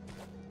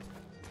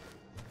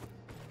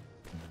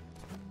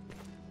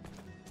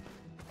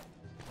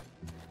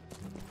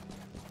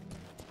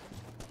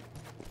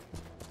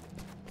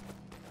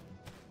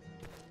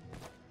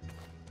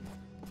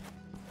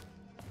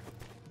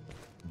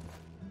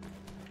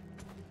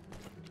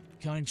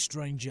 Kind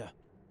stranger,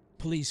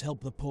 please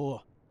help the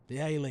poor, the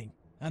ailing,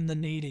 and the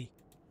needy.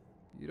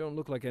 You don't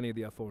look like any of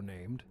the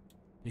aforenamed.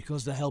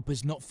 Because the help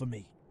is not for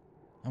me.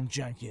 I'm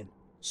Jankin,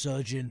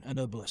 surgeon and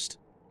herbalist.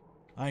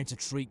 I aim to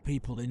treat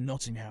people in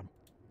Nottingham.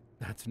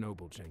 That's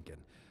noble, Jenkin.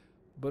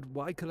 But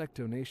why collect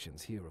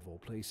donations here of all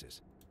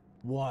places?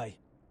 Why?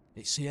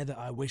 It's here that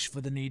I wish for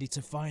the needy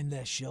to find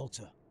their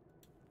shelter.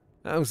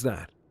 How's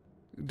that?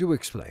 Do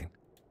explain.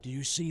 Do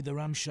you see the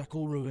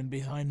ramshackle ruin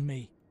behind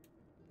me?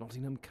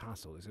 Nottingham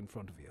Castle is in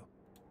front of you.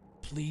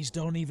 Please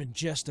don't even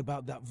jest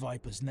about that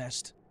viper's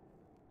nest.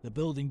 The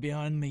building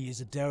behind me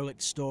is a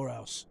derelict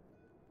storehouse.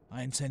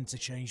 I intend to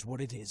change what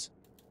it is.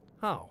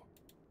 How?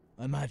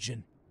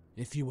 Imagine,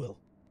 if you will,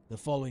 the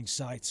following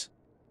sight.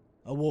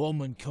 A warm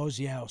and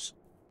cozy house.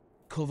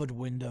 Covered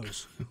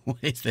windows. What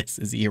is this?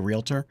 Is he a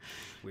realtor?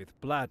 With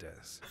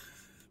bladders.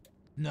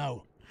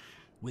 No.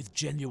 With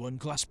genuine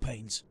glass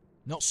panes.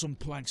 Not some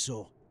planks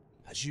or,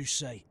 as you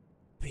say,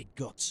 pig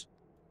guts.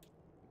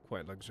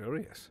 Quite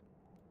luxurious.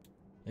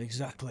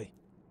 Exactly.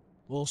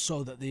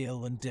 Also that the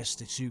ill and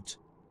destitute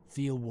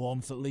feel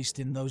warmth at least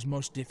in those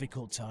most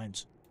difficult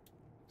times.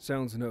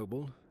 Sounds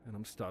noble, and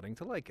I'm starting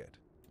to like it.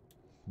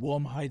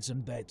 Warm hides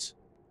and beds.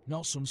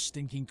 Not some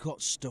stinking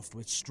cots stuffed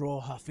with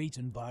straw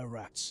half-eaten by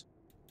rats.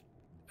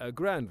 A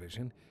grand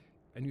vision,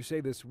 and you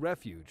say this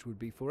refuge would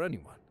be for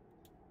anyone?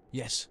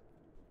 Yes.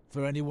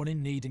 For anyone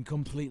in need and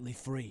completely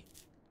free.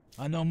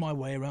 I know my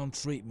way around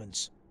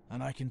treatments,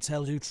 and I can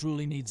tell who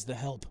truly needs the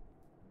help.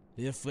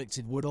 The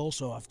afflicted would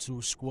also have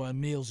 2 square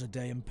meals a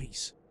day in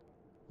peace.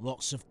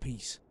 Lots of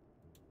peace.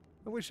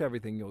 I wish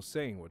everything you're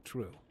saying were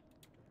true.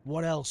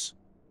 What else?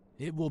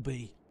 It will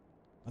be.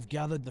 I've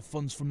gathered the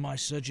funds from my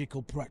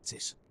surgical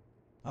practice.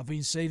 I've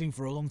been saving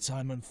for a long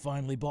time and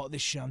finally bought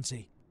this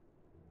shanty.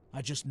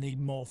 I just need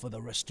more for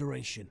the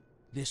restoration.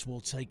 This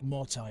will take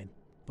more time,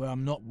 but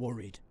I'm not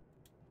worried.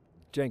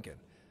 Jenkin,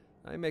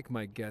 I make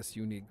my guess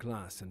you need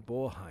glass and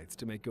boar hides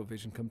to make your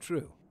vision come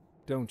true,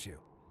 don't you?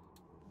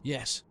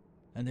 Yes,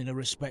 and in a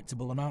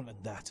respectable amount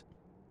at that.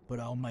 But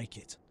I'll make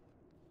it.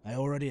 I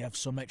already have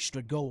some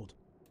extra gold.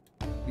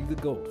 Leave the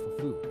gold for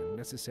food and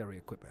necessary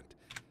equipment.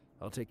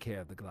 I'll take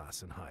care of the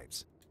glass and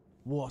hides.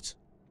 What?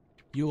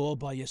 You all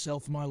by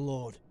yourself, my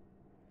lord?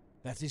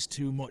 That is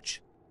too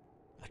much.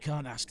 I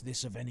can't ask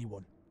this of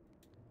anyone.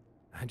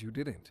 And you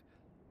didn't.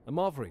 I'm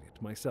offering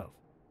it myself.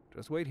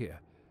 Just wait here.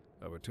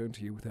 I'll return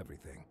to you with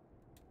everything.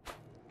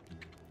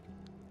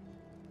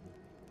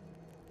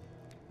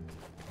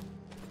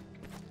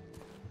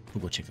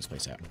 We'll go check this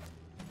place out.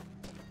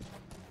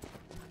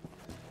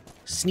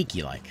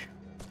 Sneaky like.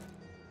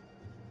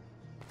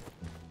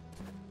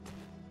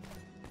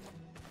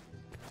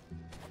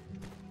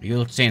 Are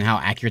you saying how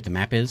accurate the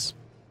map is?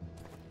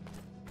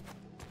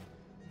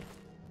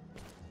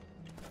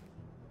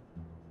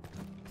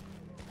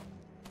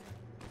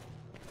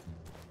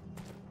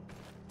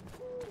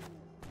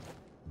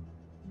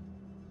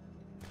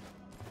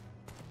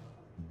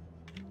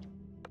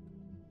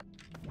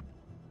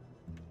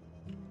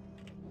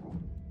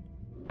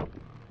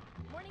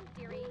 Morning,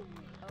 dearie.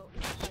 Oh,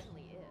 it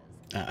certainly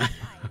is.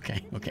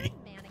 Okay, okay.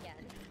 Man again.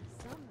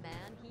 Some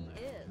man he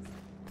is.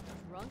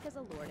 Drunk as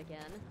a lord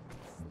again.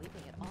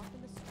 Sleeping it off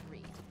in the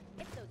street.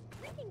 It's those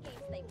drinking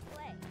games they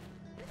play.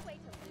 Good way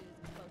to lose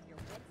both your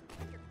wits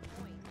and your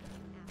coins, if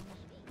you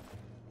ask me.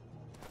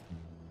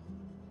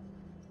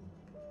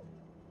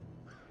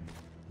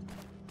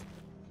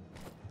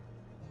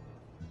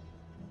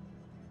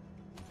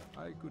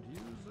 I could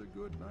use a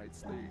good night's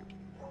sleep.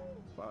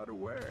 But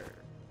where?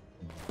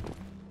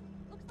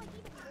 Looks like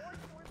even more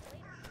storms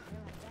later.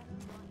 There are better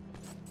ones.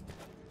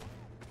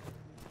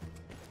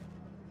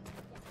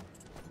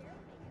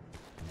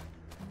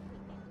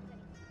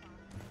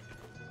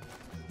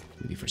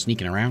 Maybe for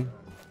sneaking around.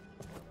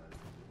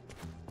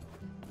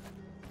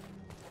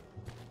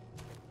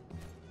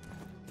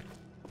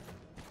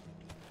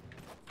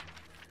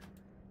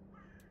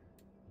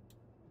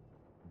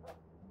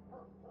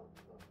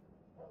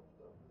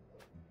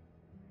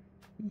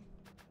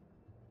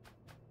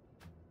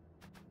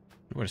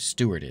 What a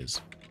steward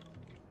is.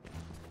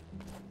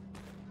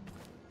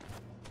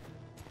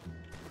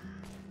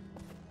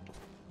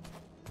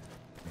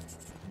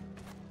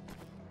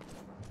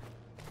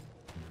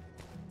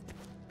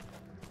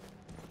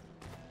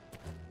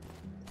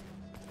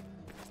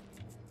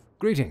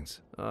 Greetings.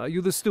 Are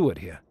you the steward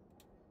here?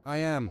 I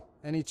am.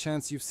 Any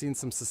chance you've seen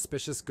some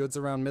suspicious goods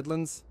around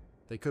Midlands?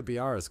 They could be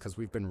ours, because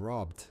we've been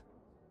robbed.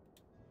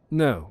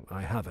 No,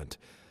 I haven't.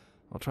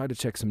 I'll try to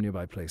check some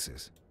nearby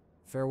places.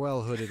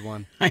 Farewell, hooded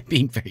one. I'm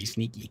being very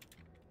sneaky.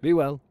 Be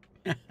well.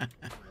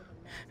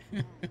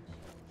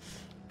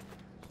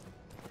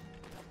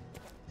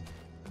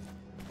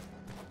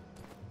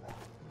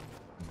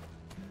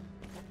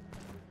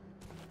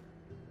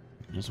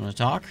 Just want to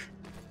talk?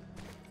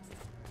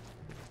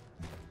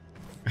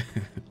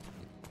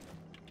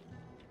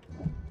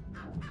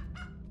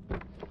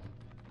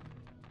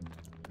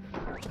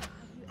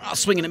 I'll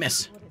swing and a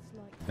miss.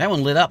 That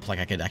one lit up like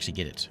I could actually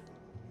get it.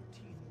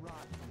 Teeth rot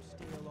from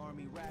stale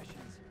army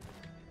rations.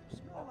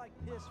 Smell like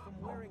piss from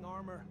wearing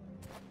armor.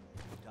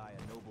 You die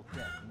a noble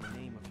death in the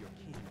name of your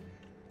king.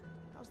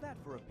 How's that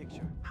for a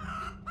picture?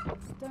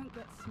 Don't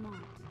get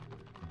smart.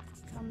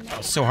 Come Oh,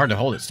 it's so hard to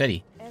hold it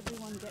steady.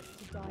 Everyone gets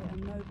to die a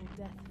noble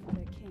death for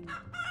their king.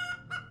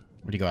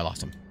 Where'd he go? I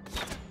lost him.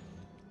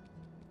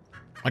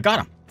 I got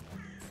him.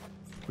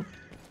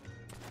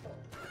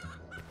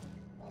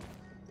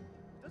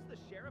 Does the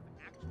sheriff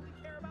actually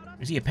care about us?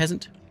 Is he a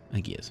peasant? I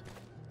think he is.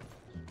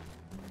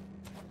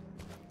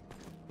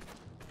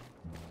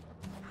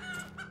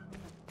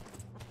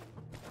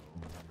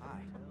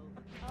 Hi.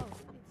 Oh,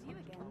 it's you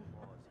again.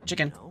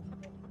 Chicken. No?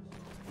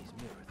 These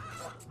mirror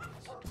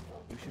things.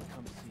 You should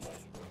come see.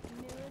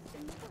 Mirrors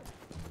in the woods.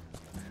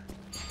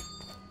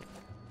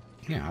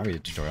 Yeah, I'll read the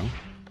tutorial.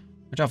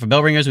 Watch out for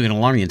bell ringers who can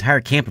alarm the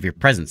entire camp of your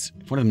presence.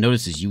 If one of them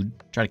notices you,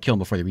 try to kill them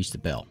before they reach the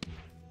bell.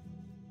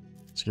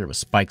 Secure with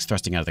spikes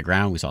thrusting out of the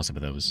ground. We saw some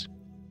of those.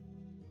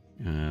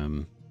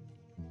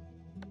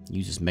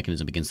 Use this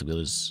mechanism against the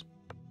wheelers.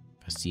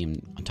 If I see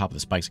him on top of the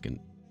spikes, I can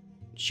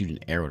shoot an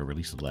arrow to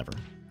release the lever.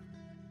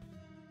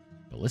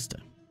 Ballista.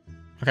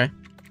 Okay.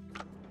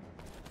 I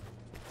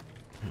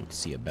don't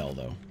see a bell,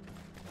 though.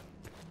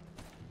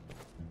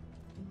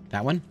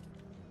 That one?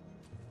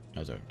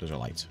 Those are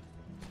lights.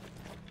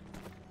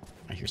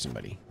 I hear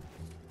somebody.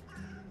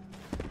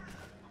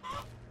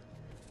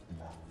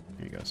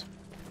 Here he goes.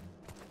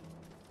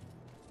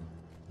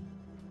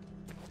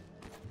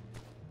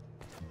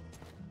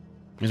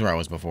 Here's where I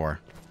was before.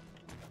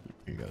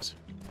 Here he goes.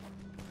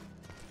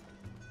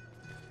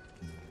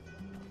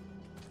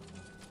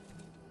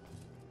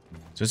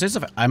 So it says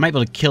if I might be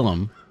able to kill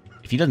him.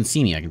 If he doesn't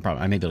see me, I may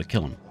be able to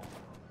kill him.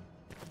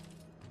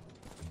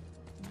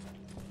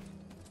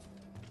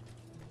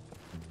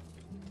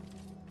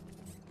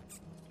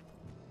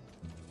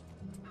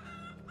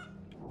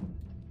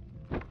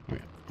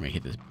 I'm gonna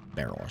hit this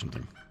barrel or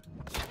something.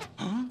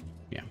 Huh?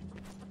 Yeah.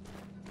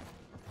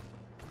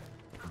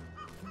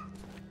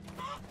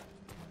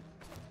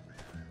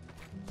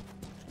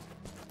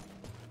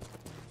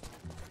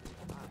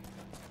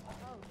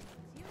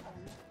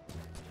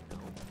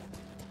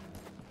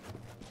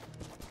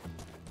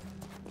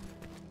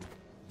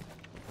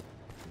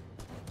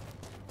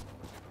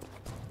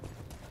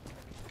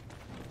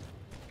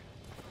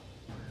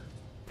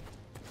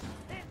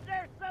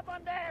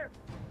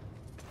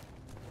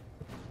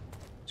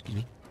 Excuse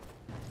me.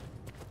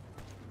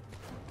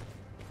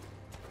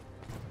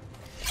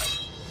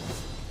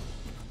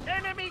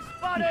 Enemy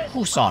spotted!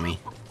 Who saw me?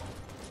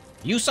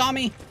 You saw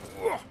me?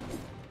 Okay,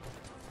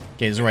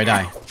 this is where I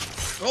die.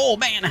 Oh,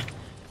 man!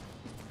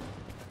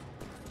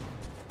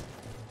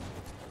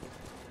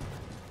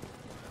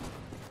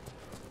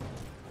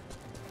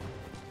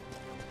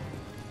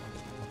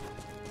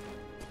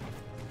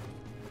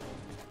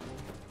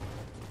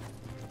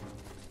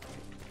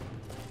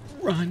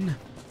 Run.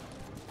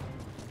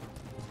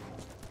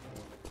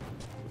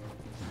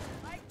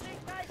 I think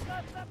I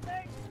got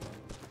something!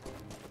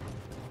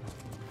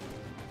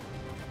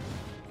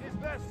 Is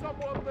there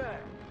someone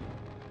there?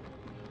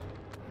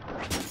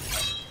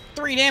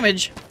 3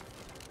 damage.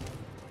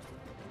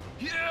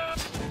 Yeah.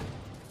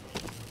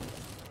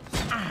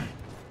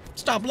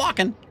 Stop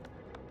blocking.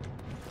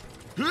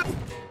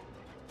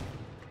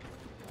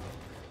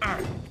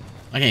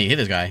 I can't hit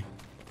this guy.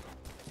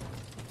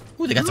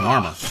 Ooh, they got some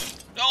armor.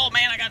 Oh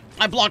man,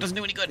 my block doesn't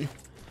do any good.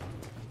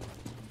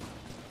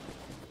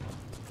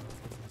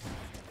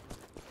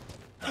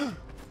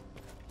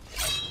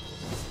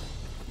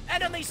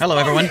 Enemy Hello,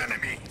 everyone.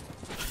 enemy.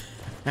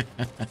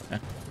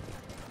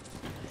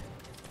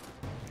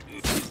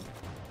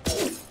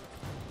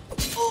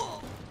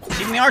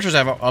 Even the archers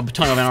have a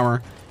ton of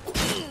armor.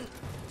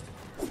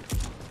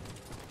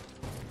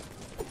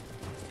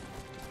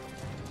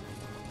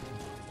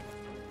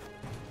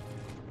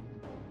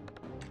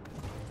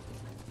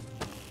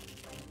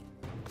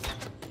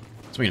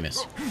 Swing and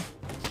miss.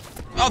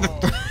 Oh,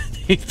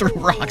 they threw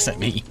rocks at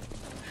me.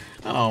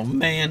 Oh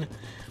man,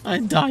 I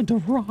died to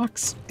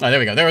rocks. Oh, there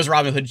we go. There was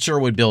Robin Hood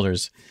Sherwood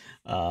Builders.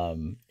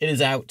 It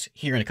is out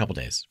here in a couple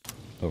days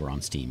over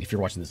on Steam. If you're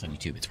watching this on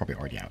YouTube, it's probably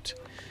already out.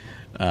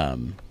 There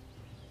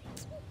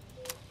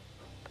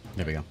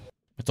we go.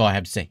 That's all I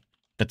have to say.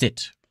 That's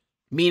it.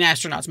 Mean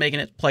Astronauts making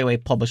it.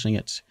 Playway publishing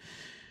it.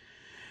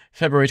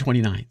 February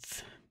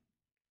 29th.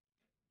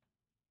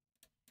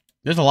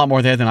 There's a lot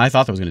more there than I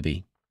thought there was going to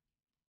be.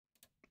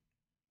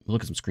 We'll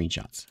look at some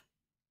screenshots.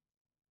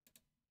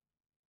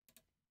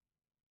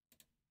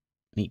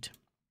 Neat.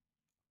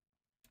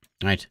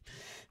 All right.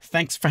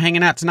 Thanks for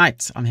hanging out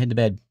tonight. I'm heading to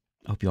bed.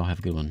 I hope you all have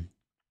a good one.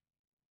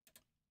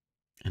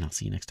 And I'll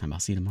see you next time. I'll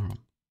see you tomorrow.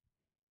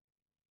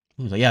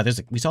 Ooh, yeah,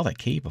 we saw that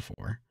cave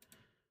before.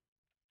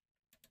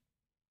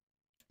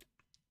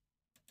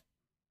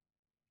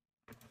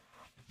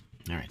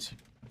 All right.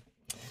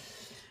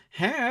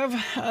 Have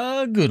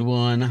a good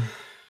one.